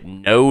get it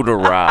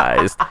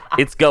notarized.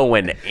 It's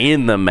going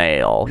in the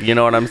mail. You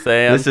know what I'm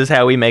saying? This is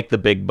how we make the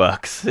big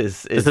bucks.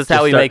 This is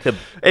how we make the...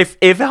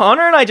 If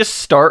Hunter and I just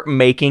start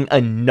making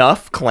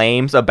enough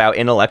claims about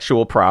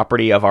intellectual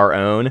property of our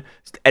own,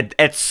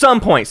 at some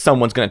point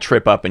someone's going to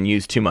trip up and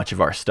use too much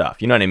of our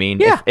stuff. You know what I mean?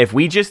 Yeah. If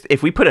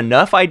we put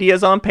enough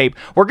ideas on paper,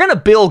 we're going to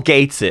Bill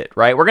Gates it,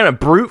 right? We're going to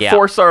brute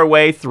force our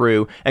way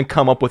through and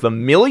come up with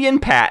 1 million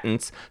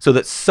patents so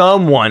that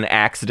someone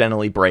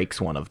accidentally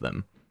breaks one of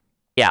them.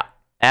 Yeah,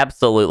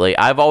 absolutely.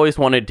 I've always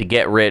wanted to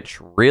get rich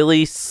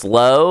really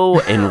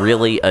slow and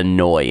really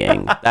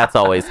annoying. That's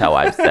always how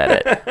I've said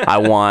it. I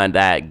want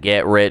that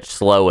get rich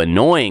slow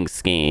annoying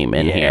scheme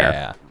in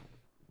here.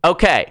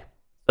 Okay.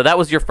 So that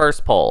was your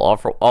first poll,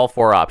 all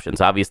 4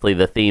 options. Obviously,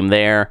 the theme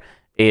there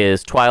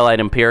is Twilight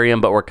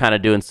Imperium, but we're kind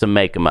of doing some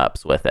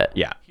make-em-ups with it.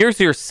 Yeah. Here's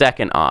your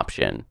second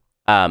option.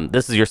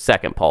 This is your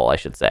second poll, I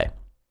should say.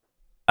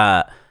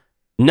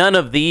 None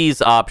of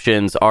these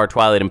options are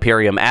Twilight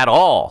Imperium at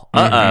all.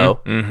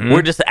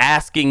 We're just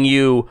asking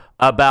you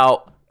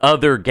about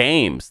other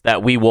games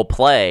that we will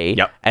play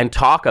and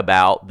talk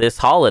about this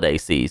holiday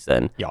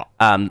season.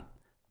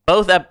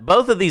 Both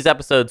of these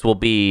episodes will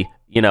be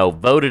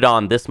voted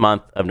on this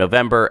month of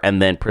November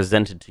and then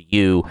presented to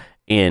you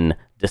in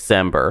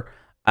December.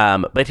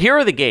 But here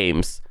are the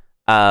games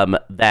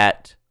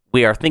that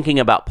we are thinking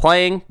about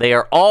playing. They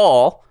are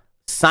all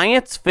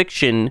science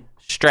fiction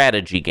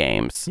strategy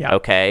games.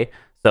 Okay?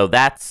 So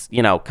that's,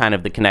 kind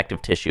of the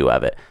connective tissue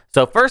of it.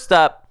 So first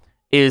up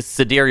is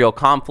Sidereal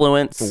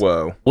Confluence,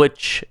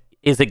 which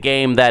is a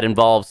game that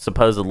involves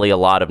supposedly a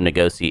lot of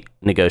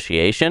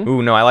negotiation.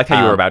 Ooh, no, I like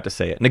how you were about to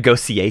say it.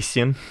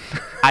 Negotiation.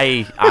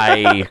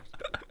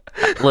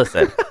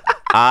 Listen,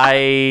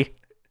 I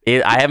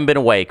haven't been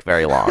awake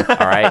very long. All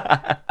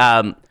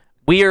right,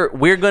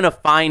 we're gonna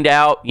find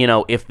out,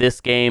 if this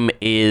game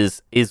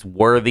is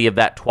worthy of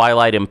that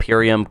Twilight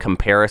Imperium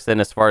comparison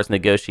as far as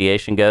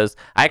negotiation goes.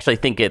 I actually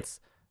think it's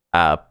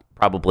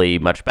probably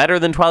much better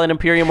than Twilight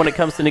Imperium when it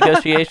comes to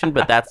negotiation,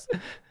 but that's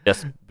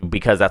just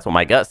because that's what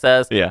my gut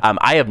says.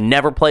 I have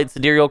never played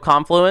Sidereal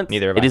Confluence.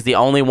 Neither have I. It is the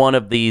only one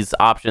of these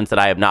options that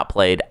I have not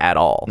played at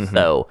all.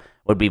 So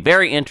would be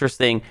very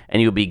interesting,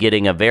 and you would be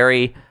getting a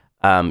very,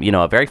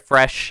 a very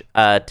fresh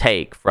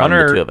take from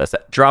Hunter the two of us.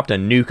 Dropped a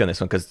nuke on this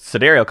one because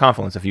Sidereal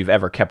Confluence, if you've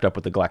ever kept up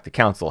with the Galactic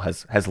Council,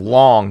 has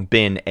long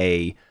been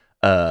a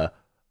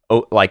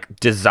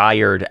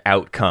desired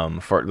outcome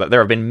for.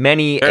 There have been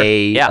many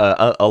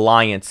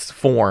alliance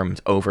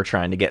formed over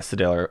trying to get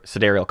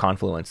Sidereal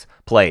Confluence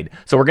played.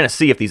 So we're going to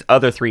see if these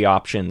other 3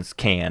 options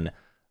can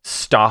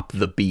stop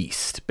the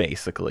beast,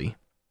 basically.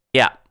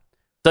 Yeah.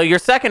 So your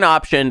second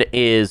option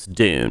is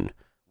Dune.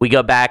 We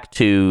go back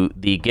to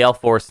the Gale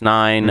Force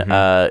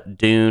 9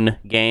 Dune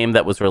game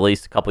that was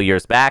released a couple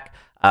years back.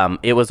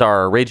 It was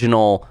our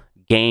original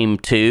Game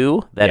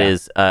 2 that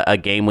is a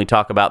game we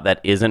talk about that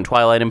isn't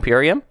Twilight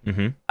Imperium.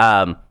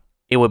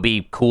 It would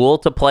be cool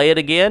to play it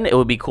again. It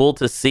would be cool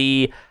to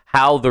see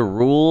how the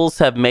rules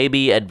have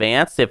maybe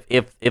advanced,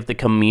 if the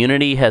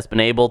community has been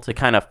able to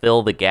kind of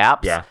fill the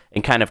gaps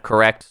and kind of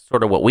correct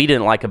sort of what we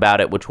didn't like about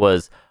it, which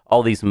was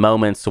all these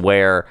moments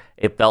where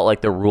it felt like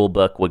the rule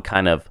book would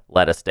kind of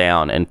let us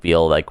down and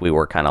feel like we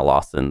were kind of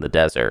lost in the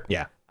desert.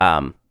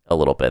 A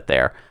little bit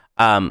there.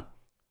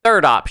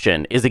 Third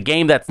option is a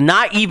game that's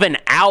not even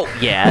out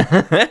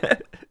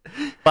yet,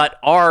 but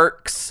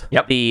Arcs,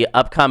 Yep. the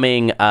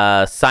upcoming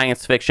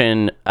science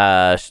fiction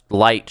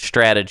light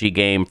strategy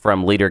game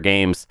from Leader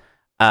Games,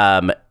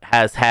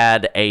 has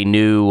had a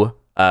new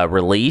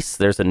release.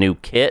 There's a new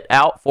kit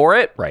out for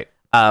it. Right.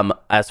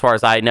 As far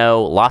as I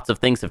know, lots of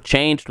things have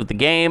changed with the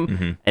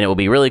game, and it will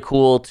be really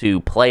cool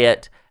to play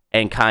it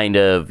and kind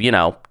of,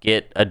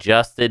 get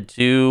adjusted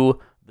to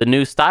the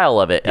new style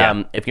of it.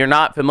 Yeah. If you're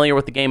not familiar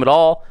with the game at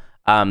all,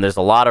 there's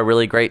a lot of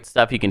really great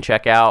stuff you can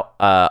check out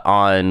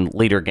on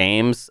Leader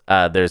Games.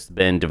 There's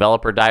been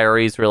developer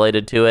diaries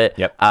related to it.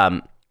 Yep.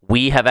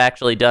 We have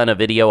actually done a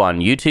video on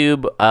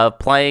YouTube of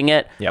playing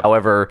it. Yep.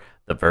 However,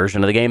 the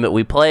version of the game that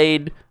we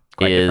played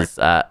Quite is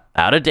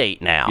out of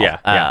date now.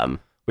 Yeah.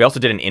 We also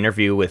did an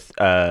interview with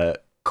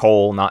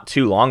Cole not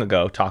too long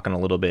ago talking a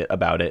little bit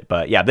about it.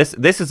 But yeah, this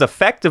is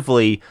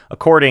effectively,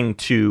 according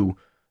to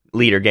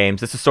Leader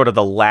Games, this is sort of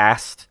the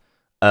last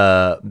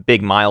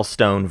big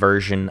milestone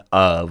version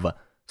of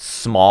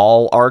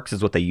small arcs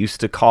is what they used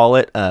to call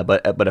it,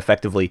 but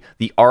effectively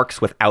the arcs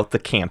without the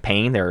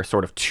campaign. There are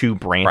sort of two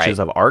branches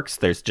of arcs.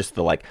 There's just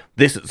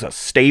this is a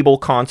stable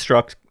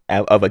construct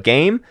of a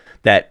game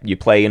that you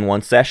play in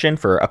one session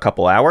for a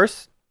couple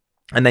hours,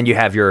 and then you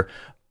have your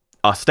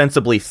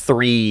ostensibly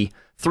three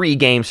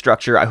game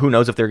structure. Who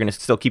knows if they're going to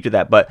still keep to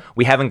that, but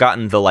we haven't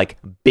gotten the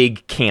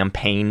big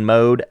campaign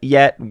mode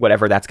yet,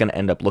 whatever that's going to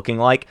end up looking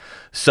like.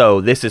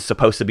 So this is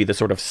supposed to be the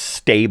sort of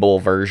stable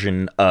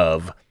version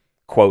of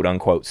quote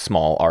unquote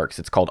small arcs.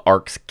 It's called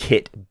Arcs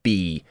Kit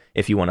B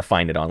if you want to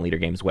find it on Leader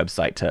Games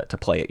website to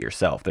play it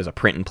yourself. There's a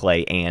print and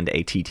play and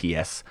a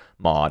TTS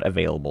mod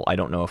available. I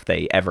don't know if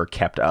they ever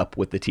kept up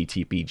with the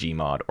TTPG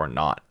mod or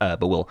not,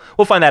 but we'll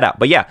find that out.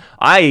 But yeah,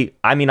 I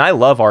mean I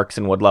love Arcs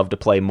and would love to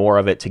play more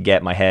of it to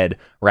get my head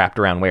wrapped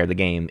around where the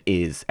game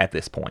is at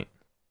this point.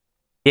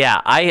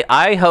 Yeah,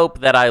 I hope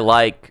that I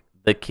like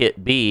the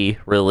Kit B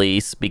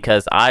release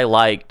because I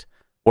liked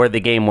where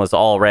the game was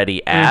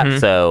already at,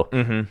 so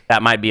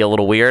that might be a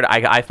little weird.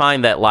 I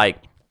find that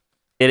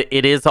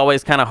it is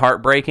always kind of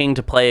heartbreaking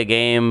to play a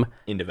game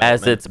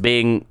as it's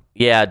being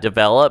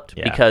developed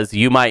because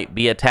you might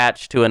be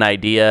attached to an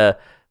idea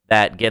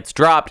that gets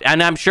dropped,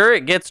 and I'm sure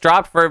it gets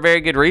dropped for a very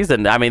good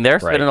reason. I mean, they're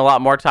spending a lot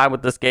more time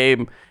with this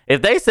game.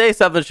 If they say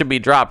something should be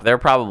dropped, they're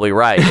probably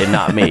right and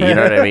not me. You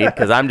know what I mean?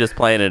 Because I'm just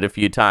playing it a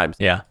few times.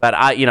 Yeah. But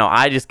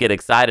I just get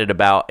excited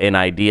about an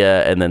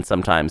idea, and then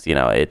sometimes,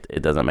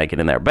 it doesn't make it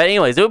in there. But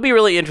anyways, it would be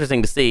really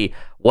interesting to see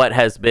what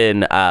has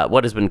been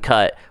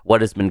cut,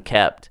 what has been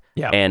kept,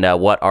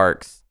 and what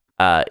Arcs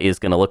is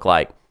going to look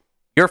like.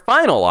 Your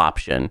final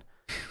option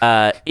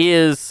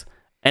is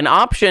an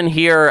option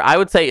here, I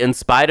would say, in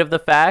spite of the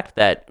fact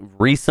that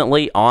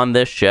recently on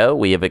this show,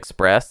 we have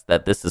expressed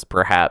that this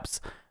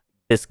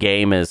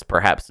game is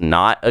perhaps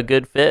not a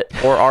good fit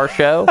for our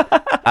show.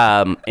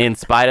 In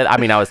spite of,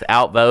 I was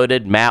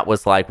outvoted. Matt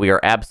was like, we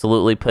are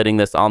absolutely putting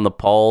this on the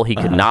poll. He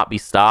could not be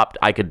stopped.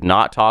 I could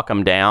not talk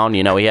him down.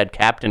 He had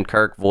Captain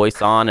Kirk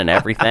voice on and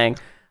everything.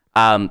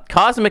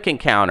 Cosmic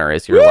Encounter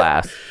is your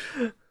last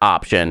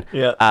option.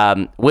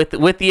 Yeah.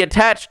 With the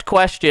attached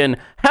question,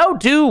 how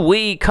do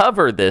we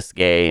cover this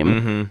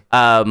game?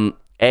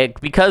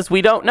 Because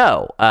we don't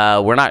know.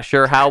 We're not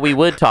sure how we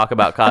would talk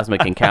about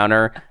Cosmic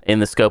Encounter in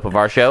the scope of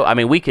our show.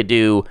 We could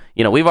do,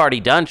 we've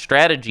already done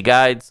strategy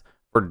guides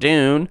for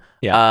Dune.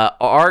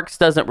 Arcs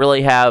doesn't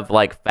really have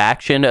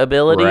faction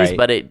abilities,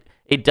 but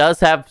it does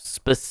have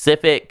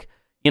specific,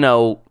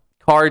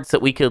 cards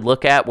that we could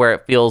look at where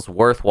it feels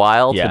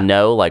worthwhile to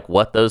know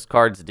what those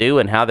cards do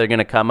and how they're going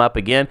to come up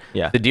again.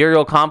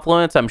 Sidereal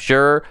Confluence, I'm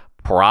sure,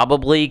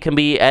 probably can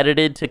be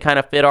edited to kind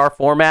of fit our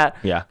format.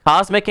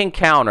 Cosmic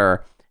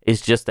Encounter is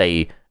just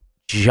a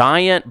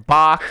giant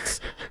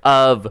box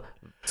of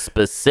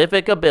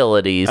specific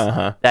abilities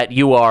that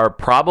you are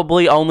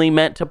probably only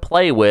meant to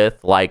play with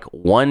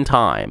one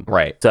time.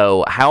 Right.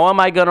 So how am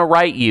I going to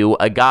write you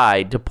a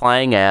guide to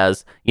playing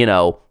as,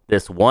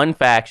 this one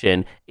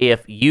faction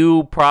if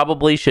you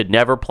probably should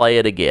never play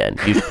it again?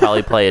 You should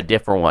probably play a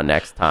different one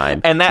next time.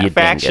 And that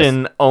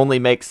faction only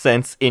makes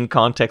sense in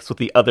context with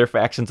the other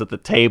factions at the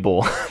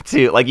table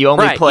too. You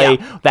only play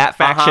that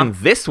faction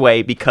this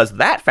way because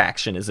that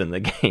faction is in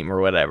the game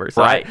or whatever.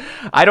 So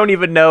I don't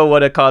even know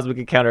what a Cosmic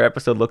Encounter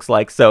episode looks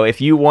like. So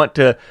if you want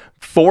to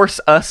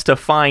force us to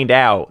find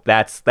out,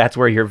 that's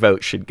where your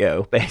vote should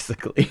go,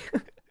 basically.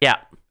 Yeah.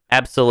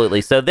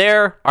 Absolutely. So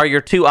there are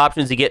your two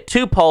options. You get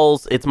two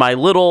polls. It's my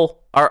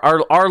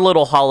our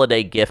little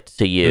holiday gift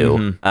to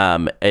you.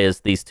 Is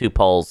these two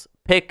polls.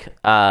 Pick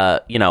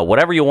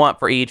whatever you want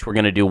for each. We're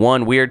going to do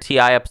one weird TI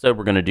episode.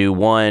 We're going to do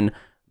one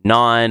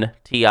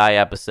non-TI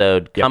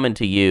episode coming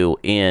to you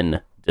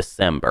in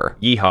December.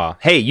 Yeehaw.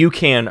 Hey, you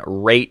can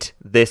rate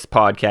this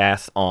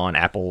podcast on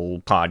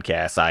Apple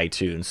Podcasts,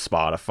 iTunes,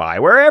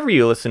 Spotify, wherever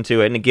you listen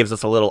to it, and it gives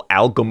us a little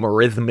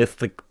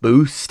algorithmic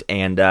boost,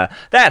 and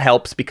that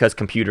helps because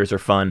computers are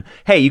fun.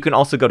 Hey, you can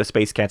also go to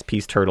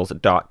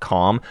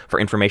SpaceCatsPeaceTurtles.com for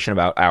information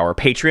about our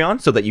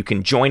Patreon so that you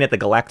can join at the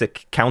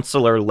Galactic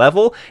Counselor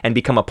level and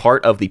become a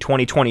part of the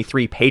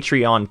 2023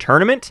 Patreon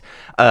tournament.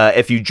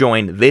 If you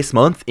join this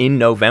month in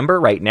November,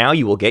 right now,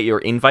 you will get your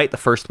invite the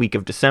first week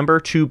of December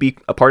to be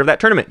a part of that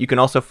tournament. You can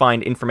also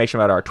find information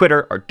about our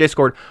Twitter, our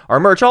Discord, our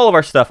merch, all of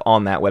our stuff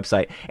on that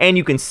website. And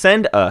you can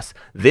send us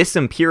this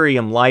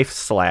Imperium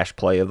Life /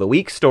 Play of the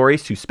Week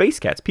stories to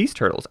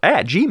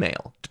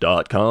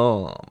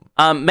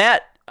spacecatspieceturtles@gmail.com.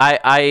 Matt,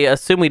 I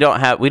assume we don't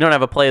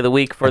have a play of the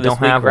week for this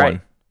week, right?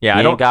 One. Yeah,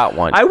 I don't got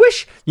one. I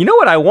wish, you know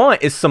what I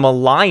want is some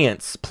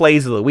Alliance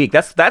plays of the week.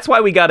 That's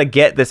why we got to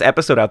get this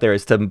episode out there,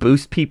 is to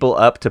boost people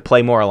up to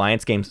play more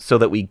Alliance games so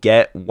that we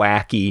get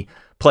wacky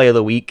play of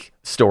the week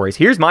stories.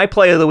 Here's my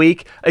play of the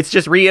week. It's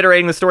just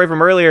reiterating the story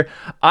from earlier.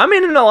 I'm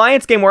in an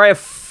Alliance game where I have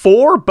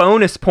 4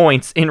 bonus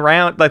points in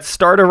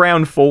start of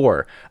round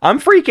 4. I'm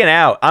freaking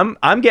out.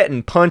 I'm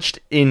getting punched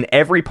in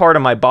every part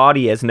of my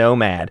body as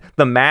Nomad.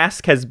 The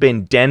mask has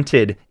been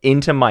dented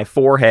into my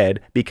forehead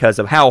because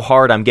of how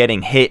hard I'm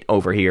getting hit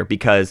over here,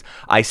 because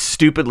I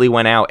stupidly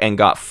went out and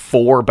got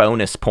 4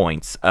 bonus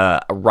points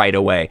right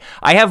away.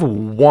 I have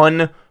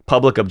 1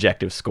 public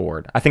objective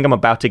scored. I think I'm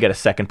about to get a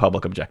 2nd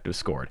public objective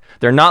scored.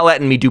 They're not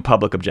letting me do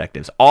public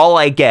objectives. All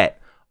I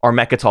get are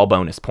Mechatol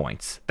bonus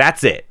points.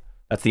 That's it.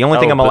 That's the only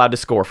thing I'm allowed to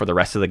score for the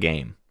rest of the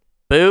game.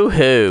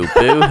 Boo-hoo,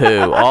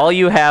 boo-hoo. All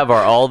you have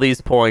are all these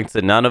points,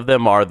 and none of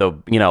them are the,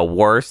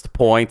 worst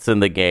points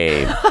in the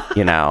game.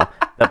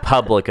 The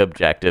public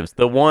objectives.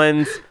 The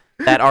ones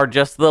that are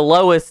just the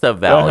lowest of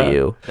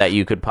value that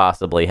you could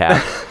possibly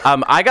have.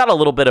 I got a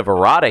little bit of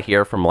errata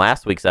here from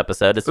last week's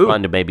episode. It's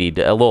fun to maybe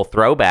a little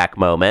throwback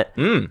moment.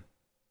 I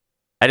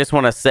just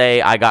want to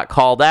say I got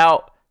called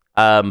out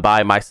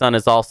by my son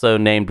is also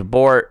named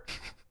Bort.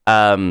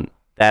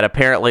 That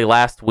apparently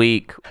last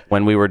week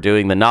when we were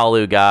doing the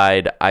Nalu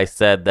guide, I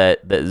said that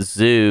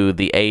Zoo,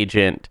 the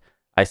agent,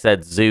 I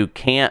said Zoo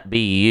can't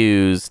be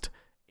used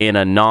in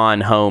a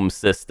non-home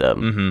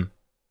system. Mm-hmm.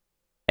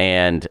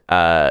 And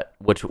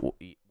which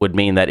would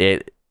mean that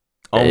it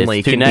only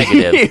is too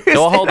negative.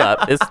 So hold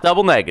up, it's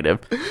double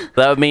negative.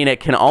 That would mean it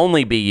can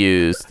only be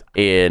used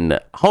in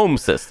home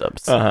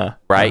systems,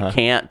 right?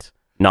 Can't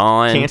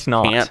not.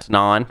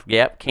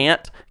 Yep,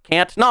 can't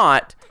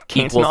not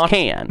equals not.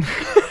 Can.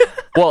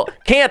 Well,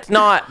 can't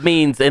not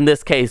means in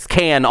this case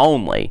can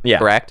only. Yeah,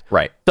 correct.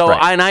 Right. So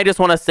right. And I just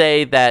want to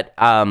say that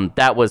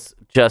that was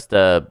just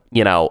I was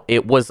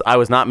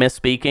not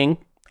misspeaking. No.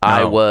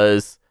 I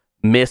was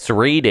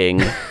misreading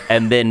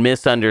and then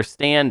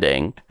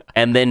misunderstanding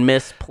and then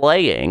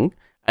misplaying,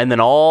 and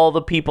then all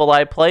the people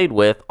I played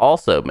with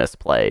also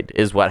misplayed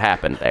is what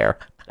happened there.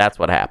 That's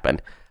what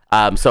happened.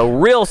 So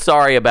real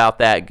sorry about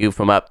that, Goof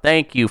 'em Up.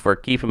 Thank you for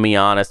keeping me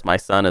honest. My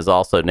son is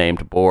also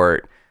named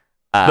Bort.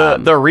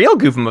 The real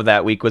goof 'em of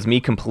that week was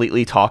me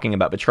completely talking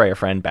about Betray a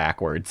Friend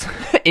backwards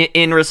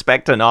in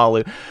respect to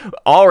Nalu.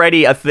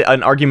 Already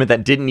an argument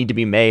that didn't need to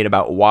be made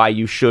about why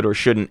you should or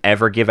shouldn't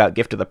ever give out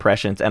Gift of the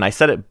Prescience, and I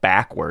said it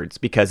backwards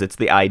because it's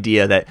the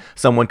idea that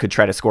someone could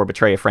try to score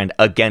Betray a Friend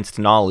against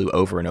Nalu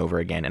over and over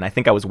again, and I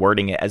think I was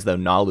wording it as though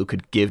Nalu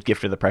could give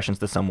Gift of the Prescience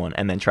to someone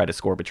and then try to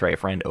score Betray a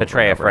Friend over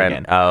and over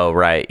again. Oh,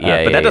 right.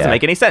 Yeah, but that doesn't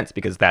make any sense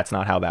because that's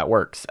not how that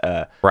works.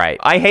 Right.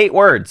 I hate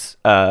words.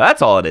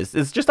 That's all it is.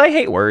 It's just I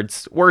hate words.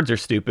 Words are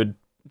stupid.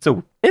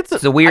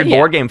 It's a weird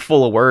board game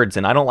full of words,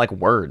 and I don't like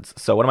words.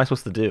 So what am I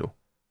supposed to do?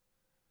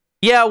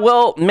 Yeah,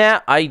 well,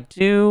 Matt, I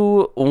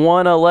do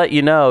want to let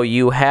you know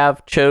you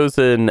have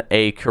chosen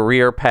a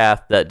career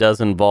path that does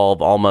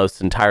involve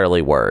almost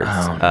entirely words.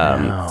 Oh,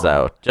 no.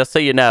 So just so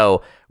you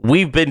know,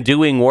 we've been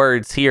doing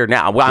words here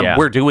now.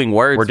 We're doing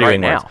words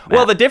now.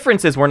 Well, the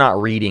difference is we're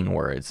not reading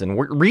words, and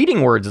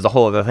reading words is a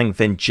whole other thing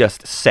than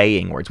just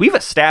saying words. We've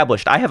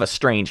established I have a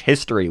strange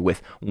history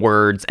with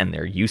words and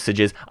their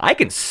usages. I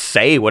can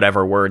say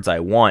whatever words I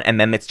want,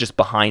 and then it's just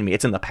behind me.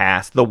 It's in the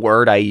past. The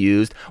word I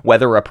used,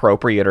 whether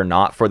appropriate or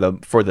not for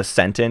the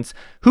sentence,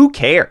 who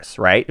cares,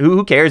 right?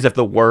 Who cares if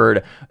the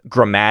word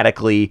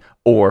grammatically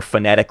or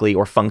phonetically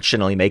or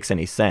functionally makes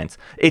any sense?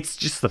 It's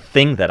just the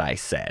thing that I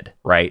said,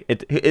 right?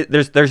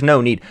 There's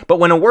no need. But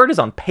when a word is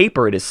on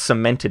paper, it is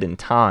cemented in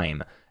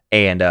time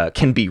and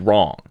can be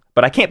wrong.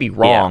 But I can't be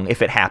wrong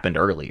if it happened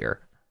earlier.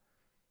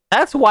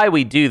 That's why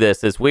we do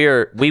this. Is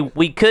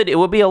it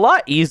would be a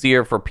lot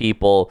easier for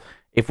people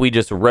if we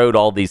just wrote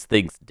all these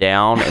things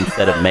down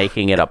instead of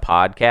making it a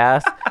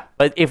podcast.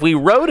 But if we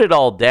wrote it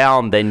all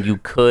down, then you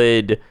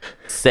could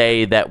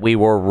say that we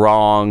were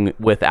wrong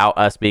without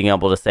us being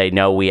able to say,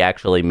 no, we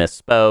actually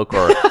misspoke,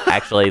 or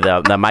actually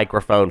the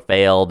microphone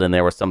failed and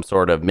there was some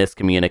sort of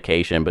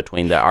miscommunication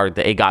between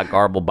it got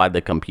garbled by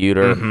the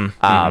computer.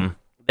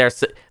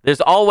 There's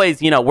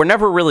always, we're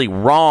never really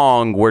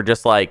wrong. We're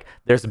just like,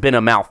 there's been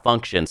a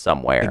malfunction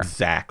somewhere.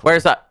 Exactly.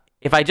 Whereas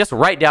if I just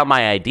write down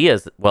my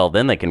ideas, well,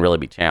 then they can really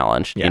be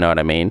challenged. Yeah. You know what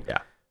I mean? Yeah.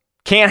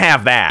 Can't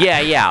have that.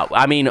 Yeah.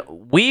 I mean,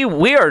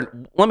 we are.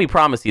 Let me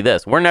promise you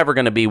this: we're never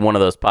going to be one of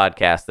those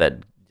podcasts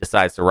that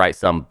decides to write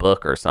some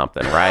book or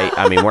something, right?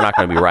 I mean, we're not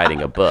going to be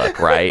writing a book,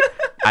 right?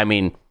 I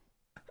mean,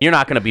 you're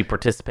not going to be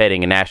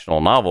participating in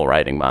National Novel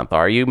Writing Month,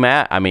 are you,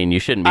 Matt? I mean, you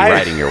shouldn't be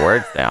writing your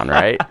words down,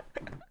 right?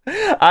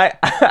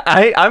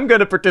 I'm going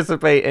to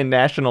participate in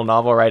National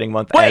Novel Writing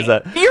Month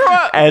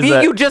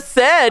you just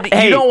said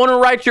you don't want to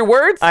write your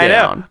words down. I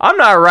know. I'm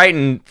not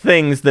writing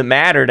things that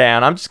matter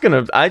down. I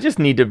just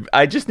need to,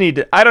 I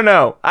don't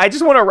know. I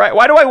just want to write.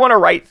 Why do I want to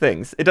write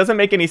things? It doesn't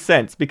make any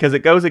sense because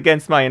it goes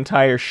against my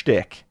entire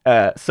shtick.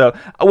 Here's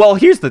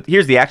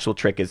the actual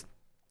trick is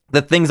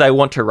the things I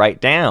want to write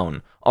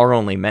down are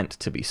only meant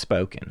to be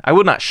spoken. I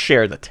will not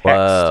share the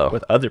text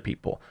with other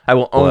people. I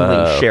will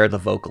only share the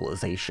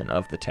vocalization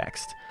of the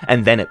text,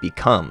 and then it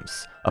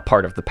becomes a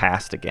part of the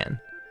past again.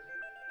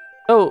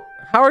 So,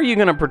 how are you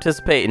going to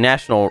participate in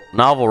National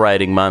Novel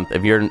Writing Month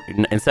if you're,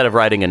 instead of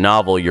writing a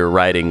novel, you're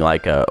writing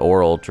like a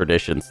oral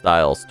tradition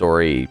style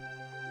story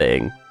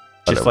thing?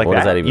 Just like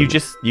that. You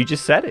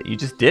just said it. You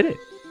just did it.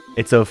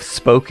 It's a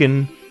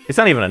spoken. It's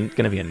not even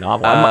going to be a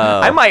novel.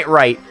 I might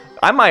write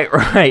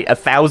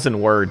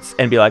 1,000 words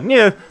and be like,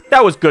 yeah,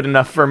 that was good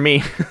enough for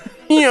me.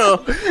 Yeah,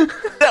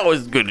 that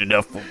was good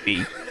enough for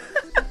me.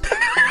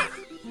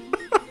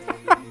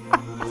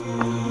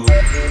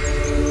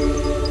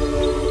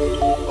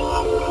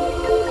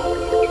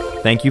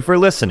 Thank you for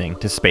listening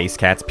to Space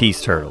Cats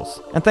Peace Turtles,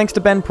 and thanks to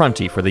Ben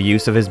Prunty for the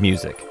use of his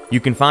music. You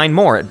can find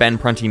more at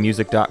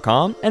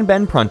benpruntymusic.com and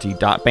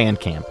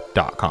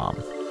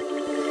benprunty.bandcamp.com.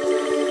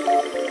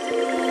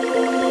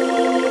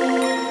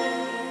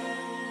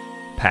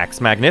 Pax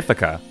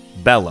Magnifica,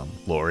 Bellum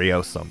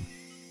Gloriosum.